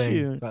that a thing.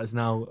 Tune. That is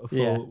now a full.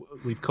 Yeah.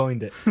 We've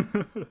coined it.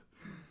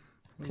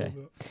 Okay.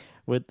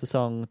 With the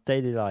song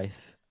Daily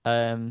Life.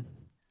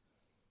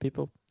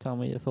 People, tell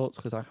me your thoughts,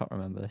 because I can't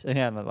remember this.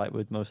 Again, like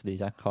with most of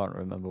these, I can't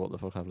remember what the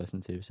fuck I've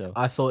listened to. So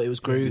I thought it was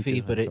Yeah, me groovy,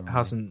 too, but I it don't know.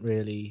 hasn't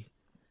really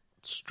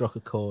struck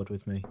a chord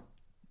with me.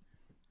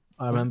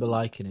 I remember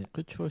liking it.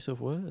 good choice of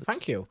words.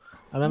 Thank you.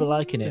 I remember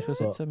liking it, Because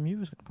but, it's a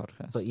music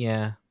podcast. but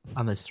yeah,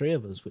 and there's 3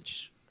 of us,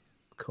 which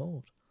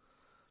chord.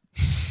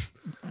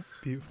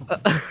 Beautiful.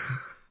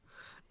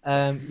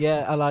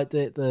 Yeah, I liked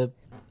it. The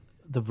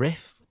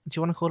riff. Do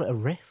you want to call it a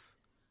riff?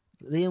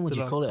 Liam, would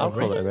you call it a I'll riff?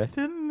 call it a riff.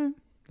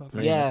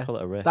 Yeah. Let's call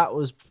it a riff. That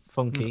was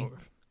funky.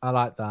 I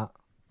like that,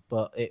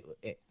 but it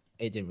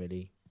didn't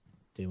really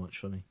do much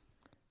for me.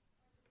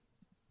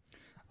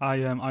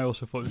 I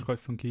also thought it was quite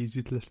funky,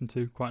 easy to listen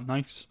to, quite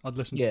nice. I'd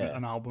listen to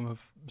an album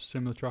of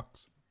similar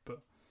tracks, but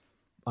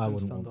I didn't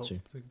wouldn't stand want out to.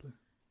 particularly.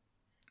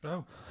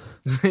 Oh,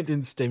 It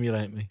didn't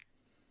stimulate me.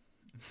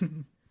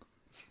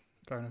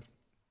 fair enough.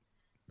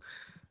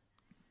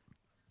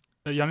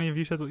 Yanni, have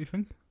you said what you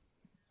think?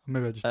 Or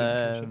maybe I just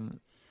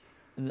didn't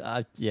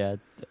catch it.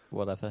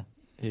 Whatever.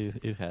 Who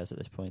cares at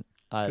this point?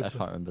 I Good can't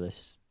stuff. remember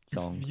this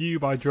song. View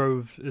by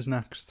Droves is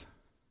next.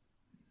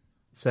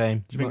 Same.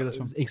 What do you think of this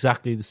one?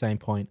 Exactly the same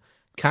point.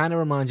 Kind of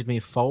reminded me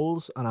of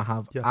Foals, and I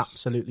have Yes.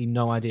 absolutely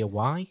no idea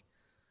why.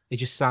 It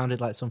just sounded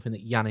like something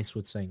that Yanis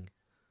would sing.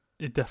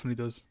 It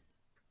definitely does.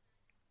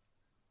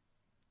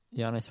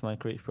 Giannis, my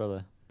Greek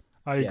brother.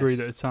 I agree Yes.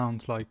 that it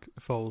sounds like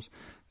Foals.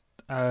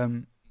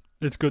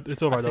 It's good.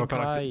 It's alright I though. I think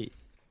quite like it.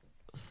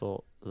 I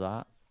thought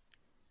that.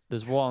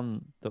 There's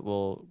one that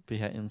we'll be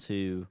getting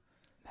to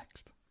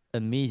Next.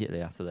 immediately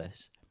after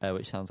this,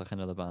 which sounds like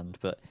another band,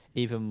 but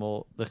even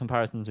more. The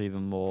comparisons are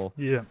even more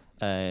Yeah.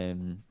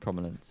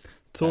 prominent.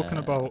 Talking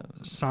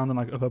about sounding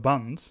like other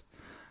bands,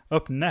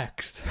 up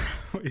next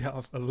we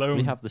have Alone.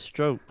 We have the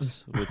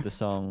Strokes with the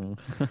song.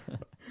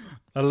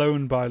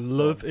 Alone by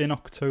Love in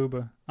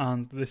October,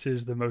 and this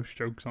is the most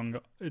Strokes song.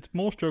 It's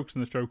more Strokes than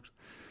the Strokes.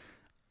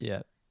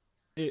 Yeah,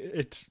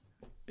 It's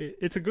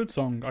a good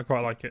song. I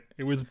quite like it.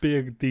 It would be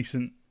a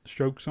decent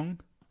Strokes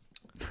song,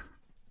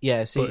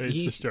 Yeah, see, but it's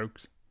the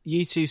Strokes.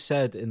 you two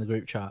said in the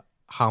group chat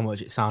how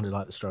much it sounded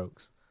like the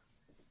Strokes.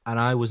 And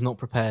I was not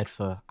prepared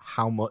for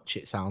how much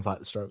it sounds like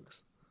the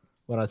Strokes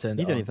when I turned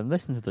you it don't on. even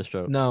listen to the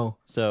Strokes. No,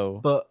 So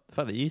but the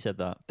fact that you said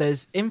that.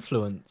 there's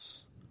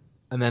influence,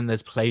 and then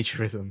there's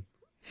plagiarism.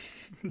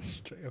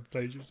 Straight up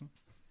plagiarism.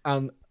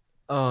 And,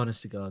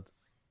 honest to God.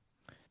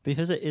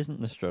 Because it isn't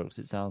the Strokes,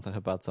 it sounds like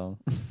a bad song.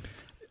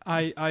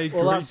 I agree.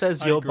 Well, that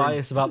says I your agree.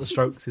 bias about the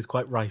Strokes is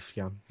quite rife,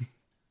 Jan.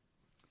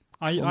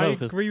 I Well, no,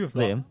 'cause agree with that.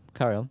 Liam,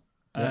 carry on.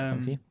 Yeah,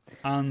 thank you.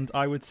 And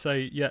I would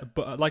say, yeah,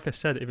 but like I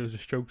said, if it was a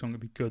Strokes song,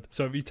 it'd be good.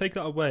 So if you take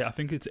that away, I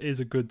think it is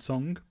a good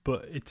song,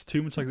 but it's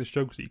too much like the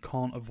Strokes that you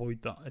can't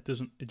avoid that. It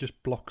doesn't. It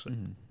just blocks it.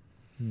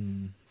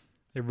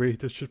 It really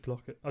does just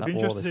block it. I'd That be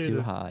wall interested is to too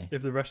hear high.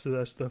 if the rest of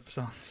their stuff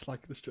sounds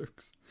like the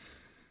Strokes.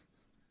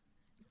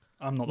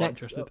 I'm not that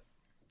interested.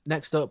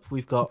 Next up,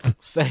 we've got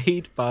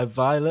Fade by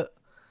Violet.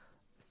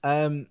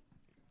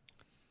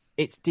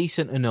 It's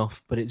decent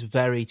enough, but it's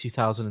very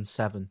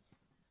 2007.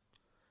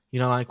 You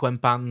know, like when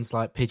bands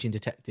like Pigeon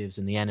Detectives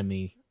and The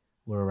Enemy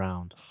were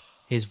around.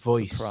 His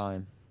voice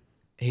Prime.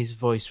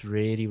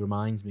 really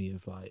reminds me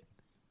of like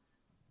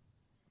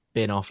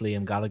being off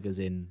Liam Gallagher's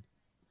in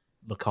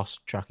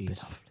Lacoste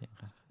trackies.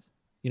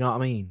 You know what I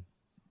mean?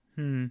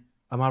 Am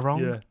I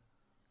wrong? Yeah.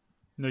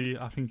 No,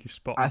 I think you're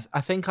spot.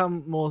 I think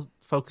I'm more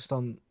focused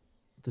on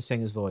the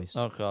singer's voice.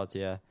 Oh god,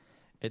 yeah.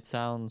 It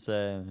sounds.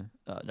 No,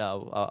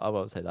 I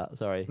won't say that.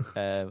 Sorry,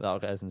 that'll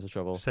get us into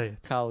trouble. Say it.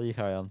 Cal, you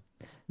carry on.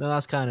 No,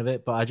 that's kind of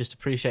it. But I just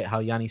appreciate how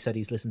Yanni said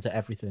he's listened to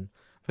everything,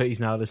 but he's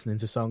now listening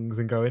to songs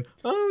and going,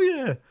 "Oh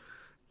yeah,"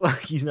 like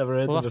he's never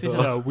heard Well, them that's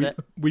before. No,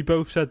 we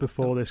both said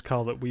before this,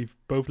 Carl, that we've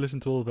both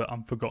listened to all of it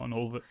and forgotten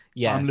all of it.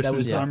 Yeah, I'm that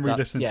was listening. I'm that-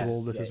 re-listening yeah, to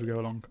all this yeah, as we go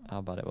along.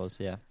 How bad it was,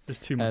 yeah. There's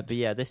too much. But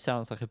yeah, this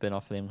sounds like a bin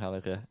off Liam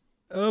Gallagher.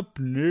 Up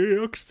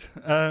next,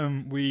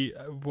 what we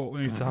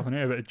need to happen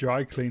here, a bit of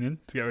dry cleaning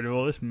to get rid of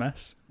all this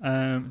mess.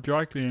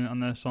 Dry cleaning on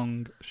their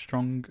song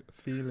 "Strong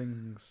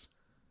Feelings"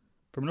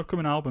 from an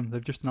upcoming album.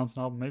 They've just announced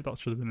an album. Maybe that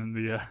should have been in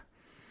the.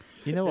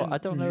 You know what? In I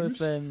don't know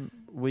news? if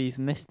we've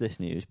missed this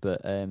news,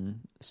 but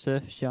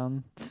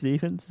Sufjan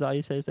Stevens, is that how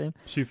you say his name?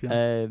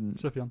 Sufjan.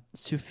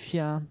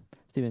 Sufjan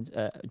Stevens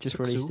just Suksu.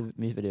 released a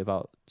music video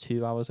about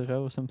 2 hours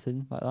ago or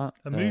something like that.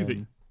 A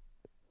movie?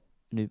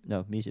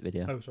 Music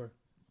video. Oh, sorry.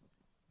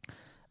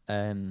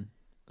 I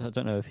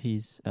don't know if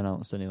he's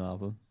announced a new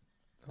album,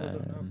 I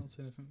don't know. I've not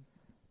seen anything.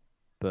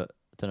 but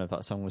I don't know if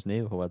that song was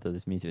new or whether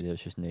this music video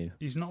is just new.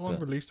 He's not long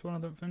But- released one. I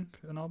don't think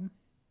an album.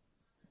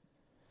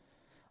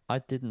 I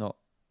did not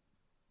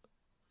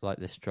like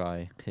this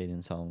dry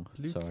cleaning song.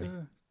 Sorry.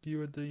 Luca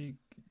Guidi.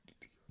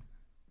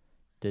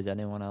 Did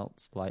anyone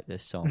else like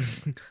this song?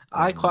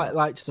 I quite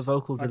liked the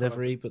vocal I quite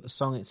delivery, but the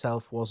song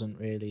itself wasn't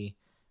really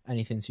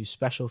anything too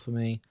special for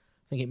me.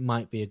 I think it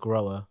might be a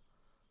grower,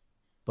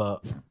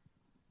 but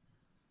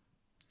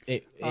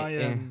I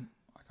kind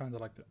of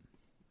liked it.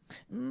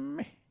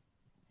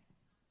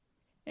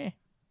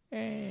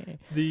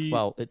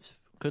 Well, it's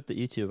good that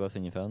you two are both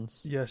in your phones.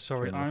 Yeah,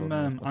 sorry. During the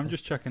recording of this I'm podcast.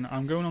 just checking.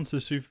 I'm going on to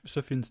the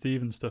Sufjan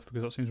Stevens stuff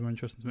because that seems more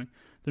interesting to me.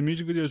 The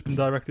music video has been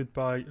directed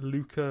by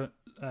Luca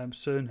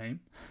Surname.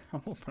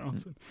 I'm not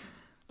pronouncing.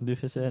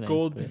 Lucas surname.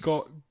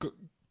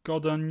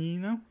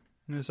 Guadagnino, I'm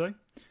gonna say,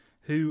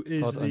 who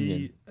is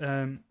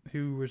Guadagnin.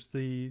 who was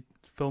the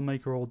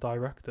filmmaker or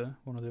director,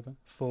 one or the other,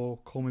 for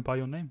Call Me by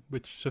Your Name,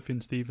 which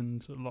Sufjan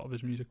Stevens, a lot of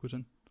his music was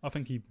in. I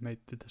think he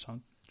did the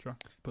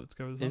soundtrack, put it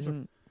together. The soundtrack.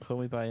 Isn't Call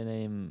Me by Your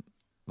Name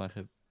like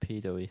a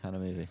pedo-y kind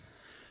of movie?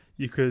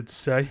 You could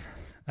say,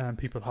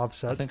 people have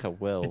said. I think I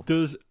will. It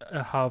does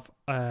have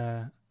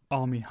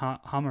Army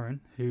Hammerin,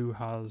 who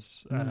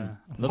has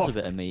Loves a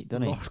bit of meat,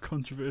 doesn't a he? lot of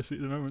controversy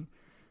at the moment.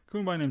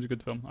 Calling by Name's a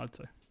good film, I'd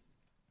say.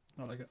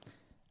 I like it.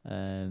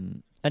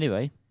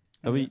 Anyway,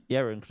 Okay.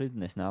 we're including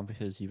this now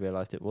because you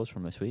realised it was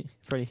from this week.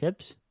 Freddie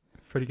Gibbs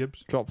Freddie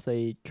Gibbs. dropped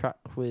a track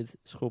with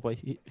Schoolboy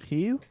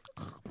Hugh.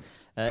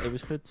 It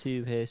was good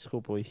to hear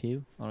Schoolboy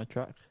Hugh on a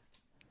track.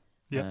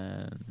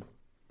 Yeah.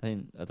 I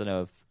don't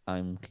know if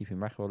I'm keeping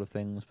record of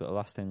things, but the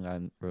last thing I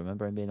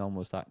remember him being on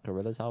was that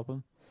Gorillaz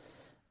album.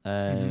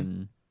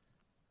 And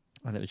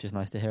it was just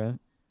nice to hear him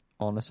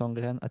on the song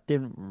again. I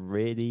didn't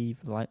really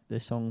like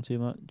this song too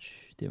much.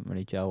 Didn't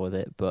really gel with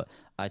it, but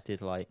I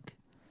did like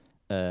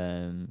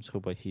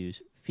Schoolboy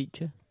Hugh's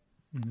feature.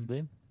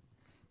 Liam?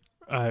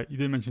 You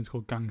didn't mention it's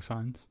called Gang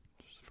Signs.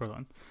 Just to throw that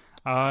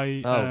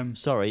in.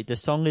 Sorry. The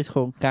song is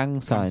called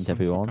Gang Signs,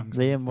 everyone. Gang Signs.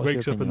 Liam, what's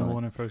Wakes your up in opinion the on it?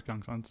 morning, throws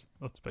gang signs.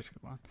 That's basically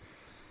the line.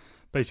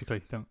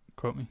 Basically, don't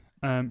quote me.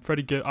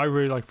 Freddie Gibbs. I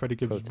really like Freddie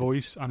Gibbs' Quoted.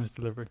 voice and his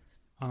delivery,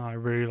 and I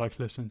really like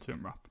listening to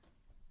him rap.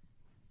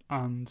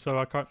 And so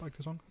I quite like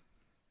the song.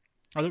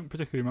 I don't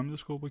particularly remember the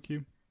Schoolboy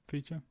Q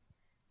feature.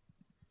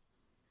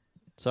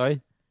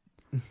 Sorry?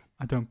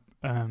 I don't.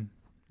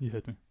 You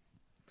heard me.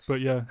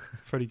 But yeah,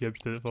 Freddie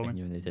Gibbs did it for me.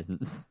 Genuinely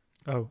didn't.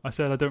 Oh, I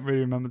said I don't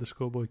really remember the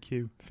Schoolboy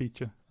Q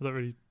feature. I don't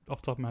really,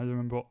 off the top of my head,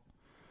 remember what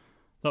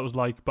that was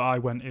like. But I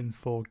went in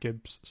for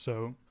Gibbs,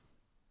 so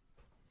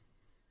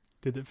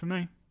did it for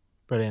me.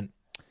 Brilliant.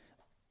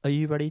 Are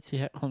you ready to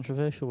get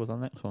controversial with our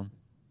next one?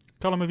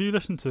 Callum, have you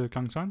listened to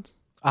Gang Signs?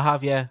 I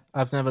have, yeah.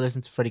 I've never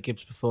listened to Freddie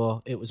Gibbs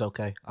before. It was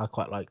okay. I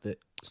quite liked it.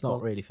 It's not Well,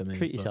 really for me.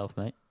 Treat but- yourself,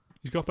 mate.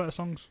 He's got better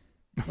songs.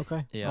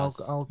 Okay. Yeah,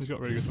 I'll He's got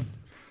really good ones.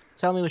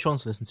 tell me which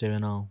ones to listen to,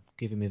 and I'll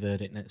give you my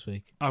verdict next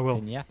week. I will.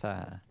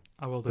 Pinata.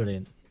 I will do.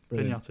 Brilliant.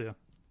 Brilliant. Pinata, yeah.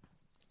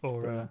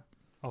 Or Brilliant.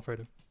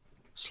 Alfredo.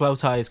 Slow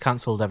Tie is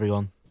cancelled,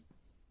 everyone.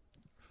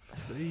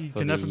 He For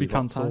can never the be what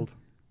time? cancelled.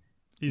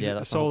 He's Yeah,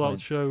 that's the whole sold out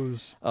point.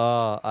 shows.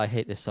 Oh, I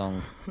hate this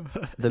song.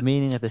 The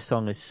meaning of this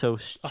song is so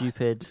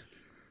stupid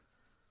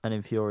and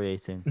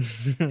infuriating.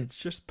 It's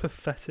just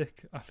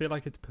pathetic. I feel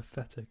like it's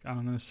pathetic, and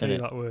I'm going to say Innit?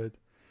 that word.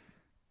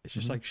 It's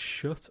just Mhm. like,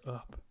 shut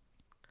up.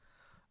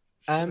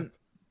 Shut Um, up.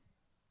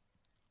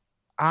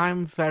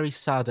 I'm very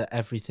sad at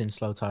everything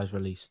Slow Tie's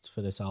released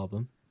for this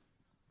album.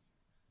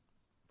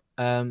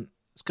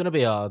 It's going to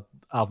be our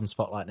album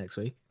spotlight next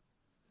week.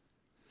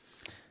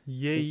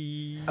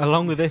 Yay.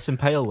 Along with this and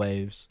Pale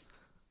Waves,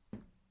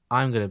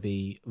 I'm going to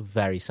be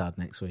very sad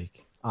next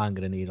week. I'm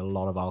going to need a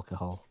lot of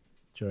alcohol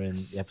during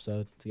the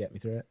episode to get me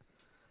through it.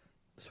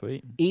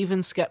 Sweet. Even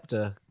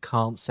Skepta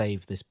can't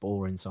save this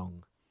boring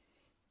song.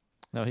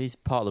 No, he's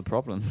part of the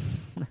problem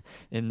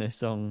in this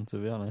song, to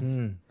be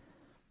honest.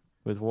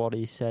 With what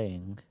he's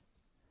saying.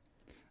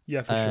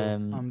 Yeah, for sure.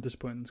 Um, I'm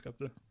disappointed in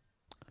Skepta.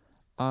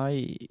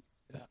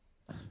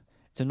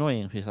 It's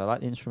annoying because I like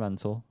the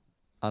instrumental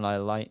and I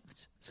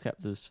liked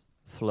Skepta's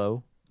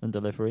flow and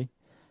delivery.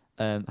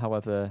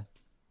 However,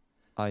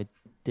 I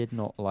did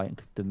not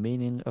like the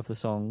meaning of the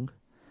song.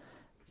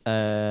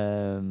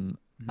 And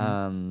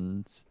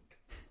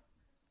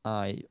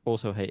I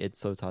also hated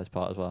Slow Tie's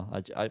part as well.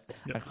 I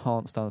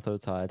can't stand Slow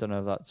Tie. I don't know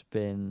if that's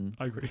been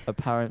I agree.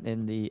 apparent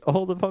in the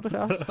older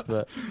podcast,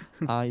 but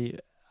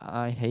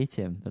I hate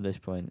him at this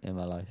point in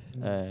my life.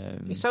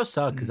 It's so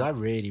sad because I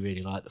really,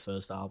 really like the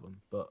first album,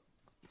 but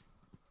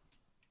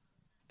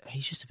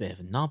he's just a bit of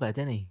a knobhead,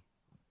 isn't he?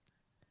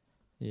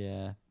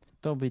 Yeah.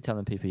 Don't be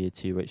telling people you're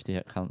too rich to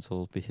get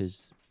cancelled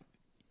because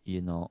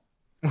you're not.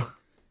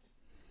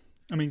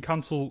 I mean,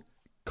 cancel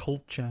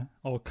culture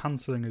or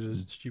cancelling is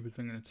a stupid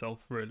thing in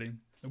itself, really.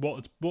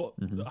 What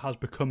Mhm. has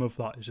become of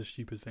that is a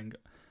stupid thing.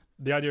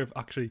 The idea of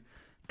actually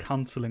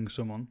cancelling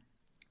someone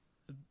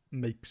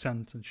makes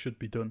sense and should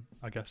be done,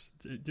 I guess.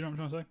 Do you know what I'm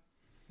trying to say?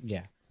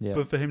 Yeah. Yeah.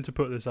 But for him to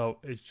put this out,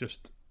 it's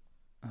just...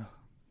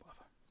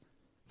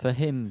 For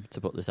him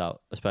to put this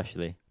out,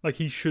 especially. Like,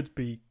 he should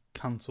be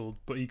cancelled,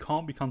 but he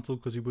can't be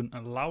cancelled because he wouldn't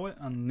allow it,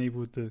 and neither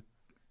would the...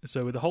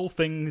 So the whole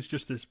thing is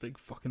just this big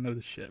fucking load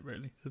of shit,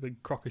 really. It's a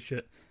big crock of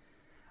shit.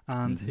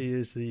 And Mhm. he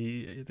is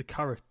the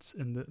carrots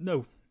in the...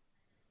 No,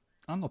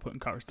 I'm not putting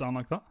carrots down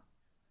like that.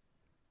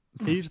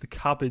 He's the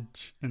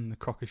cabbage in the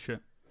crock of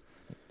shit.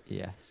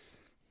 Yes.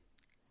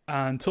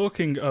 And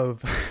talking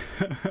of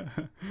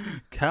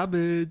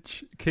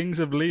cabbage, Kings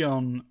of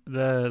Leon,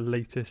 their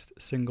latest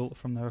single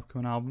from their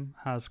upcoming album,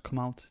 has come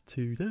out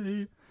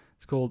today.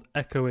 It's called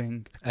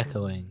Echoing.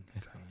 Echoing.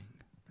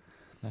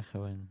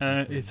 Echoing.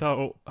 It's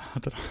out. I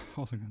don't know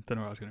how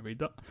I was going to read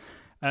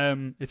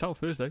that. It's out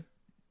Thursday,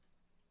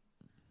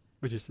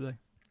 which is today.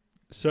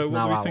 So, It's what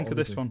now do we out, think of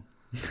this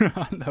obviously.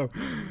 one? No,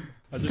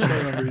 I just don't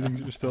remember reading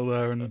it was still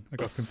there, and I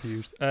got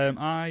confused.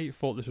 I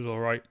thought this was all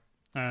right.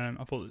 I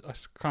thought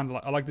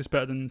I like this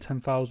better than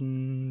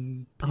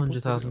 10,000 people.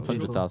 100,000 people.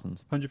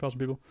 100,000. 100,000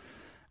 people.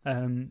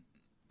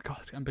 God,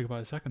 it's getting bigger by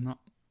the second. That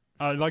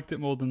I liked it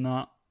more than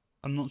that.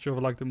 I'm not sure if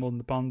I liked it more than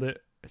the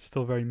Bandit. It's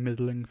still very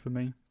middling for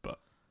me, but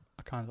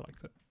I kind of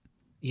liked it.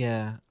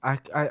 Yeah, I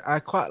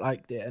quite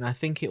liked it, and I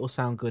think it will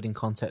sound good in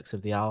context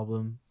of the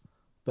album.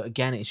 But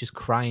again, it's just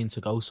crying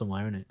to go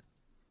somewhere, isn't it?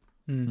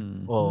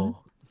 Mhm.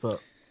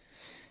 But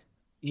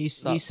you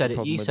That's said the it.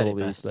 problem You with said all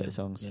it these best. later Tim.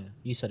 songs. Yeah,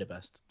 you said it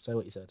best. Say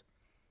what you said.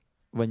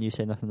 when you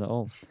say nothing at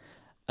all.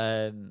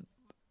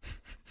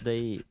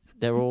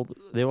 They all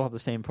have the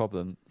same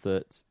problem,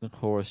 that the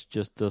chorus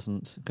just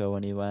doesn't go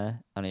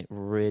anywhere, and it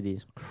really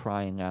is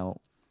crying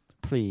out,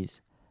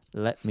 "Please,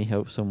 let me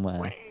hope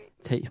somewhere.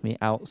 Take me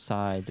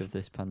outside of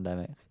this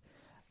pandemic."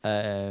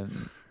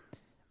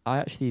 I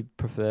actually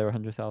prefer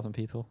 100,000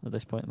 people at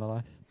this point in my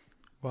life.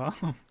 Wow.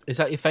 Is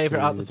that your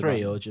favourite out of the The three,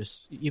 Bandit. or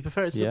just you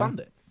prefer it to Yeah. the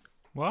Bandit?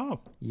 Wow.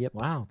 Yep.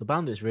 Wow, the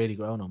Bandit's really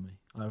grown on me.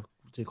 I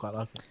do quite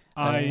like it.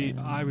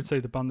 I would say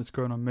the Bandit's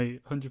grown on me.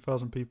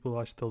 100,000 people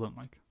I still don't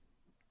like.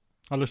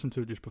 I listened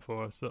to it just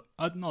before.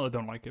 I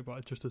don't like it, but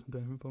it just doesn't do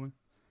anything for me.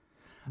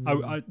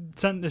 I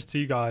sent this to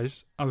you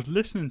guys. I was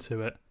listening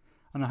to it,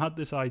 and I had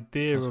this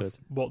idea That's of good.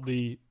 what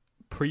the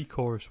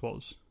pre-chorus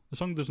was. The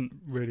song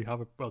doesn't really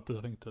have a... Well,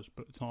 I think it does,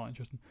 but it's not that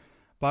interesting.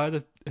 But I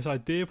had this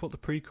idea of what the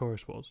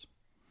pre-chorus was,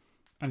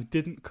 and it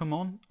didn't come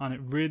on, and it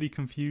really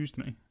confused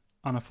me.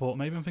 And I thought,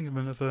 maybe I'm thinking of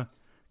another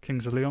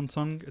Kings of Leon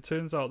song. It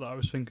turns out that I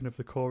was thinking of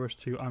the chorus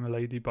to I'm a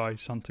Lady by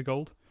Santa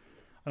Gold.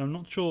 And I'm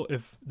not sure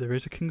if there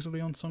is a Kings of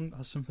Leon song that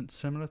has something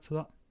similar to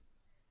that.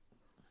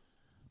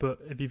 But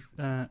if you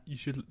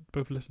should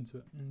both listen to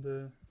it.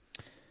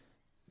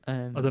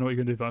 And I don't know what you're going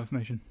to do with that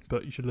information,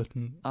 but you should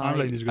listen. I'm a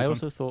Lady's a good I song.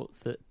 also thought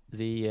that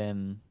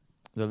the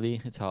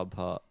lead guitar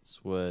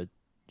parts were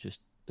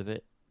just a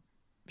bit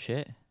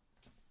shit, a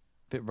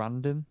bit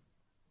random.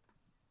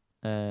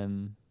 But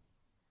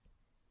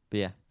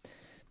yeah,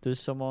 does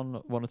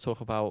someone want to talk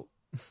about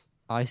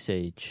Ice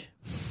Age?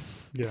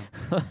 Yeah.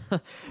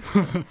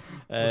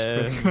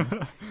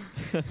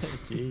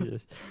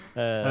 Jesus.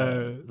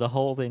 The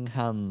Holding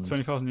Hands.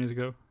 20,000 years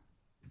ago.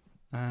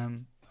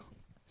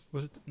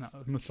 Was it? No, it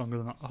was much longer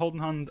than that.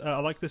 Holding Hand, I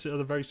like this. It had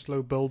a very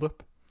slow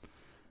build-up.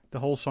 The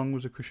whole song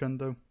was a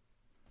crescendo.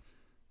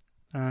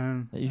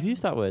 You've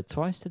used that word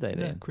twice today,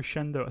 Yeah, Liam.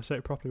 crescendo. I say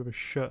it properly with a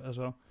shirt as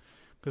well.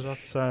 Because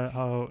that's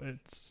how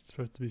it's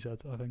supposed to be said,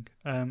 I think.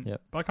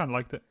 Yep. But I kind of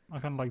liked it. I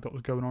kind of liked what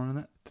was going on in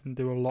it. Didn't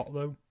do a lot,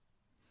 though.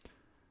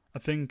 I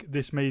think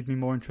this made me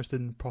more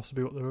interested in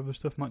possibly what their other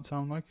stuff might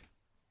sound like.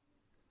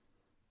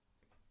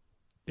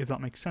 If that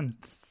makes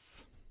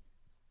sense.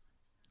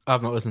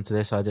 I've not listened to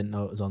this. I didn't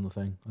know it was on the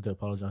thing. I do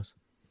apologise.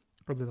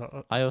 Or did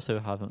that I also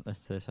haven't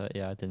listened to this.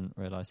 I didn't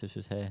realise this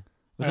was here.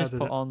 Was I this added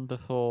put it on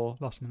before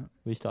last minute.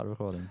 we started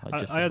recording? Like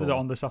just I added it before?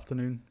 on this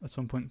afternoon at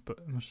some point, but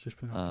it must have just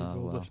been after Oh,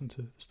 we've all well. listened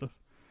to the stuff.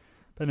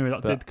 But anyway,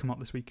 that But- did come out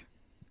this week.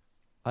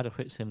 I had a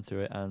quick skim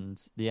through it,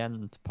 and the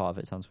end part of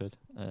it sounds good.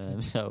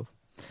 So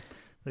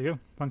There you go.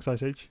 Thanks,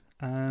 Ice Age.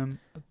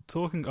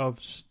 Talking of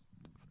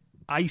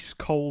ice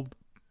cold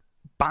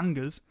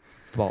bangers,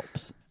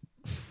 bops.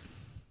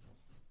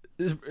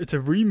 it's a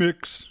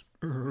remix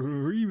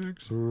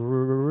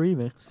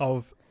Remix.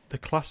 of the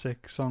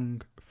classic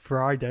song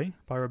Friday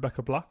by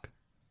Rebecca Black.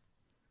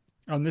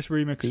 And this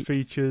remix Beat.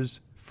 features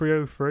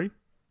 303,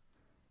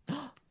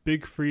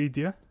 Big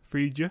Freedia,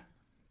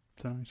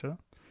 don't know how you say that,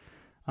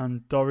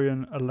 and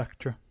Dorian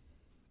Electra.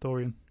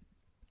 Dorian.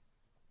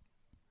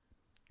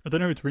 I don't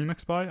know who it's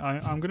remixed by.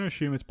 I'm going to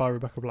assume it's by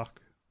Rebecca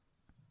Black.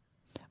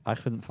 I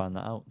couldn't find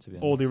that out, to be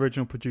honest. Or the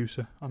original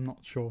producer. I'm not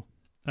sure.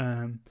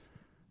 But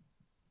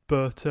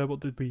what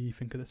did we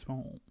think of this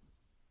one?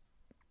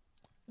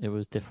 It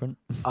was different.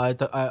 I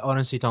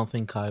honestly don't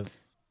think I've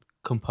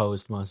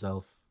composed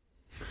myself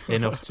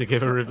enough to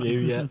give a review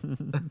yet.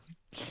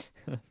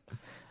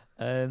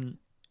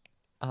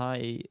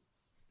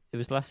 It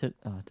was less. I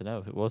don't know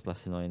if it was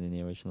less annoying than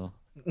the original.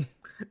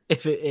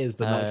 If it is,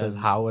 then that says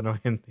how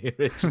annoying the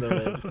original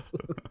is.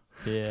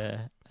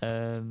 Yeah.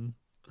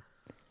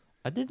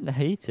 I didn't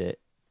hate it.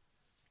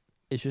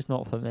 It's just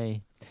not for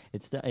me.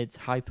 It's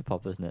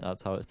hyperpop, isn't it?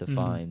 That's how it's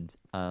defined.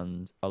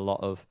 And a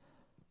lot of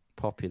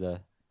popular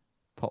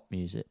pop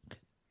music,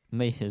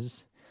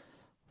 Mia's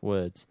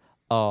words,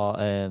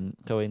 are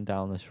going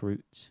down this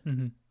route,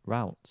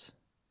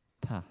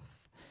 path.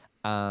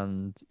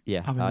 And yeah,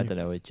 Avenue. I don't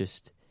know.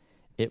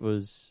 It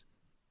was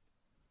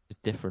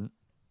different.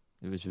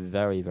 It was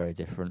very, very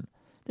different.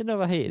 Didn't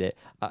know if I hated it.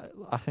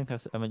 I think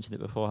I mentioned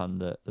it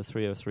beforehand that the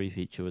 303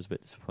 feature was a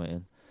bit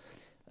disappointing.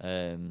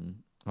 I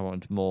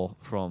wanted more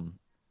from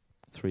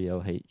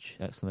 30H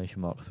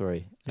exclamation mark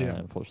 3. Yeah.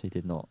 Unfortunately,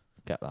 did not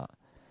get that.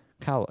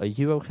 Cal, are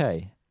you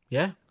okay?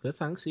 Yeah, good.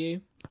 Thanks to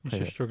you. He's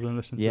Okay. just struggling to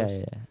listen to Yeah,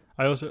 this. yeah.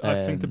 I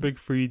think the Um, Big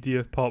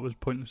 3D part was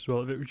pointless as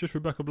well. If it was just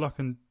Rebecca Black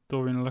and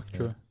Dorian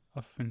Electra, Yeah.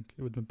 I think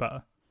it would have been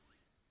better.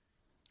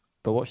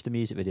 But watch the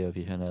music video if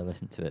you're trying to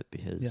listen to it,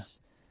 because Yeah.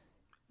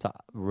 that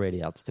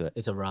really adds to it.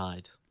 It's a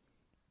ride.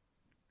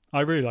 I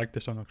really liked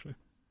this song, actually.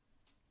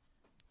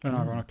 And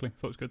ironically,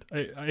 thought it was good.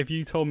 If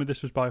you told me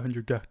this was by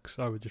 100 Gex,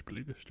 I would just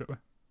believe it straight away.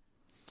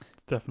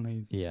 It's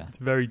definitely... Yeah. It's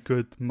very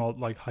good, mod,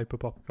 like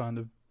hyperpop kind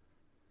of...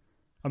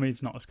 I mean,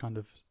 it's not as kind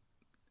of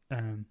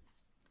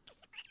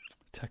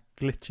tech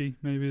glitchy,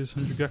 maybe, as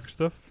 100 Gex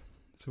stuff.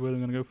 That's the word I'm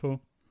going to go for.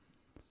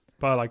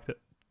 But I liked it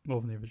more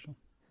than the original.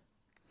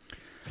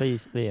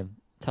 Please, Liam,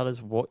 tell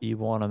us what you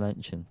want to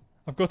mention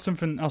I've got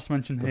something else to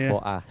mention here.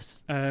 before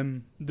Ass.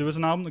 There was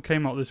an album that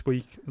came out this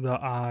week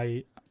that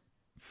I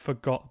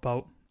forgot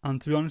about. And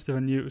to be honest, if I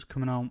knew it was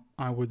coming out,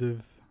 I would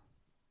have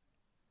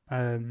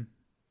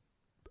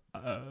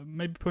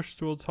maybe pushed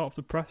towards Heart of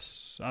the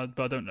Press, but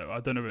I don't know. I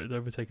don't know if it's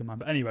overtaken mine.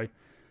 But anyway,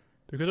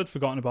 because I'd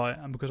forgotten about it,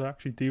 and because I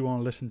actually do want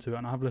to listen to it,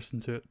 and I have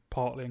listened to it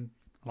partly and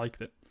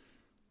liked it,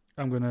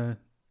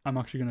 I'm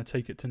actually gonna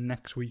take it to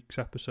next week's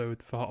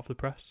episode for Heart of the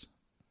Press,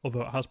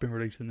 although it has been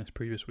released in this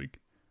previous week,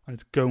 and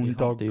it's Gone You can't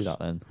Dogs. do that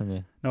then, can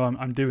you? No,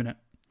 I'm doing it,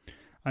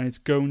 and it's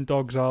Gone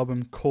Dogs'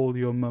 album "Call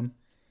Your Mum,"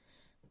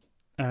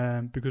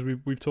 because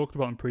we've talked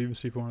about them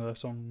previously for one of their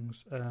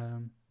songs.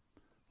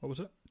 What was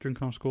it?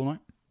 Drinking on School Night.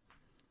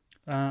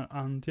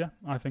 And yeah,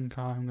 I think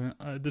I'm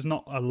gonna. There's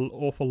not an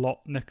awful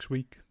lot next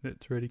week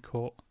that's really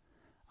caught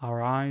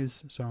our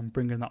eyes, so I'm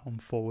bringing that one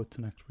forward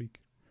to next week.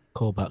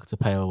 Call back to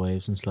Pale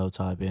Waves and Slow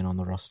Tie being on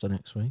the roster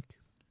next week.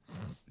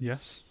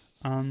 Yes.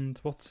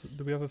 And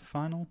do we have a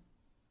final?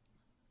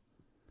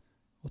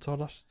 What's our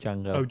last?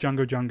 Django. Oh,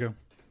 Django.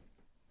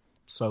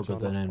 So good I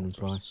they love named him Dogs.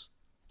 twice.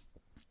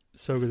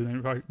 So good, isn't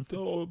it? Right.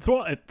 Oh,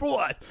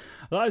 what?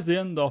 That is the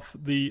end of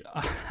the.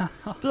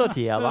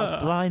 Bloody hell,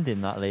 that's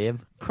blinding, that, Liam.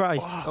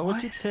 Christ, Oh,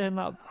 would you turn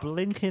that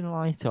blinking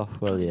light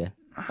off, will you?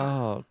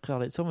 Oh,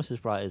 God, it's almost as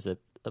bright as a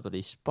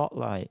bloody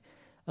spotlight.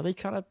 Are they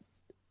trying to...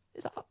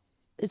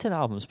 It's an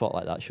album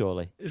spotlight, that,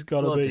 surely. It's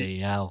gotta Bloody be.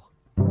 hell.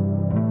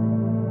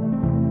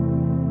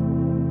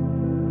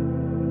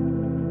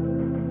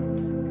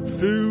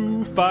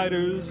 Foo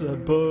Fighters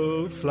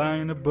above,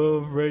 flying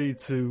above, ready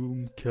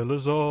to kill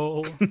us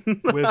all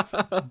with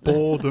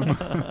boredom.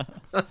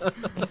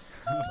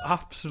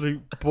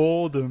 Absolute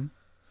boredom.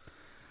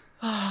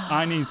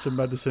 I need some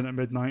medicine at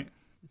midnight.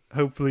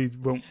 Hopefully it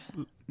won't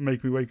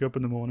make me wake up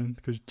in the morning,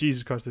 because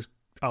Jesus Christ, this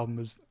album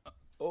is...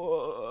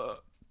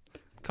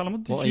 Callum,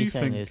 what did What you he's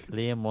saying think? is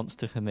Liam wants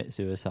to commit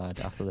suicide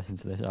after listening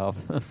to this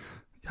album.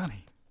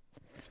 Yanni,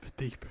 it's a bit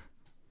deep.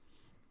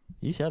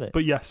 You said it.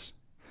 But yes.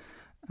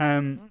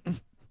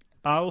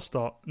 I'll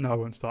start. No, I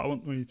won't start. I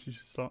want you to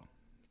start.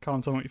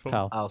 Callum, tell me what you thought.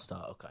 Cal, I'll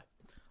start, okay.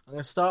 I'm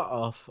going to start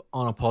off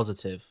on a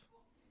positive.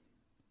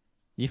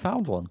 you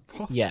found one.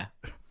 What? Yeah.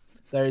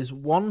 There is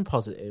one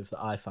positive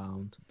that I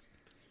found,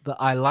 that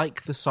I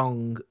like the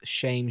song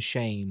Shame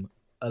Shame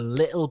a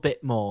little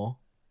bit more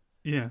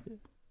Yeah.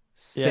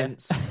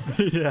 since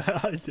Yeah,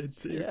 I did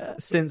too. Yeah.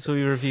 since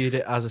we reviewed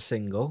it as a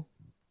single.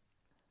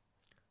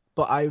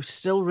 But I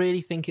still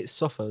really think it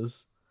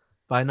suffers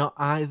by not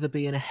either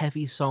being a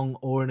heavy song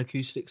or an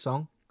acoustic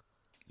song.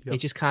 Yep. It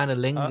just kind of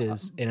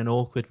lingers in an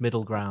awkward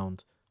middle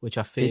ground, which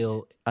I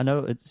feel... I know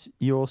it's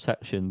your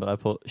section, but I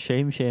put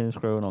Shame has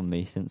grown on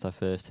me since I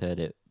first heard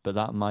it, but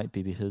that might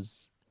be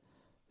because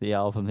the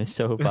album is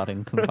so bad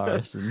in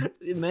comparison.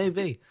 It may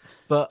be.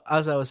 But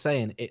as I was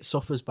saying, it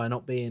suffers by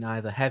not being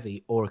either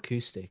heavy or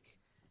acoustic.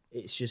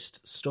 It's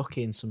just stuck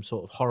in some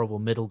sort of horrible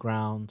middle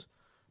ground,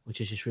 which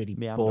is just really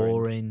Meandering.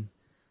 boring,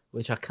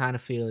 which I kind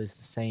of feel is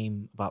the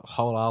same about the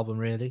whole album,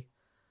 really.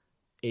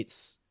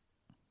 It's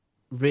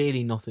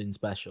really nothing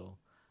special.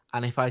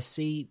 And if I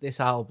see this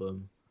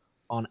album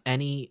on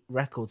any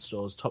record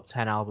store's top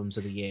 10 albums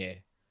of the year,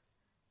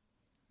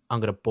 I'm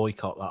going to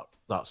boycott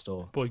that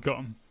store. Boycott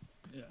them.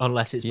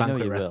 Unless it's You know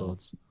Banquet you will.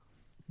 Records.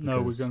 No,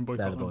 we're because going to they're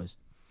boycott the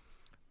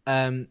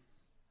them. boys.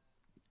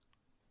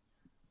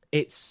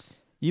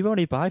 It's... You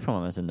only buy from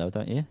Amazon, though,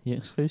 don't you? You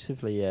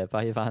exclusively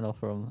buy your vinyl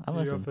from You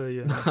Amazon.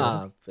 have a,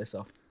 Ah, piss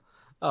off.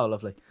 Oh,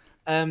 lovely.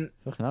 Fucking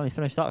hell, you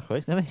finished that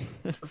quick, didn't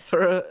you?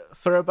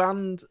 For a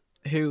band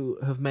who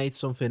have made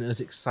something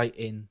as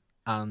exciting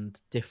and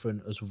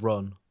different as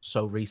Run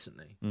so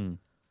recently,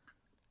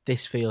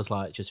 this feels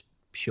like just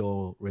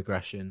pure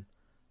regression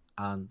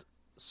and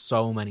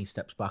so many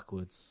steps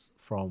backwards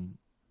from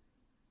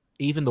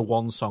even the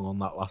one song on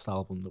that last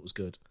album that was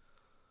good.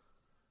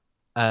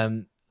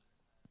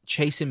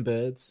 Chasing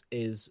Birds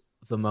is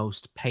the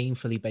most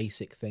painfully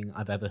basic thing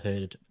I've ever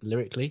heard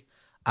lyrically,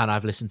 and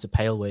I've listened to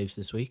Pale Waves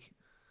this week.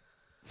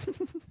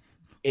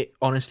 It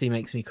honestly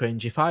makes me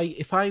cringe. If I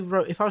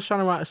was trying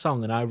to write a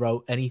song and I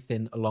wrote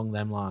anything along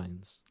them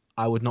lines,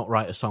 I would not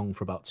write a song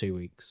for about 2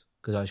 weeks,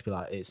 because I'd just be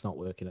like, it's not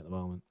working at the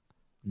moment.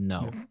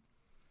 No.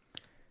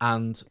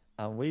 And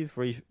we've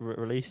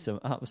released some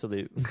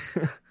absolute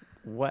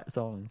wet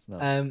songs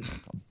now.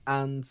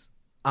 and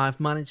I've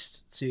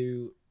managed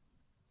to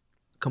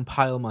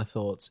compile my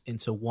thoughts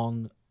into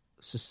one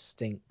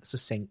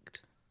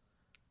succinct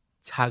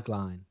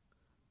tagline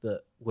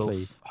that will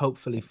Please.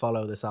 hopefully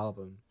follow this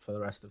album for the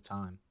rest of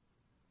time.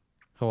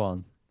 Go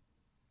on.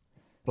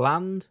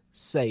 Bland,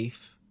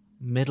 safe,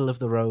 middle of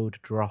the road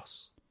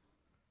dross.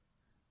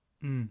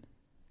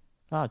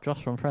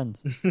 Dross from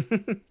Friends.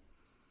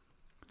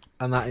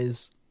 And that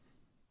is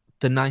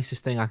the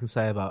nicest thing I can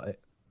say about it.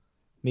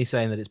 Me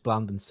saying that it's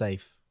bland and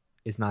safe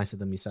is nicer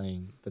than me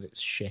saying that it's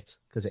shit,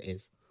 because it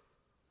is.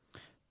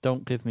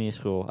 Don't give me a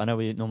score. I know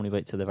we normally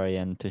wait till the very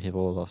end to give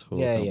all our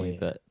scores, Yeah, don't yeah, we? yeah.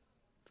 But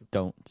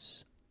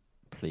don't,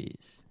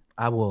 please.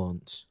 I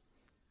won't.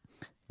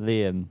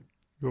 Liam,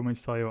 You want me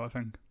to tell you what I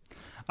think?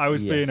 I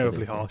was Yes, being I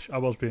overly do. harsh. I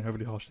was being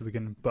overly harsh at the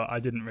beginning, but I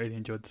didn't really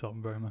enjoy the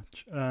song very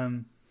much.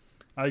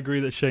 I agree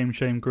that Shame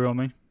grew on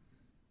me.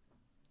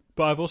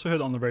 But I've also heard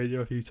it on the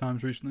radio a few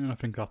times recently, and I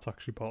think that's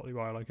actually partly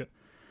why I like it.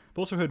 I've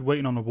also heard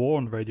Waiting on a War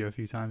on the radio a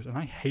few times, and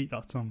I hate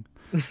that song.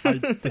 I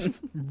just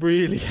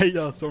really hate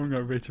that song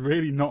over. It's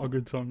really not a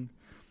good song.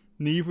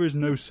 Neither is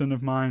No Son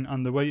of Mine,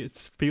 and the way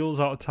it feels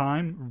out of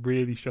time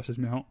really stresses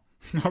me out.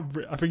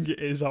 I think it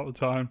is out of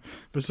time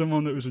for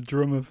someone that was a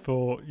drummer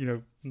for,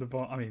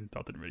 Nirvana. I mean,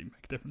 that didn't really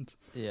make a difference.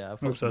 Yeah,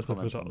 I've Most got of some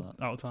that stuff was comments on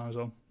that. out of time as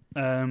well.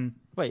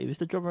 Wait, it was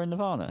the drummer in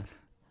Nirvana?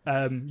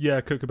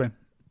 Yeah, Kurt Cobain.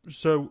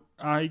 So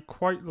I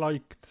quite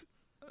liked.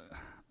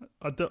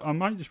 I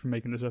might just be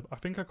making this up. I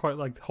think I quite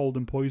liked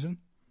Holding Poison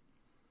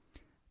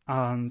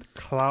and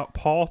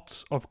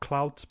parts of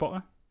Cloud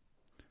Spotter.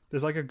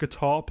 There's like a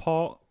guitar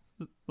part,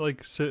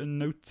 like certain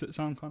notes that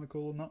sound kind of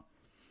cool and that.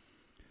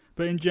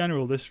 But in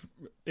general,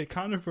 it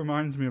kind of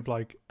reminds me of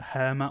like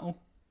hair metal,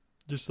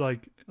 just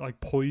like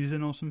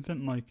Poison or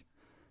something, like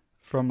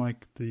from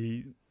like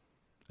the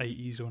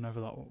 80s or whenever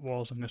that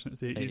was. I'm guessing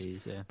it's the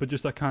 80s. Yeah. But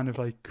just that kind of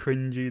like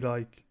cringy,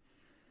 like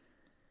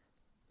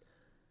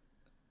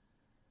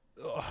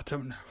I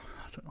don't know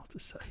what to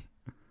say.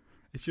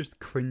 It's just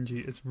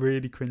cringy. It's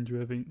really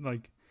cringeworthy.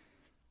 Like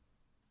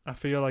I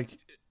feel like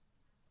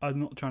I'm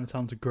not trying to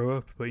tell him to grow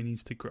up, but he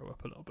needs to grow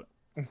up a little bit.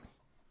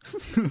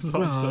 That's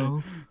what I'm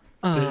saying.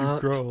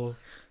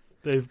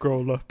 Dave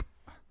Grohl up.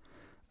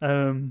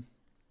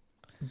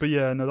 But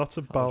yeah, no, that's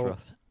about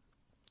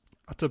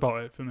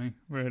it for me,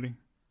 really.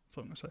 That's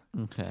what I'm gonna say.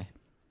 Okay.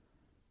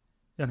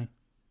 Yanni.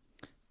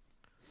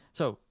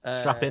 So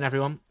Strap in,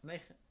 everyone.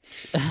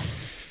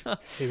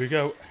 Here we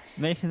go.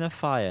 Making a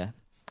fire.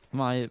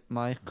 My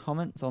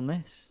comments on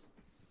this.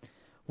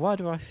 Why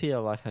do I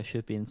feel like I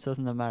should be in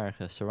Southern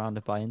America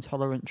surrounded by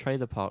intolerant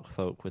trailer park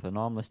folk with an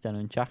armless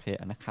denim jacket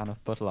and a can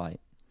of Bud Light?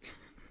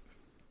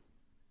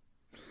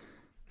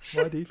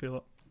 Why do you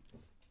feel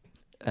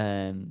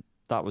that?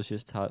 That was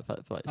just how it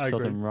felt like I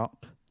Southern agree.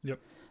 rock. Yep.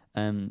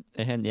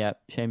 Again, yeah,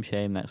 shame,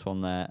 next one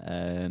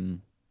there.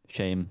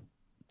 Shame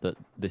that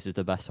this is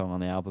the best song on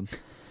the album.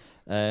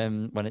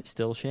 When it's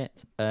still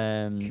shit.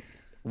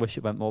 Wish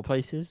it went more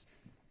places.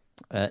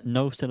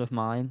 No Son of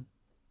Mine,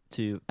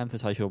 to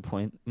emphasise your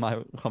point,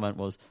 my comment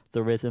was,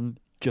 the rhythm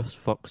just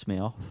fucks me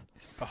off.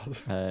 It's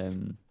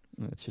bad.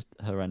 It's just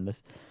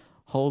horrendous.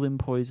 Holding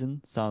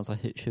Poison sounds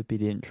like it should be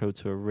the intro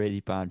to a really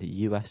bad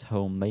US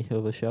home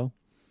makeover show.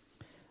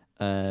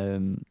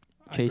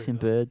 Chasing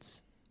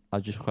Birds, I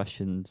just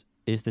questioned,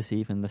 is this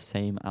even the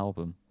same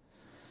album?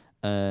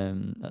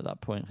 At that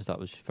point, because that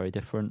was very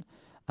different.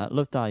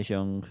 Love Dies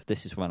Young,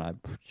 this is when I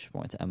just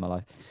wanted to end my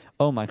life.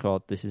 Oh my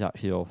god, this is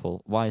actually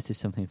awful. Why is this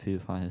something Foo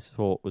Fighters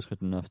thought was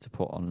good enough to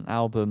put on an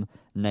album?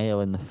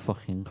 Nail in the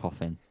fucking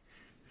coffin.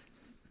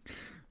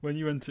 When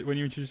you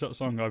introduced that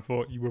song, I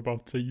thought you were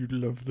about to say you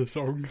love the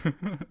song.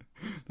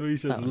 The way you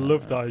said Oh,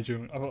 "Love no. Dies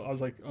Young," I was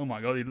like, "Oh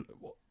my god!"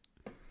 What?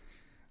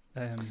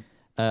 I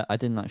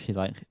didn't actually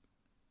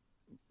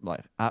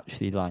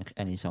like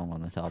any song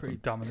on this Pretty album.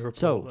 damning report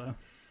So,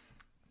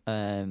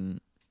 there.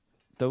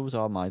 Those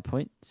are my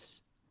points.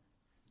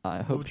 I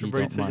What hope would you you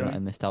don't rate it, mind that Yanni? I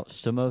missed out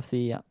some of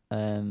the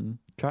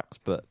tracks,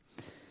 but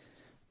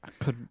I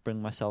couldn't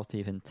bring myself to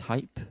even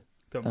type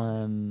Don't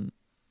mind.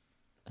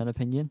 an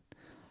opinion.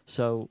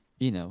 So,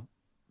 I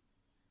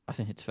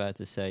think it's fair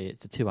to say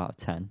it's a 2 out of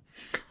 10.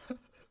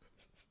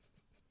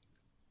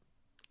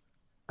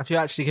 Have you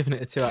actually given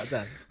it a 2 out of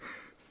 10?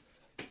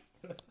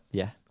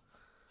 Yeah.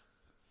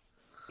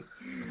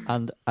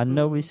 And I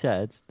know we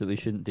said that we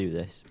shouldn't do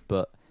this,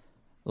 but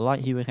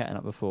like you were getting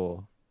at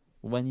before,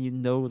 when you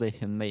know they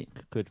can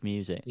make good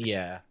music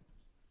Yeah.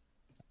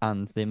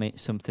 and they make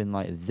something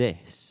like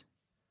this,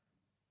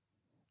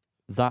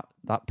 that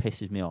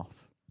pisses me off.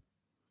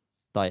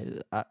 Like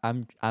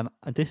I'm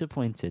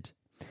disappointed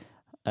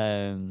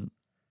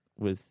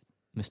with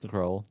Mr.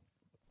 Grohl.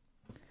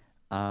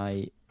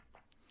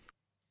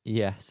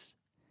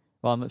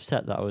 Well, I'm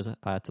upset that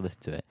I had to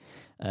listen to it.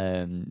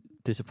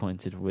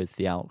 Disappointed with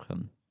the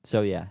outcome.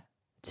 So yeah,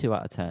 2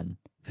 out of 10.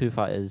 Foo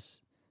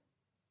Fighters,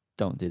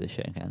 don't do this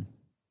shit again.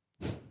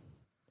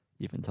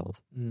 You've been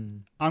told.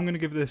 I'm gonna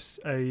give this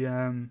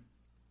a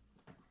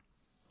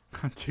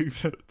two.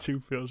 Two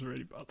feels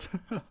really bad,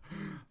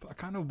 but I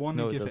kind of want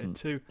to No, it give doesn't. it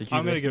a 2. Did you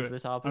I'm gonna listen give to it.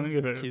 this album? I'm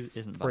gonna give it 2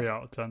 isn't 3 bad.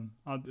 out of 10.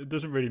 It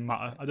doesn't really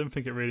matter. I don't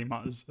think it really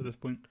matters at this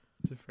point.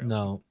 It's a 3 out of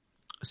No.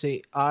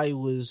 See,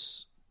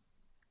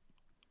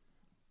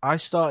 I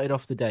started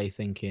off the day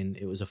thinking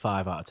it was a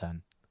 5 out of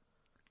 10.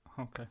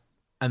 10. Okay.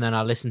 And then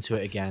I listened to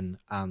it again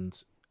and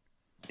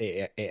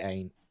it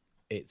ain't.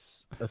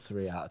 It's a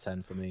 3 out of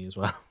 10 for me as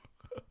well.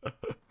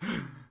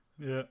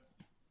 Yeah.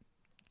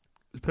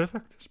 It's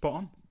perfect. Spot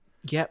on.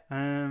 Yep.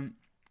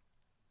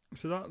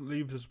 So that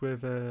leaves us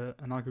with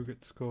an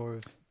aggregate score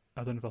of,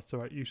 I don't know if that's the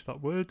right use of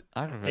that word.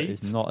 Aggregate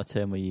is 8? not a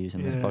term we use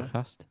in this Yeah.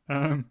 podcast.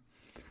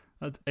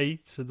 At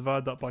 8, so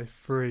divide that by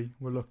 3,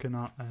 we're looking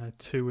at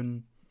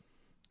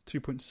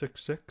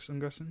 2.66, I'm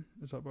guessing.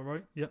 Is that about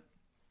right? Yep.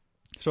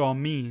 So our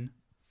mean,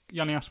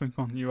 Yanni asked me,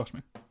 come on, you asked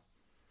me.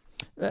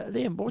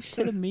 Liam, what would you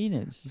say the mean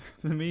is?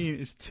 The mean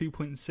is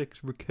 2.6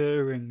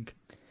 recurring.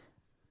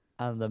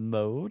 And the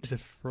mode? It's a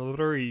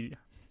 3.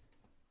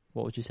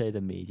 What would you say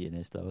the median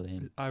is, though,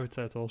 Liam? I would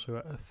say it's also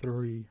at a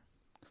 3.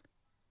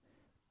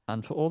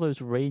 And for all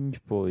those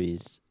Range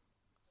boys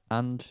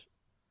and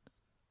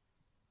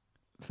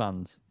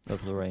fans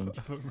of the Range,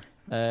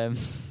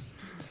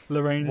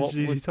 Lagrange, what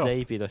ZZ would Top.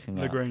 they be looking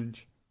at?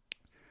 Lagrange.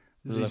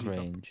 ZZ Top.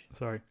 Lagrange.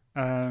 Sorry.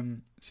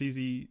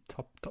 CZ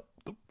top.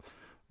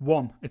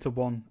 1. It's a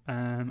 1.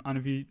 And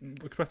if you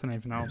expect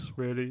anything else,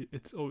 really,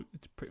 it's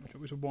pretty much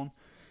always a 1.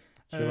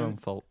 It's your own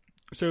fault.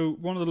 So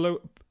one of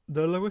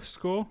the lowest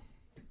score,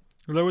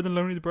 lower than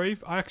Lonely the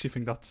Brave. I actually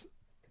think that's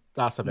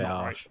a bit not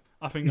harsh. right.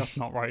 I think that's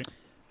not right.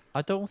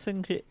 I don't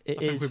think it I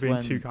think is we're being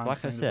when, too kind like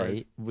to I Lonely the Brave.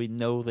 say, we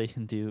know they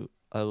can do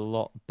a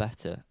lot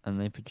better,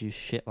 and they produce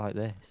shit like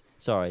this.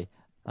 Sorry,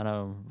 I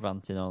know I'm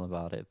ranting on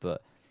about it,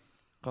 but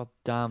god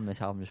damn,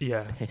 this album just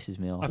Yeah. pisses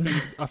me off.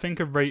 I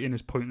think a rating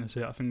is pointless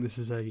here. I think this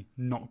is a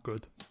not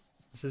good.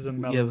 This is a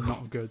mellow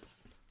not good.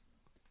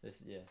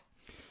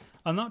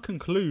 And that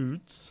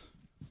concludes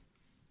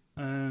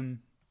our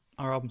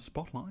album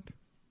Spotlight.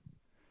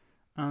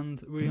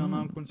 And we are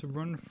now going to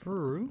run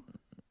through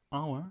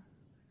our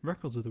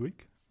records of the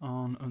week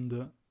on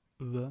Under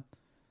the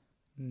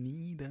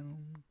Needle.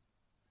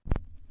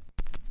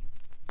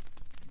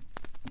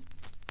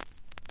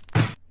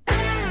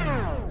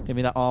 Give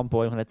me that arm,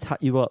 boy. I'm going to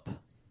tat you up.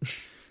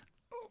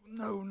 Oh,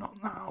 no,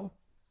 not now.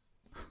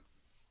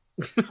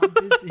 I'm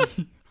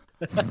busy.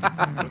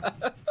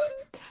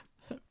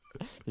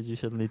 Did you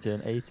suddenly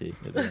turn 80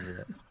 at the end of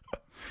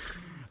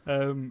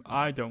it?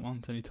 I don't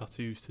want any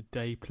tattoos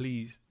today,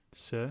 please,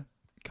 sir.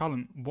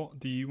 Callum, what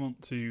do you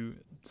want to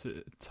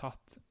tell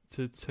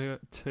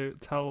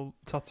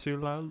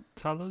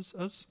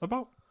us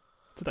about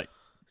today?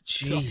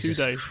 Jesus Tattoo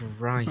day.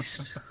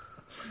 Christ.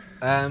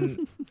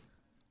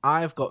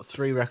 I've got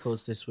 3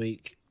 records this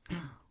week.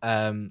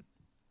 They're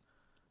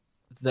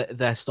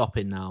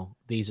stopping now.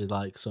 These are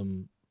like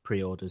some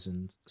pre-orders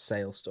and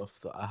sale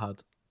stuff that I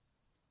had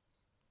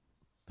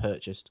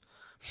purchased.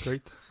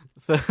 Great.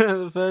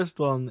 The first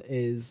one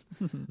is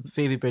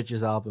Phoebe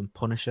Bridgers' album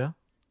Punisher.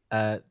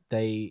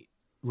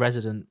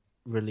 Resident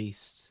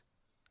released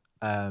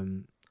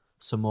some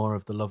more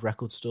of the Love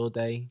Record Store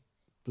Day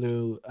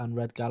Blue and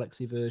Red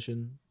Galaxy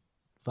version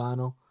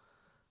vinyl.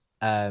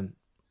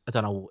 I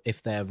don't know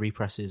if they're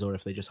represses or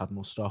if they just had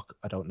more stock.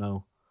 I don't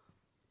know.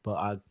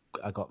 But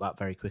I got that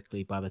very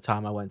quickly. By the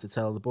time I went to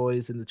tell the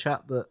boys in the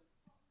chat that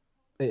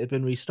it had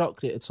been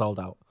restocked, it had sold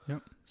out.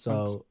 Yep.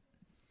 So,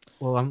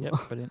 well, I'm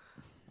Brilliant.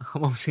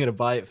 I'm obviously going to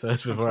buy it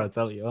first before I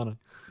tell you, aren't I?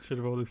 Should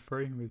have ordered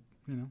 3. We,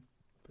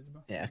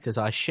 Yeah, because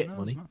I shit No,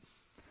 money.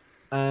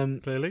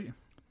 it's Clearly.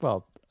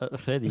 Well,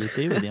 clearly you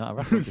do with the amount of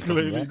records you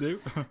Clearly get. do.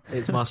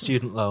 It's my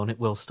student loan. It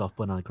will stop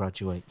when I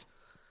graduate.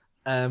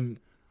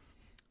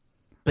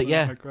 But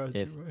yeah, I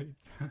graduate.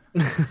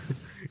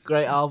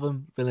 great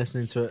album. Been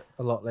listening to it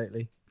a lot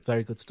lately.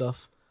 Very good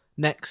stuff.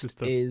 Next Good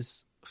stuff.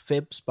 is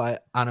Fibs by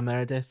Anna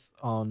Meredith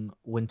on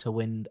Winter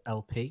Wind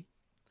LP.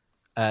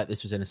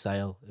 This was in a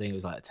sale. I think it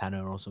was like a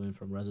tenner or something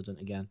from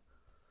Resident again.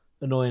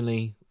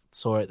 Annoyingly,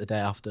 saw it the day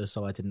after,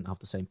 so I didn't have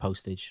the same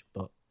postage,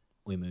 but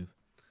we move.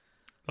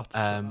 That's,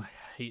 I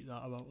hate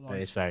that about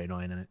life. It's very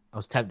annoying, isn't it? I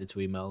was tempted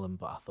to email them,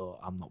 but I thought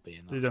I'm not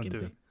being that They don't skimpy.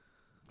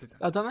 do it.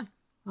 Oh, don't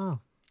they? Oh.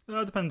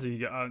 It depends who you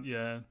get.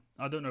 Yeah,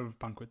 I don't know if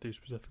Banquet do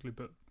specifically,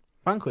 but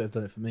Banquet have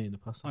done it for me in the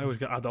past. I always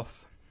get ad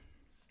off.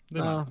 They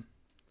Oh. like them.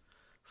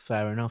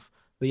 Fair enough.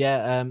 But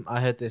yeah,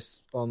 I heard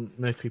this on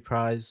Mercury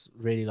Prize.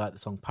 Really like the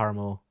song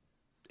Paramore.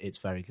 It's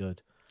very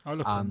good. I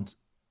love And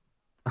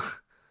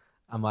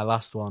and my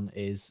last one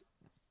is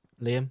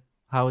Liam.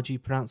 How would you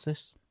pronounce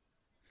this?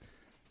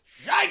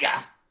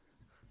 Shiger!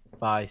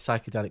 By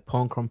Psychedelic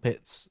Porn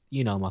Crumpets.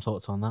 You know my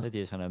thoughts on that.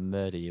 Lydia's going to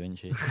murder you, isn't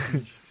she?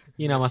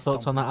 You know my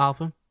thoughts on that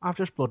album. I've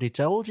just bloody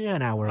told you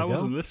an hour I ago.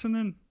 wasn't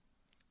listening.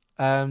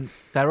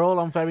 They're all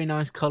on very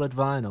nice coloured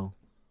vinyl.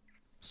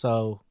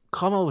 So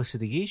come over to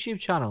the YouTube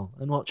channel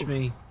and watch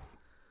me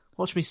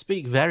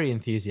speak very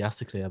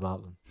enthusiastically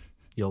about them.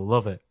 You'll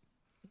love it.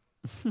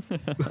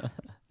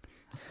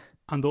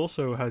 And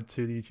also head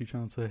to the YouTube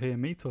channel to hear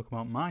me talk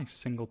about my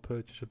single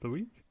purchase of the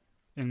week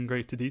in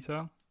greater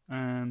detail.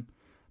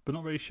 But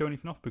not really show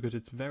anything off because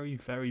it's very,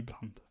 very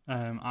bland.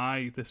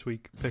 I, this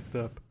week, picked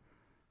up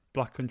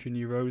Black Country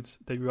New Roads'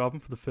 debut album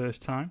for the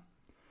first time.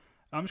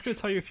 I'm just going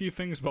to tell you a few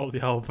things about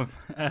the album.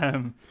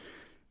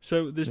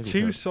 So there's Maybe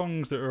 2 good.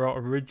 songs that are out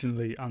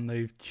originally, and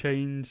they've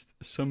changed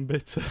some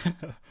bits.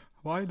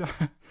 Why not?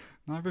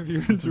 Neither of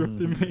you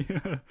interrupted me.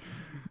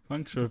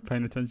 Thanks for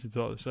paying attention to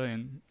what I was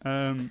saying.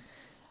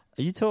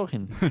 Are you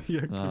talking?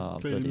 Yeah, Oh,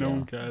 clearly bloody no one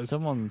hell. cares.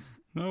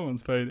 No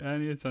one's paying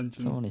any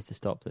attention. Someone needs to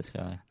stop this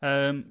guy.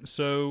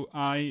 So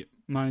I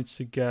managed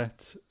to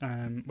get,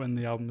 when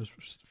the album was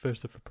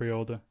first up for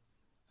pre-order,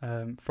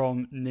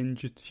 from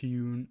Ninja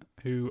Tune,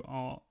 who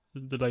are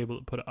the label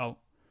that put it out,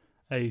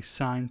 a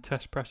signed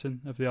test pressing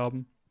of the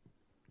album.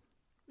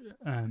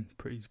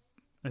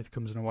 It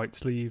comes in a white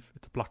sleeve.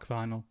 It's a black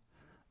vinyl.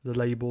 The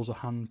labels are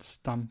hand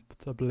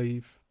stamped, I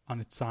believe,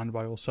 and it's signed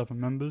by all 7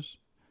 members.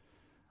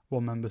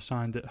 One member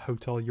signed it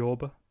Hotel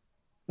Yorba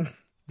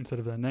instead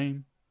of their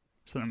name.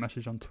 Sent a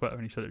message on Twitter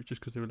and he said it was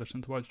just because they were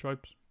listening to White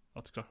Stripes.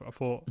 That's exactly what I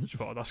thought. Just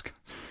thought I'd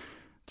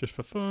just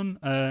for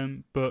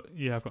fun. But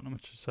yeah, I've got not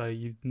much to say.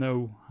 You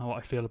know how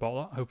I feel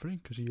about that, hopefully,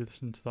 because you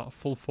listened to that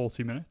full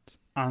 40 minutes.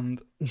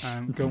 And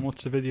go and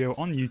watch the video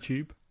on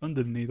YouTube,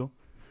 Under the Needle.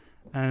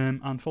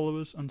 And follow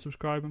us, and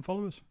subscribe, and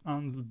follow us.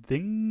 And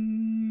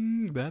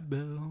ding that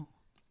bell.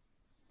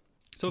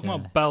 Talking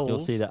about bells.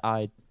 You'll see that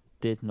I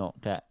did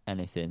not get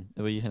anything.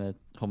 Were you going to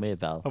call me a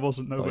bell? I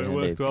wasn't. No, What but are it you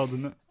gonna worked well,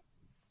 didn't it?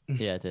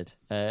 Yeah, it did.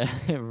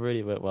 It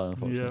really worked well,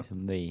 unfortunately, Yeah. for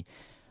me.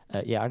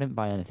 Yeah, I didn't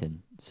buy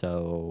anything.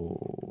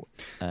 So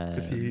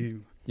Good for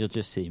you. you'll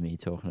just see me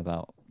talking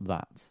about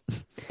that.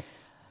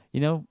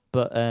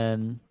 But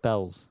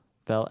bells.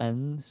 Bell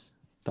ends.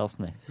 Bell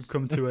sniffs. We've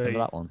come to Remember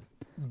a that one?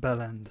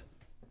 bell end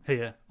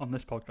here on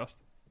this podcast.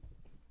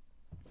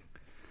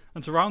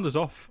 And to round us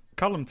off,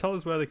 Callum, tell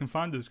us where they can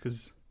find us,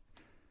 because...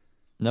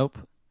 Nope.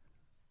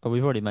 Oh,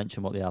 we've already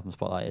mentioned what the album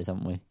spotlight is,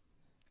 haven't we?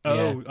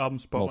 Oh, album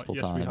spotlight. Multiple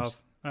Yes, we times.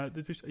 have.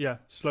 Did we? Yeah,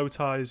 Slow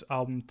Ties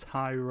album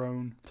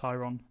Tyrone.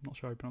 Not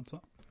sure how you pronounce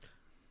that.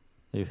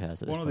 Who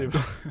cares at this One or the point?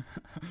 other.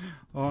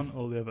 One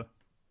or the other.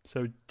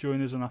 So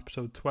join us on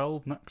episode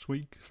 12 next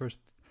week. First,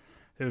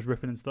 it was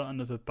ripping into that,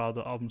 another bad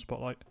album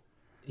spotlight.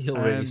 You'll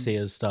really Um, see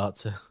us start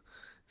to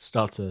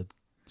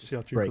See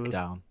how true break colours.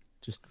 down.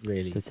 Just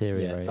really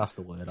Deteriorate. Yeah, that's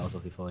the word I was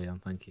looking for. Yeah,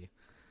 thank you.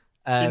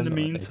 In the not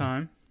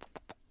meantime,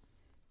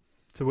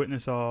 to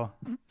witness our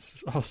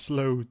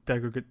slow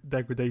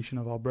degradation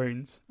of our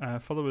brains,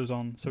 follow us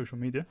on social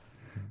media.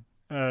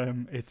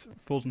 It's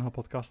Fools and Hell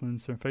Podcast on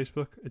Instagram and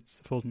Facebook.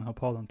 It's Fools and Hell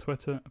Pod on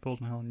Twitter. Fools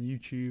and Hell on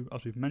YouTube,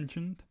 as we've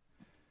mentioned.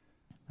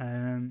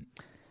 And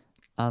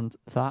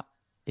that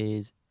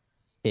is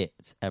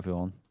it,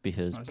 everyone.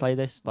 Because Nice. play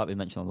this, like we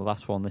mentioned on the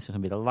last one, this is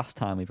going to be the last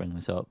time we bring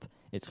this up.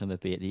 It's going to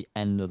be at the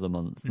end of the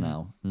month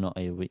now, not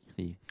a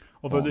weekly.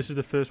 Although one. this is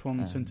the first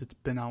one since it's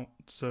been out,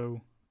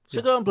 so... So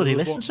yeah. go and bloody There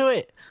was listen one- to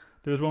it.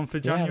 There was one for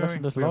Yeah, January.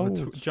 there's We have a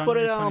loads. January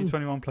Put it on.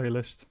 2021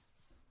 playlist.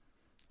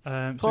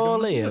 So go Poor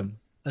and listen to it. Liam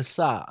has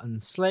sat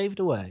and slaved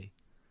away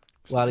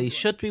while he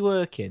should be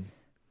working.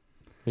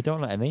 We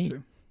don't let him eat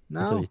True.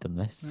 until No. he's done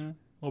this. Yeah,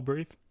 or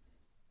breathe.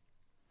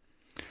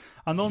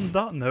 And on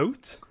that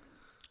note,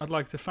 I'd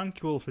like to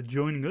thank you all for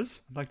joining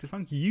us. I'd like to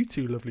thank you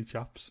two lovely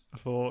chaps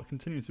for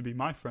continuing to be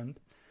my friend.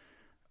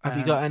 Have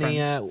you got any?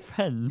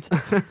 Friend,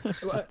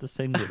 just the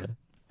singular.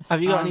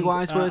 Have you got any And,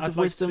 wise words I'd of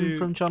like wisdom to-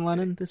 from John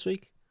Lennon this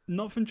week?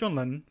 Not from John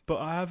Lennon, but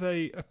I have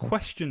a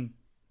question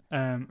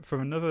from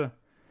another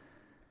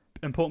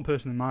important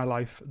person in my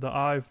life that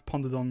I've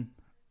pondered on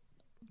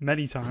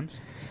many times.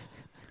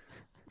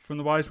 From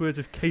the wise words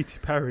of Katy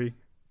Perry,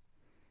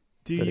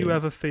 do you Brilliant.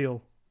 ever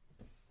feel...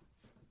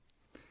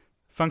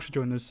 Thanks for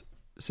joining us.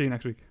 See you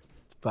next week.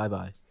 Bye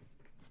bye.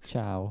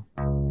 Ciao.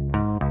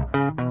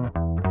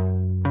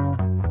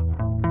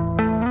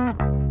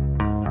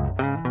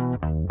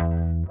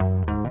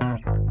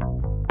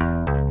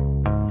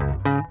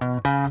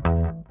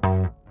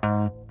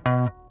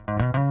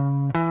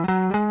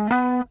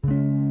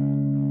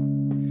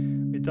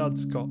 My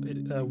dad's got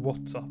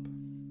WhatsApp.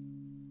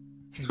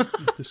 He's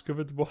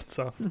discovered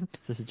WhatsApp,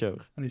 Is this a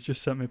joke? and he's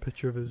just sent me a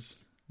picture of his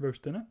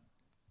roast dinner.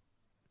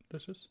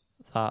 Delicious.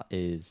 That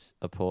is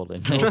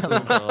appalling. I'm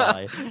not gonna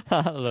lie.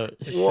 That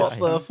looks What shite.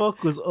 the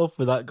fuck was up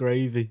with that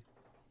gravy?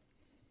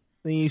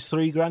 They used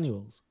 3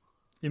 granules.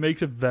 He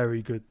makes a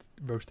very good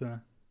roast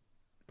dinner.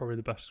 Probably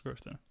the best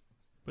roast dinner.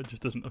 But it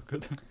just doesn't look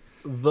good.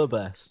 The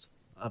best.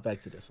 I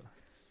beg to differ.